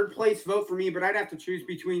 a third place vote for me, but I'd have to choose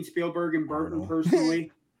between Spielberg and Burton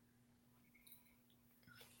personally.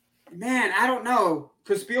 Man, I don't know,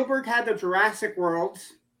 because Spielberg had the Jurassic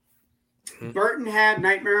Worlds. Mhm. Burton had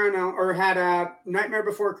Nightmare Nightmare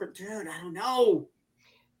Before Christmas. Dude, I don't know.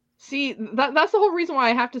 See, that's the whole reason why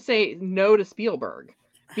I have to say no to Spielberg.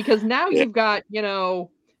 Because now Yeah. you've got,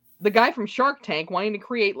 the guy from Shark Tank wanting to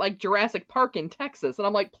create like Jurassic Park in Texas. And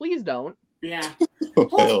I'm like, please don't. Yeah. Oh,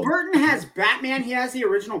 Plus, hell. Burton has Batman. He has the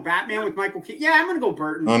original Batman with Michael Keaton. Yeah, I'm gonna go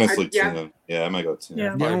Burton. Honestly, yeah. Tim. Yeah, I might go Tim.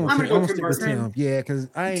 Yeah. Yeah, I'm gonna go Tim stick with Burton. Tim. Yeah, because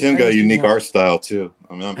Tim got a unique art style too.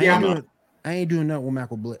 I mean, I I'm ain't doing nothing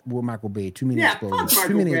with Michael Bay. Too many Yeah, fuck explosions. Michael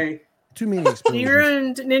Too many. Bay. Too many he explosions.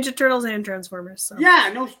 ruined Ninja Turtles and Transformers. So.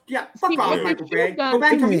 Yeah, no, yeah. Fuck See, off, what Michael they should've Bay. done- Go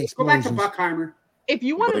back Too many to explosions. Buckheimer. If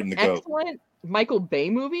you want Burton an to go. excellent Michael Bay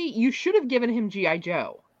movie, you should have given him G.I.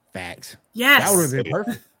 Joe. Facts. Yes. That would have been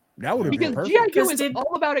perfect. That would have Because been G.I. perfect. Joe Because is did-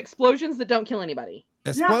 all about explosions that don't kill anybody.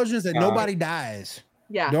 Explosions that nobody dies.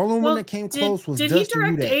 Yeah, The only Well, one that came close was did he Dusty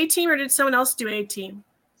direct Rudat. A Team or did someone else do A Team?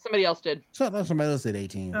 somebody else did. Somebody else did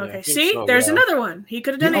 18. Okay, I think see, so, there's yeah. another one. He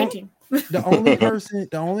could have done The A on- Team.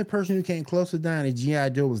 The only person who came close to dying in G.I.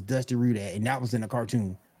 Joe was Dusty Rudat, and that was in a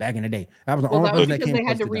cartoon back in the day. That was the Well, only that was person that because came they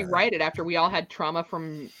had close to to dying. rewrite it after we all had trauma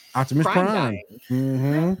from Optimus Prime Prime. dying.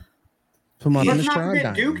 Mm-hmm. From Let's Optimus not Prime forget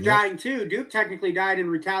dying. Duke Yep. dying too. Duke technically died in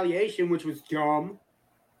retaliation, which was dumb.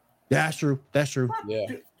 That's true. That's true. Yeah.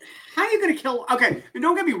 How are you going to kill? Okay, and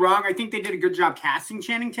don't get me wrong. I think they did a good job casting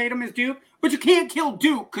Channing Tatum as Duke, but you can't kill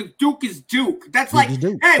Duke because Duke is Duke. That's Duke like, is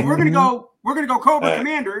Duke. hey, we're Mhm. gonna go Cobra Right.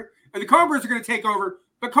 Commander, and the Cobras are gonna take over.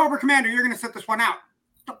 But Cobra Commander, you're gonna set this one out.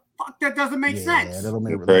 The fuck, that doesn't make sense, That'll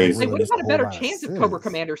make You're crazy. They really would have make had a better whole lot of chance if Cobra sense.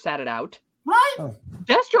 Commander sat it out. right? Oh.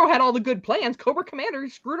 Destro had all the good plans. Cobra Commander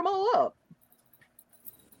screwed them all up.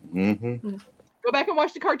 Mm-hmm. Go back and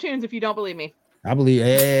watch the cartoons if you don't believe me. I believe.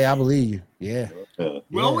 Yeah, I believe you. Yeah. Will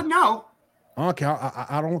Yeah. would know. I don't care.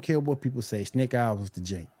 I don't care what people say. Snake Eyes was the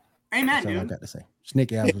J. Amen, That's all I dude. got to say.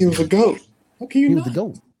 Snake Eyes He was the a J. goat. How can you He know? was the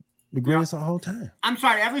GOAT. The greatest of all time. I'm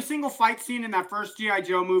sorry. Every single fight scene in that first GI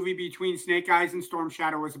Joe movie between Snake Eyes and Storm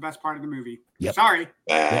Shadow was the best part of the movie. Yep. Sorry.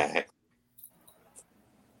 Ah,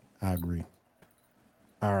 I agree.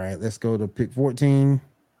 All right, let's go to pick 14.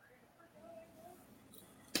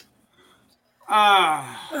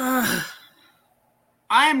 Ugh.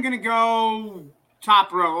 I am gonna go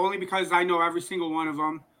top row only because I know every single one of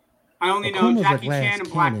them. I only know Akuma's a Jackie glass Chan and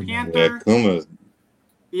Black cannon, though. yeah, Panther. Kuma's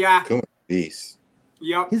Yeah. beast.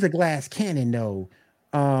 Yep. He's a glass cannon, though.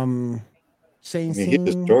 Shane I mean, he Singh,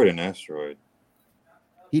 destroyed an asteroid.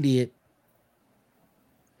 he did.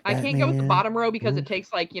 I can't go with the Batman. bottom row because Mhm. it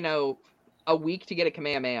takes like, a week to get a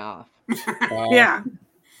Kamehameha off. Yeah.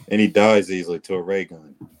 And he dies easily to a ray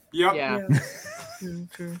gun. Yep. Yeah. Yeah.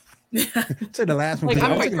 True. Say the last one. Like, 'cause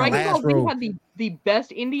I'm I'm sorry, taking the Dragon Ball last Z row. had the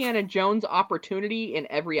best Indiana Jones opportunity in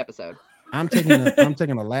every episode. I'm taking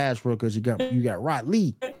the last row because you got Rod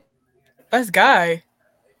Lee. That's Guy.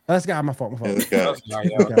 That's got my fault. Yeah, this guy. That's not,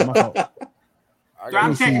 Yeah, my fault. I So I'm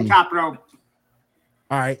me taking see. top row.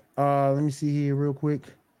 All right. Let me see here real quick.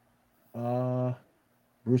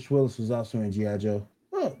 Bruce Willis was also in G.I. Joe.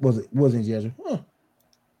 Oh, was in G.I. Joe. Oh,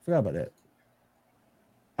 forgot about that.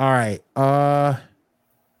 All right.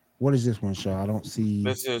 What is this one, Shaw? I don't see.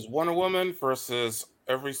 This is Wonder Woman versus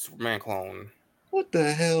every Superman clone. What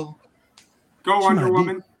the hell? Go She Wonder might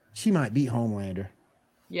Woman. She might beat Homelander.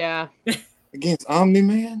 Yeah. Against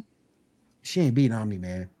Omni-Man She ain't beating Omni,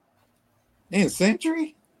 man. and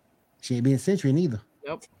Sentry? She ain't beating Sentry neither.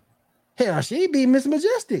 Nope. Hell, she ain't beating Mr.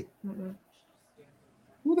 Majestic. Mm-mm.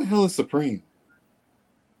 Who the hell is Supreme?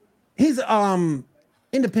 He's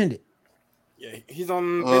independent. Yeah, he's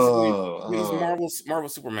on basically Oh, he's Marvel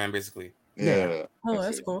Superman basically. yeah. Oh, I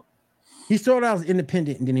that's see. cool. He started out as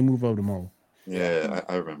independent and then he moved over to Marvel. Yeah,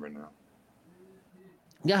 I remember now.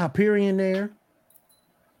 Got Hyperion there.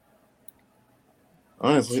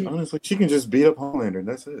 Honestly, she can just beat up Homelander.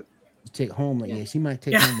 That's it. Take Homelander. Yeah, she might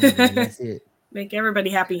take Yeah. Homelander. And that's it. Make everybody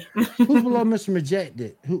happy. Who's below Mr.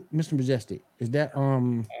 Majestic? Mr. Majestic? Is that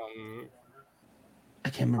I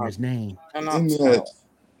can't remember his name. Cannot Isn't tell. that-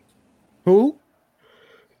 Who?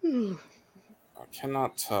 I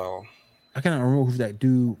cannot tell. I cannot remember who's that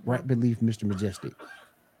dude right beneath Mr. Majestic.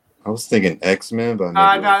 I was thinking X-Men, but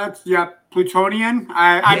No, that's Plutonian.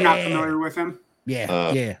 I'm not Yeah. familiar with him.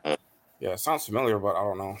 Yeah, yeah. Yeah, it sounds familiar, but I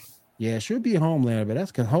don't know. Yeah, it should be Homelander, but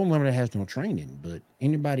that's because Homelander has no training. But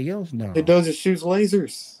anybody else, no. it does. It shoots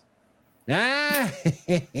lasers. Ah,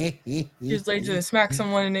 Just like to smack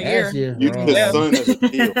someone in the That's ear. just Use wrong. the Yeah. sun as a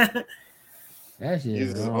shield. That's just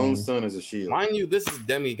Use his wrong. own sun as a shield. Mind you, this is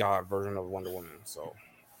demigod version of Wonder Woman, so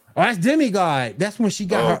Oh, that's Demigod. That's when she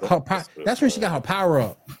got Oh, that's when she got her power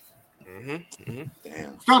up.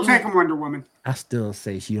 Damn. Still taking Wonder Woman. I still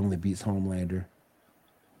say she only beats Homelander.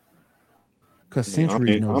 Because I mean,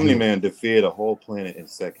 Century's no joke. Omni-Man defeated a whole planet in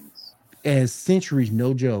seconds. As Century's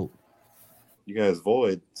no joke. You guys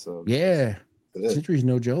void, so Yeah. that's it. Century's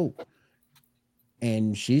no joke.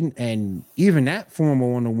 And even that form of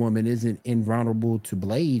Wonder Woman isn't invulnerable to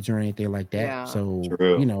blades or anything like that. Yeah. So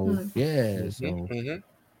True. you know, Mhm. yeah. So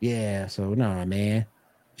yeah, so nah, man.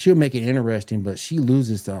 She'll make it interesting, but she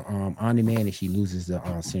loses the Omni-Man and she loses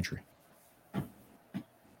the Sentry.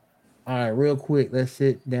 All right, real quick, let's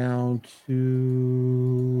sit down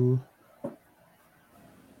to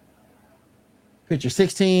picture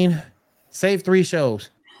 16. Save 3 shows.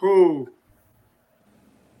 Ooh.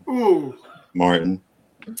 Martin.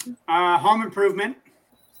 Home Improvement.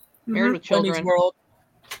 Married with Boy Meets Children. World.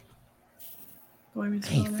 Boy Meets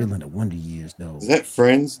I ain't World. feeling the Wonder Years though. Is that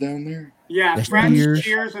Friends down there? Yeah, That's Friends, Cheers.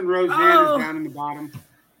 Cheers, and Roseanne Oh. is down in the bottom.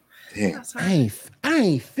 Damn. That's I hard.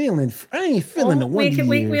 ain't feeling the Well, Wonder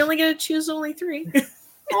we Years. only get to choose only 3.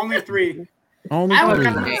 Only 3. Only I would 3.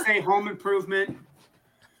 have to say Home Improvement.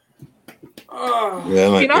 Oh,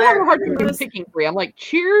 Yeah, See, and I'm like, having a hard time Those- picking 3. I'm like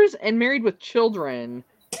Cheers and Married with Children.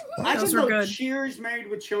 I Those just were go good. Cheers, Married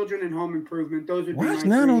with Children, and Home Improvement. Those would be Why is my 3.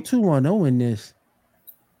 90210 in this?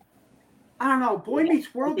 I don't know. Boy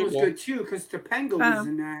Meets World was good too because Topanga was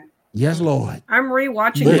in that. Yes, Lord. I'm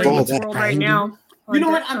rewatching Look Boy at Meets that World right banging. now. You know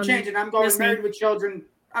on what? Di- I'm on changing. I'm going Disney. Married with Children.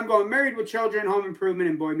 I'm going Married with Children, Home Improvement,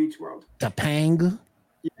 and Boy Meets World. Topanga.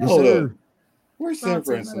 Yes, Hold sir. up. Where's Oh, San it's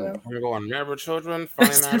in Francisco? the- We're going Married with Children,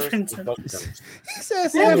 Family San Matters, and Francisco. Duck He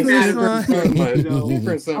said Family San Matters. Francisco.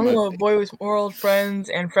 Different son, I'm my- going Boy Meets World, Friends,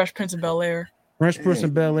 and Fresh Prince of Bel Air. Fresh Prince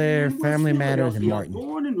of Bel Air, West Family Matters, and Philadelphia, Martin.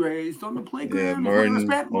 Born and raised on the playground. Yeah, is where I Martin,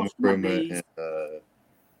 spent Home most of my Improvement, days. and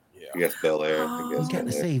Yeah. I guess Bel Air. Oh. I You guess got to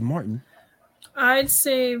Bel Air. save Martin. I'd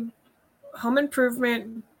say Home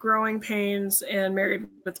Improvement, Growing Pains, and Married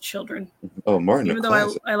with Children. Oh, Martin. Even a though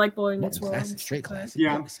classic. I like Boy Meets Martin, World. classic, straight but- classic.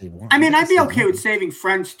 Yeah. You gotta save Martin. I mean, You I'd gotta be save okay with Martin. saving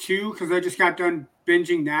Friends too because I just got done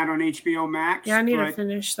binging that on HBO Max. Yeah, I need to but,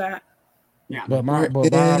 finish that. Yeah, But my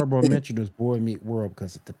honorable mention is Boy Meet World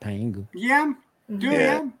because of Topanga. yeah, do Mhm.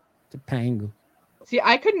 yeah. Topanga. See,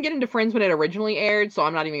 I couldn't get into Friends when it originally aired, so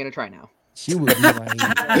I'm not even gonna try now. She would be like,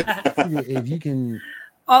 if you can.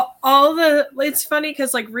 all the it's funny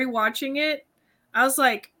because like rewatching it, I was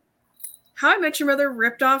like, How I Met Your Mother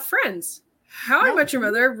ripped off Friends. How I Met Your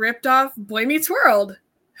Mother ripped off Boy Meets World.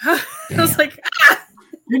 I was like,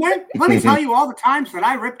 You know, let me tell you all the times that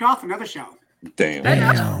I ripped off another show. Damn.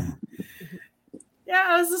 Damn. yeah,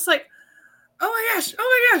 I was just like, oh my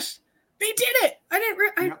gosh, they did it. I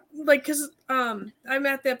didn't Yep. like because I'm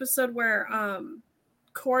at the episode where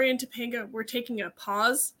Corey and Topanga were taking a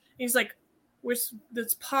pause. And he's like,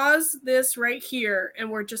 let's pause this right here, and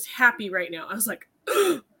we're just happy right now. I was like,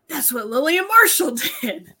 that's what Lily and Marshall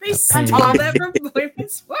did. They stole that from Boy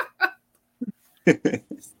Meets World.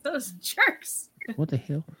 Those jerks. What the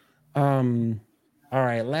hell? All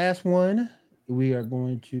right, last one. We are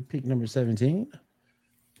going to pick number 17.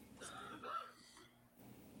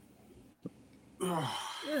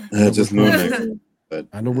 Just Moon Knight. But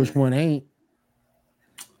I know which one ain't.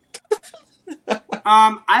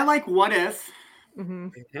 I like What If.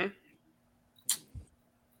 Mm-hmm.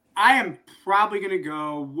 I am probably gonna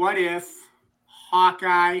go What If,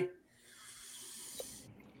 Hawkeye.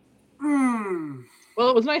 Well,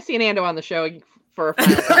 it was nice seeing Ando on the show for a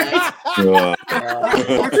final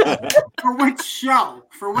night. For which show?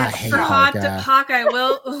 For I which hate show? Hawkeye.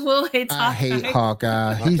 Will hates I Hawkeye. hate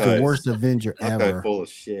Hawkeye. He's the Hawkeye's- worst Avenger Hawkeye ever. full of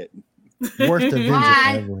shit. Worst Avenger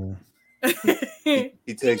Why? ever.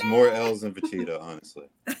 He takes more L's than Vegeta, honestly.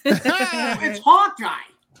 It's Hawkeye.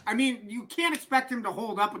 I mean, you can't expect him to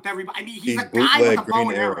hold up with everybody. I mean, he's a guy with bootleg a bow Green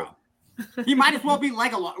and arrow. He might as well be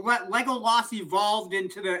Legolas. Legolas evolved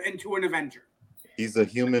into an Avenger. He's a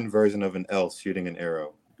human version of an elf shooting an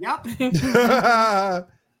arrow. Yep.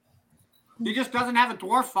 He just doesn't have a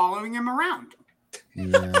dwarf following him around.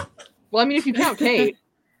 Yeah. Well, I mean, if you count Kate.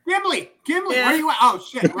 Gimli, where are you at? Oh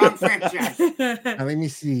shit, wrong franchise. Now, let me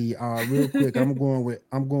see. Real quick. I'm going with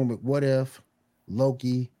What If,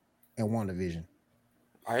 Loki, and WandaVision.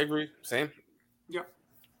 I agree. Same. Yep.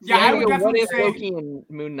 Yeah, I I would would go What definitely If, say. Loki, and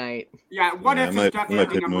Moon Knight. Yeah, What Yeah, If I is might definitely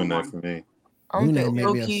pick number Moon Knight one. for me. I'm Moon Knight gonna made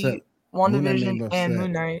pick me Loki, upset. Moon Knight made me WandaVision, and upset.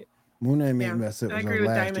 Moon Knight. Moon Knight made Yeah, me upset. I Was agree our with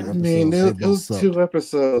last Diamond. two I mean, episodes. it They both was sucked. 2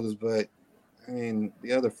 episodes, but I mean,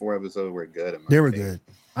 the other 4 episodes were good. in my They were opinion. good.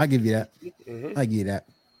 I give you that. Mhm. I give you that.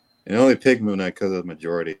 And I only picked Moon Knight because of the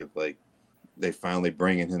majority of they finally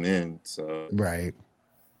bringing him in. So Right.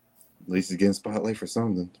 at least he's getting spotlight for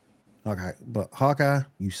something. Okay. But Hawkeye,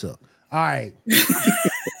 you suck. All right.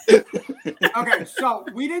 Okay, so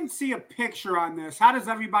we didn't see a picture on this. How does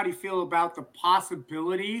everybody feel about the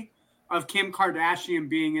possibility of Kim Kardashian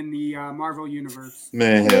being in the Marvel universe?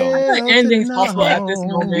 Man, hell. I feel like anything's possible at this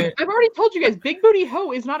moment. I've already told you guys, Big Booty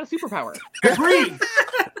Ho is not a superpower. Agreed.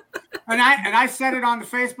 And I said it on the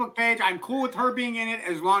Facebook page. I'm cool with her being in it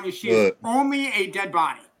as long as she is Look. only a dead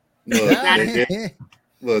body. Look, That they is did,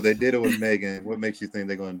 look, they did it with Megan. What makes you think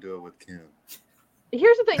they're going to do it with Kim?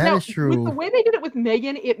 Here's the thing. That Now, is true. with the way they did it with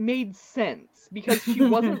Megan, it made sense because she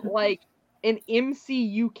wasn't like an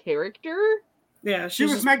MCU character. Yeah, She she's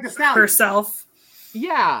was just Meg Thee Stallion. herself.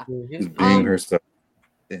 Yeah. Just being herself.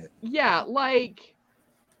 Yeah, like,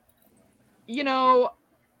 you know,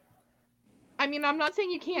 I mean, I'm not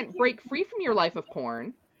saying you can't break free from your life of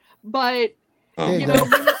porn, but, Oh, you Yeah. know,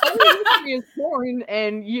 when your only industry is porn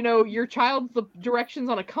and, you know, your child's the directions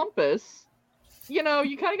on a compass, you know,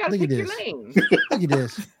 you kind of got to Look at pick your this. lane. Look at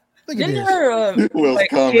this. Look at Didn't this. her Will's like,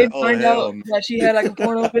 comment, kid oh, find hell out no. that she had like a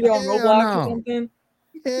porno video on Hell Roblox no. or something?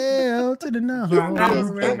 Hell to the no. Yeah, that was-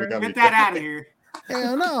 Oh, my God. Get that out of here.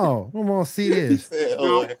 Hell no. We want to see this.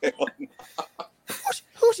 Hell, hell.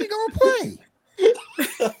 Who's she gonna play?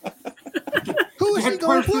 Who is she Dead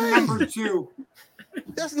gonna person play? number 2.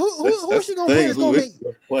 That's who is she gonna That's play? the That's thing, gonna who make. is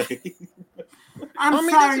gonna play? I'm I mean,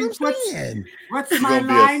 sorry. that's what I'm saying. What's She's my gonna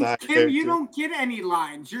be a lines? side Kim, you character. don't get any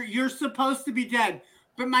lines. You're supposed to be dead,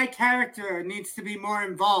 but my character needs to be more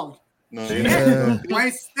involved. No, She you know, Yeah. is. Play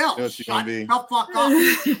still. know what she's Shut gonna be? the fuck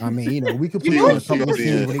up. I mean, you know, we could You put know you in a what? She couple gonna of be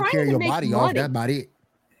scenes in- where they Trying carry to your make body off. money. That's about it.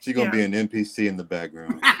 she's gonna be Yeah. an NPC in the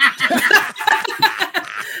background.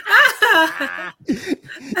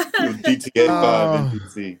 GTA 5 Oh.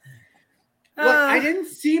 NPC. Look, I didn't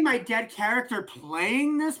see my dead character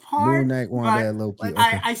playing this part. Moon Knight, Wanda, Loki. Okay.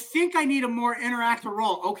 I think I need a more interactive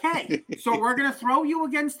role. Okay, so we're gonna throw you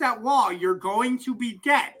against that wall. You're going to be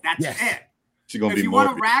dead. That's Yes. it. She's gonna If be you more.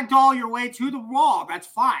 want to ragdoll your way to the wall, that's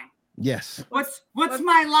fine. Yes. What's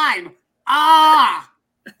my line? Ah!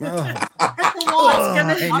 Oh, Hit the wall. What's Ugh,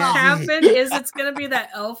 gonna and that's happen is it's gonna be that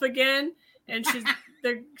elf again, and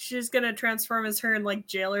she's gonna transform as her in like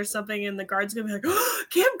jail or something, and the guard's gonna be like, oh,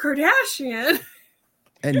 Kim Kardashian.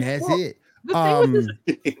 and that's Well, it. The thing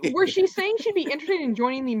with this, where she's saying she'd be interested in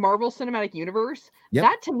joining the Marvel Cinematic Universe, Yep.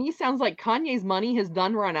 that to me sounds like Kanye's money has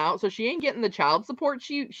done run out, so she ain't getting the child support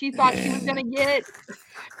she thought she was gonna get,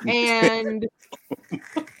 and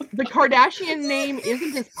the Kardashian name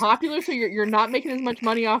isn't as popular, so you're not making as much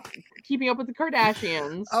money off keeping up with the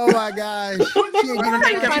Kardashians. Oh my gosh. She ain't getting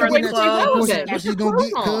Right, that find a way child to support stay relevant. what she gonna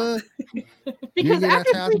get, cuz. Because get that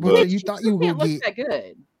after child 3 support kids, you she thought still you were can't gonna look that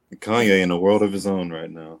good. Kanye in a world of his own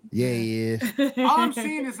right now. Yeah, he is. All I'm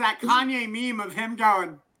seeing is that Kanye meme of him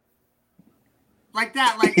going, like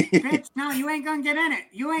that. Like, bitch, no, you ain't gonna get in it.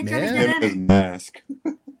 You ain't gonna get in His it. mask.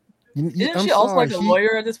 Isn't I'm she also sorry, like a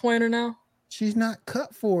lawyer at this point or now? She's not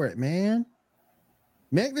cut for it, man.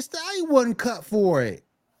 Meg Thee Stallion wasn't cut for it.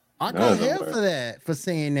 I got hell for that, for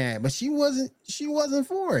saying that, but she wasn't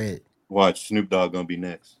for it. Watch, Snoop Dogg gonna be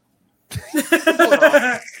next.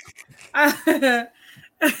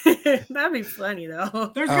 That'd be funny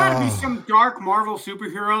though. There's got to be some dark Marvel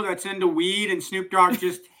superhero that's into weed, and Snoop Dogg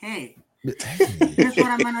just, hey, here's what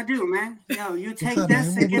I'm gonna do, man. Yo, you take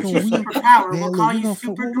this and get your superpower. We'll call you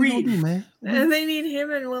Super Greed. Man? And they need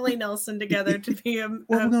him and Willie Nelson together to be a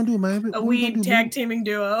What we gonna do, man? a weed tag teaming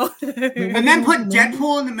duo. And then put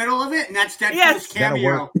Deadpool in the middle of it, and that's Deadpool's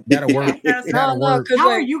cameo. That'll work. Yes. That'll work. How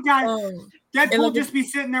are you guys? Deadpool like, just be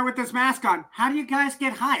sitting there with this mask on. How do you guys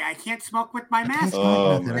get high? I can't smoke with my mask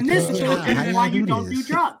Oh, on. my And this is God. why you don't do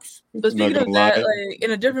drugs. But speaking Not of gonna that, lie. like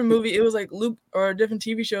in a different movie, it was like Luke, or a different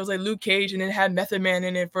TV show, it was like Luke Cage, and it had Method Man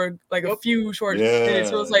in it for like a few short minutes.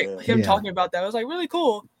 So it was like him talking about that. It was like really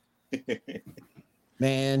cool.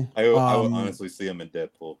 Man, I would honestly see him in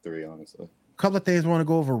Deadpool 3, honestly. couple of things I want to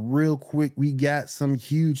go over real quick. We got some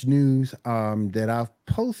huge news that I've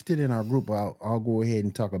posted in our group. I'll go ahead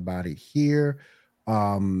and talk about it here.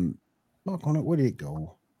 Where did it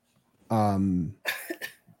go?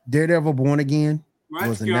 Daredevil Born Again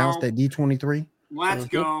was announced at D23. Let's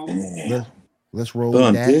go. Let's roll But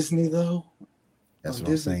on that. Disney though? That's on what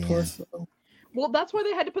I'm Disney saying. Plus, though? Well, that's why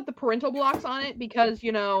they had to put the parental blocks on it because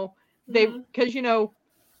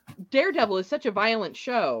Daredevil is such a violent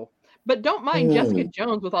show. But don't mind Jessica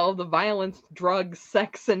Jones with all of the violence, drugs,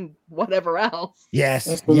 sex, and whatever else. Yes,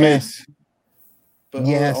 That's what yes, But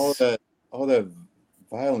yes. all that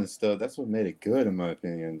violent stuff, that's what made it good in my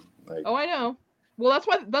opinion. Like, Oh, I know. Well,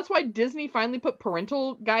 that's why Disney finally put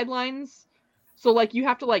parental guidelines. So like you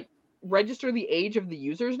have to like register the age of the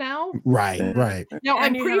users now. Right. Now And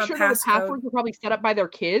I'm you pretty have a sure the passcode. passwords are probably set up by their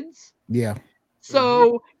kids. Yeah.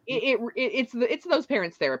 So it's those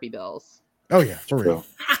parents' therapy bills. Oh yeah, for real.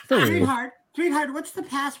 For real. Sweetheart, what's the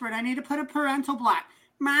password? I need to put a parental block.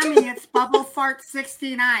 Mommy, it's Bubble Fart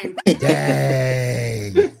 69.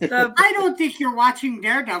 Dang. I don't think you're watching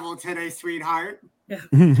Daredevil today, sweetheart. You're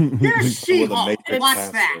With She-Hulk. a Matrix What's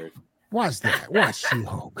that? password. Watch that. Watch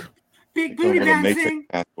She-Hulk. Big With booty a Matrix dancing.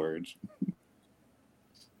 password.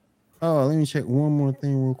 Oh, let me check one more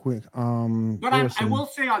thing real quick. But I will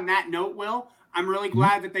say on that note, Will, I'm really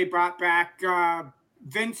glad that they brought back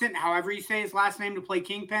Vincent, however you say his last name, to play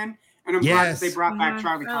Kingpin. And I'm glad that they brought back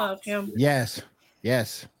Charlie I love Cox. him. Yes. He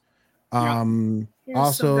was so good in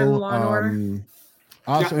Also, Law and Order. and He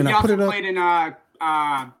I put also it up. played in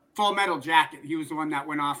Full Metal Jacket. He was the one that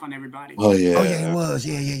went off on everybody. Oh yeah. Oh yeah, he was.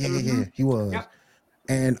 Yeah. He was. Yep.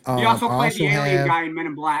 And He also I played the alien have, guy in Men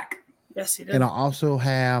in Black. Yes, he did. and I also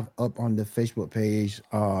have up on the Facebook page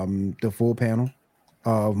the full panel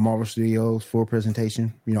of Marvel Studios full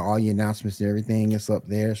presentation. You know, all your announcements and everything is up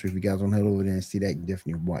there. So if you guys want to head over there and see that, you can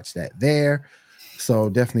definitely watch that there. So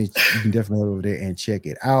you can definitely head over there and check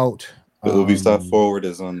it out. The Ubisoft Forward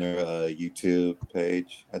is on their YouTube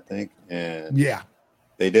page, I think, and Yeah.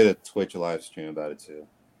 they did a Twitch live stream about it too.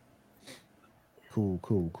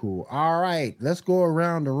 Cool. All right, let's go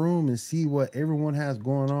around the room and see what everyone has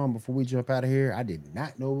going on before we jump out of here. I did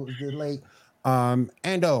not know it was this late.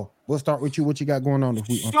 Ando, we'll start with you. What you got going on this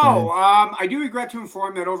week? So, I do regret to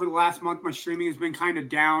inform that over the last month, my streaming has been kind of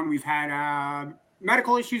down. We've had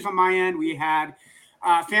medical issues on my end. We had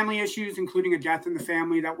family issues, including a death in the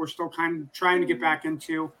family that we're still kind of trying to get back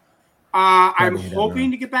into. I'm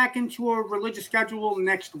hoping to get back into a religious schedule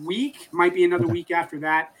next week. Might be another week after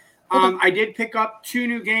that. I did pick up 2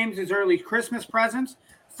 new games as early Christmas presents.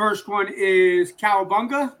 First one is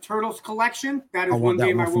Cowabunga Turtles Collection. That is one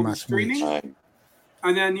game I will be streaming.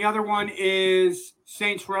 And then the other one is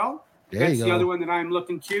Saints Row. That's the other one that I'm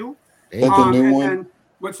looking to. That's the new one. Then,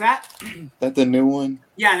 what's that? That's the new one.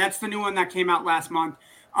 Yeah, that's the new one that came out last month.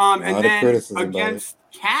 And then against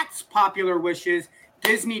Cat's popular wishes,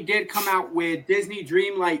 Disney did come out with Disney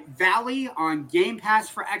Dreamlight Valley on Game Pass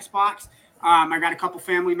for Xbox. I got a couple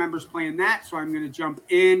family members playing that, so I'm going to jump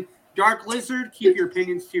in. Dark Lizard, keep your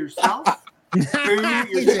opinions to yourself. Boo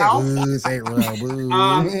yourself. But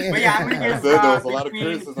yeah, I'm going to give there was a lot of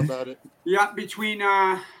criticism about it. Yeah, between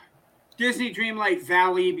Disney Dreamlight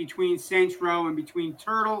Valley, between Saints Row, and between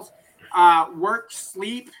Turtles, work,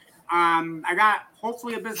 sleep. I got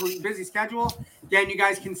hopefully a busy schedule. Again, you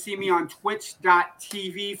guys can see me on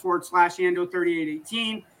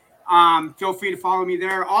twitch.tv/Ando3818. Feel free to follow me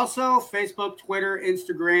there. Also, Facebook, Twitter,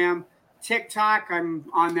 Instagram, TikTok. I'm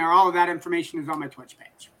on there. All of that information is on my Twitch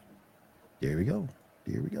page. There we go.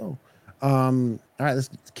 All right, let's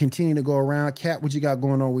continue to go around. Kat, what you got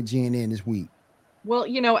going on with GNN this week? Well,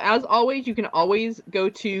 as always, you can always go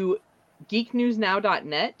to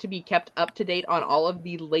geeknewsnow.net to be kept up to date on all of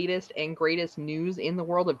the latest and greatest news in the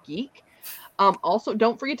world of geek. Also,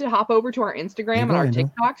 don't forget to hop over to our Instagram and our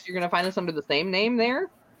TikToks. You're going to find us under the same name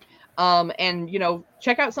there. And,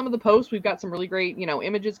 check out some of the posts. We've got some really great,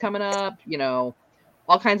 images coming up,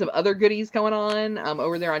 all kinds of other goodies going on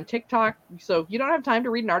over there on TikTok. So if you don't have time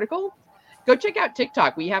to read an article, go check out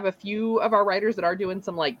TikTok. We have a few of our writers that are doing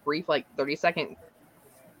some brief 30-second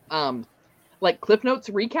Cliff Notes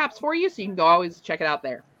recaps for you, so you can go always check it out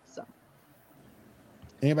there. So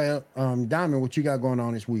anybody else? Diamond, what you got going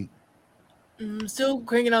on this week? Still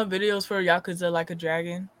cranking out videos for Yakuza Like a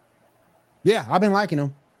Dragon. Yeah, I've been liking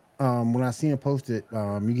them. When I see him posted, you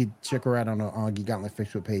can check her out on the Geek Gauntlet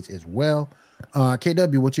Facebook page as well.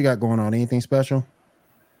 KW, what you got going on? Anything special?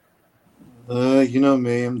 You know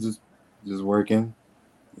me, I'm just working.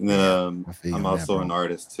 And then I'm also an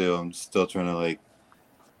artist too. I'm still trying to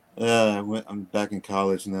I'm back in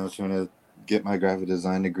college now, trying to get my graphic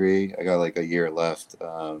design degree. I got a year left.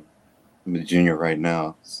 I'm a junior right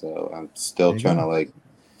now, so I'm still trying to I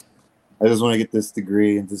just want to get this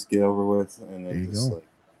degree and just get over with, and then just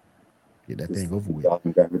get that thing over with.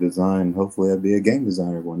 Graphic design. Hopefully, I'll be a game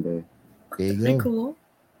designer one day. There you go. Very cool.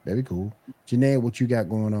 Very cool. Janae, what you got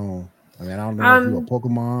going on? I mean, I don't know if you're a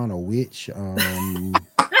Pokemon, a witch,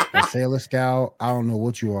 a Sailor Scout. I don't know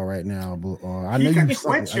what you are right now, but I know you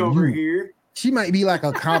switch over here. She might be like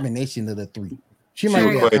a combination of the three. She might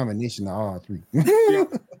be a combination of all three.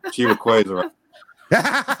 She Rayquaza.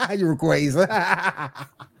 You Rayquaza.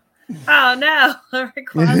 Oh no,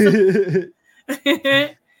 Rayquaza.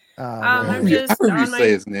 I'm just however you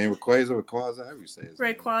say his name, Rayquaza. However you say his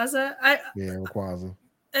name. Rayquaza. Rayquaza.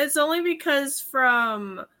 It's only because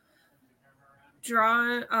from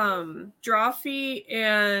Drawfee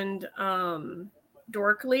and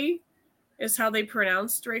Dorkly is how they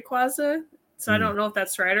pronounced Rayquaza. So I don't know if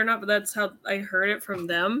that's right or not, but that's how I heard it from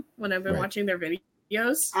them when I've been watching their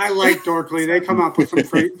videos. I like Dorkly. They come up with some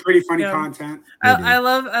pretty funny content. I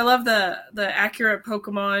love the accurate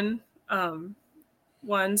Pokemon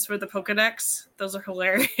ones for the Pokedex. Those are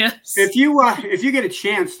hilarious. If you get a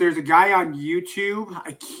chance, there's a guy on YouTube.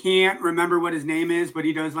 I can't remember what his name is, but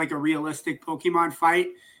he does a realistic Pokemon fight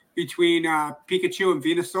between Pikachu and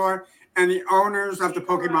Venusaur. And the owners of the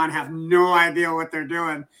Pokemon have no idea what they're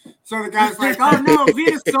doing. So the guy's like, oh no,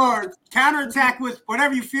 Venusaur, counterattack with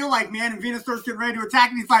whatever you feel like, man. And Venusaur's getting ready to attack.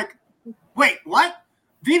 And he's like, wait, what?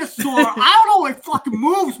 Venusaur, I don't know what fucking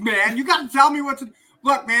moves, man. You got to tell me what to...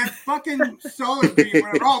 Look, man, fucking Solar Beam,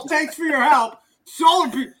 whatever. Oh, thanks for your help. Solar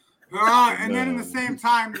Beam. And then in the same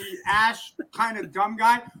time, the Ash kind of dumb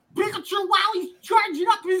guy, Pikachu, while he's charging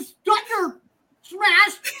up his Thunder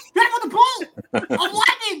Smash, hit him with a bull of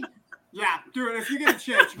lightning. Yeah, dude, if you get a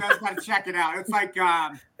chance, you guys got to check it out. It's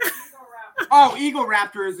Eagle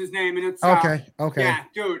Raptor is his name. And it's okay. Yeah,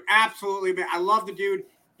 dude, absolutely. I love the dude.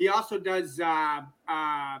 He also does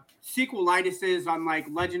sequelitis on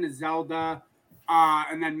Legend of Zelda.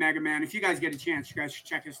 And then Mega Man. If you guys get a chance, you guys should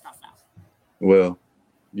check his stuff out. Well,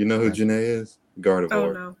 you know who Janae is? Gardevoir.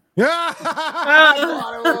 Oh, no.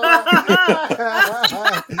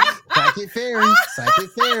 Psychic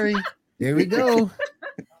Fairy. There we go.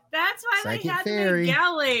 That's why Psychic they had Fairy. to make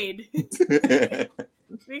Gallade.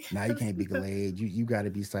 Now you can't be Gallade. You got to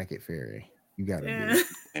be Psychic Fairy. You got to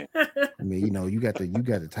be. I mean, you got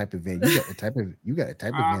the type of advantage. You got the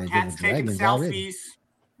type advantage over dragons already.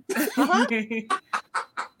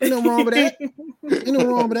 Ain't no wrong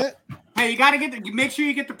with that. Hey, you gotta make sure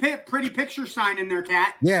you get the pretty picture sign in there,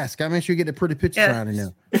 Kat. Yes, gotta make sure you get the pretty picture sign in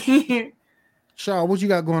there. Shaw, what you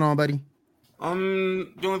got going on, buddy? The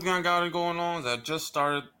only thing I got going on is I just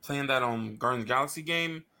started playing that Guardians of the Galaxy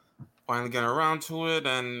game. Finally getting around to it,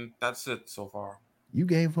 and that's it so far. You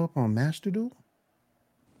gave up on Master Duel?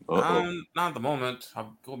 Not at the moment.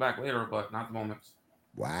 I'll go back later, but not at the moment.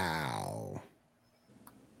 Wow.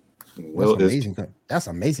 Well, that's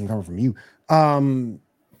amazing coming from you.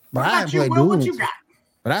 But I haven't played Duel Links.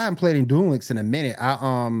 But I haven't played in Duel Links in a minute.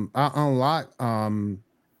 I unlocked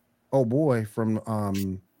oh boy from the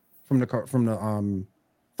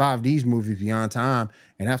 5D's movie Beyond Time,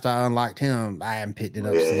 and after I unlocked him, I haven't picked it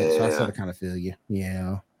up since. So I sort of kind of feel you.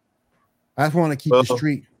 Yeah. I just want to keep the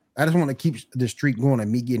streak. I just want to keep the streak going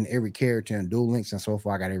and me getting every character in Duel Links, and so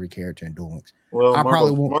far I got every character in Duel Links. Well,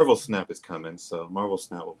 Marvel Snap is coming, so Marvel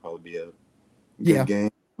Snap will probably be a good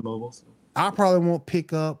game on mobile. So. I probably won't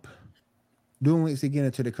pick up Duel Links again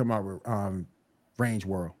until they come out with Range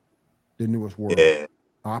World, the newest world. Yeah.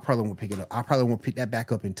 I probably won't pick it up. I probably won't pick that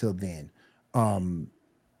back up until then.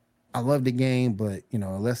 I love the game, but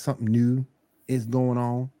unless something new is going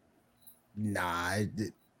on, nah,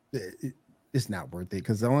 it's not worth it.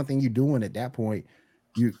 Because the only thing you're doing at that point,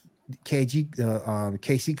 you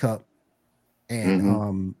KC Cup,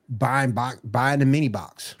 and buying the mini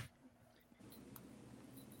box.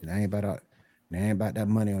 And I ain't about that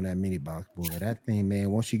money on that mini box, boy. That thing, man.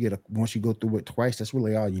 Once you go through it twice, that's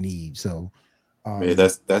really all you need. So, man,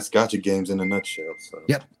 that's gotcha games in a nutshell. So,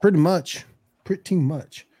 yep, pretty much.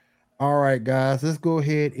 All right, guys, let's go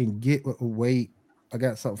ahead and get. Wait, I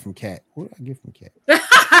got something from Kat. What did I get from Kat?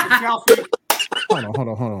 Hold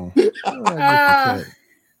on. What did I get from Kat?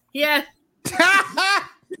 Yeah.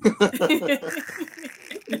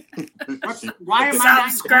 Why am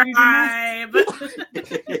subscribe?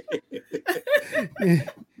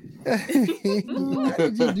 Why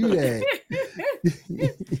did you do that?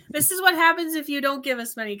 This is what happens if you don't give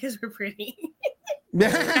us money because we're pretty. We'll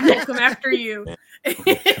come after you.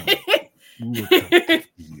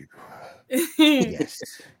 Yes.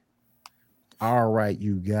 All right,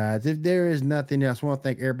 you guys. If there is nothing else, I want to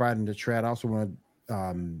thank everybody in the chat. I also want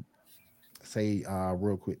to say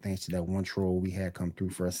real quick thanks to that one troll we had come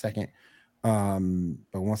through for a second.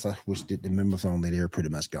 But once I switched it, the members only, they're pretty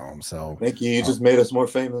much gone. So thank you. You just made us more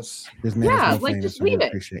famous. Just leave it.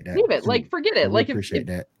 Appreciate that. Leave it. Like, forget it. Like, appreciate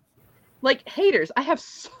that. Like, haters, I have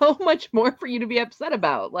so much more for you to be upset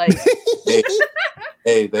about. Like,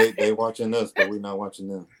 hey, they watching us, but we're not watching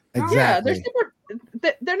them. Exactly.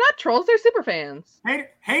 Yeah, they're not trolls. They're super fans.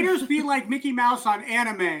 Haters be like Mickey Mouse on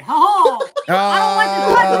anime. I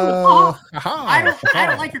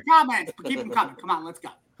don't like your comments, but keep them coming. Come on, let's go.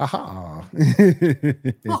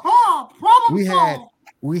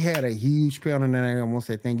 We had a huge panel tonight. I want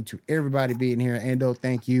to say thank you to everybody being here. Endo,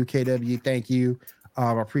 thank you. KW, thank you.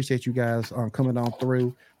 I appreciate you guys coming on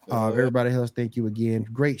through. Everybody else, thank you again.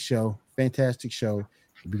 Great show, fantastic show.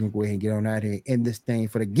 We're gonna go ahead and get on out here and end this thing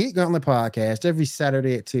for the Geek Gauntlet podcast every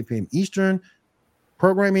Saturday at 10 p.m. Eastern.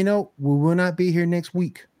 Programming note: we will not be here next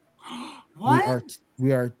week. What?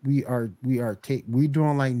 We're doing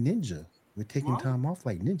like Ninja. We're taking time off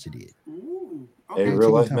like Ninja did. Ooh, okay. Hey,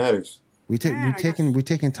 real life matters. We're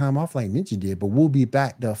taking time off like Ninja did, but we'll be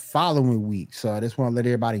back the following week. So I just want to let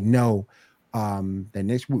everybody know that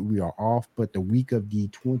next week we are off, but the week of the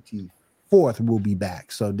 24th we'll be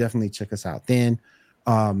back. So definitely check us out then.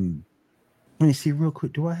 Let me see real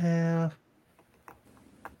quick. Do I have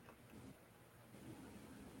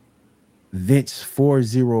Vince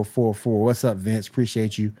 4044? What's up, Vince?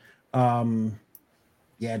 Appreciate you.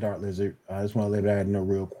 Yeah, Dark Lizard. I just want to let everybody know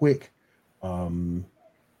real quick.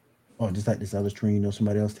 Just like this other stream,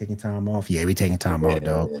 somebody else taking time off. Yeah, we taking time off,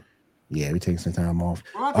 dog. Yeah, we taking some time off.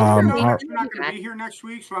 Well, I'm not going to be here next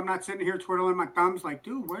week, so I'm not sitting here twiddling my thumbs like,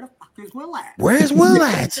 dude, where the fuck is Will at? Where's Will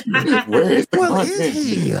at? Where is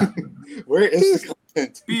he? Where is the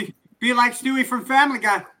content? Be like Stewie from Family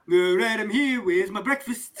Guy. Look at him here. Where's my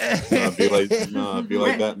breakfast? Be like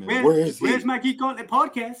Batman. Where is he? Where's my Geek Gauntlet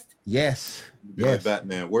podcast? Yes. Like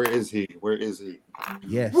Batman. Where is he?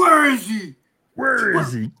 Yes. Where is he?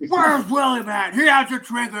 Where's William at? He has a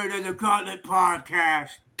trigger to the Gauntlet podcast.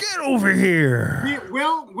 Get over here.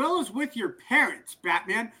 Will is with your parents,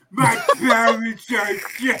 Batman. My parents are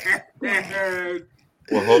dead.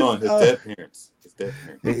 Well, hold on. His dead parents.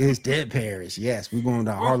 His dead parents. Yes, we're going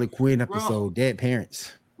to Harley Quinn episode. Dead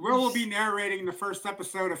parents. Will be narrating the first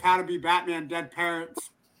episode of How to Be Batman: Dead Parents.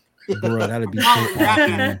 Bro, that'd be so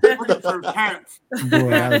awesome. Bro,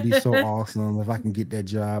 that'd be so awesome. If I can get that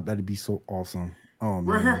job, that'd be so awesome. Oh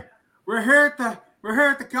man. We're here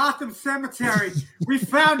at the Gotham Cemetery. We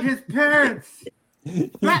found his parents.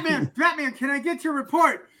 Batman, can I get your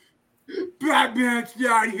report? Batman's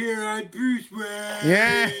not here on Bruce Wayne.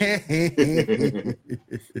 Yeah.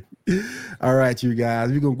 All right, you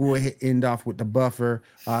guys. We're gonna go ahead and end off with the buffer.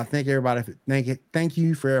 Thank everybody. Thank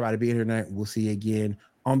you for everybody being here tonight. We'll see you again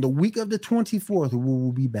on the week of the 24th. We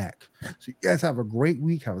will be back. So you guys have a great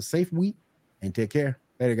week. Have a safe week and take care.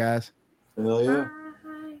 Later, guys. Hell yeah.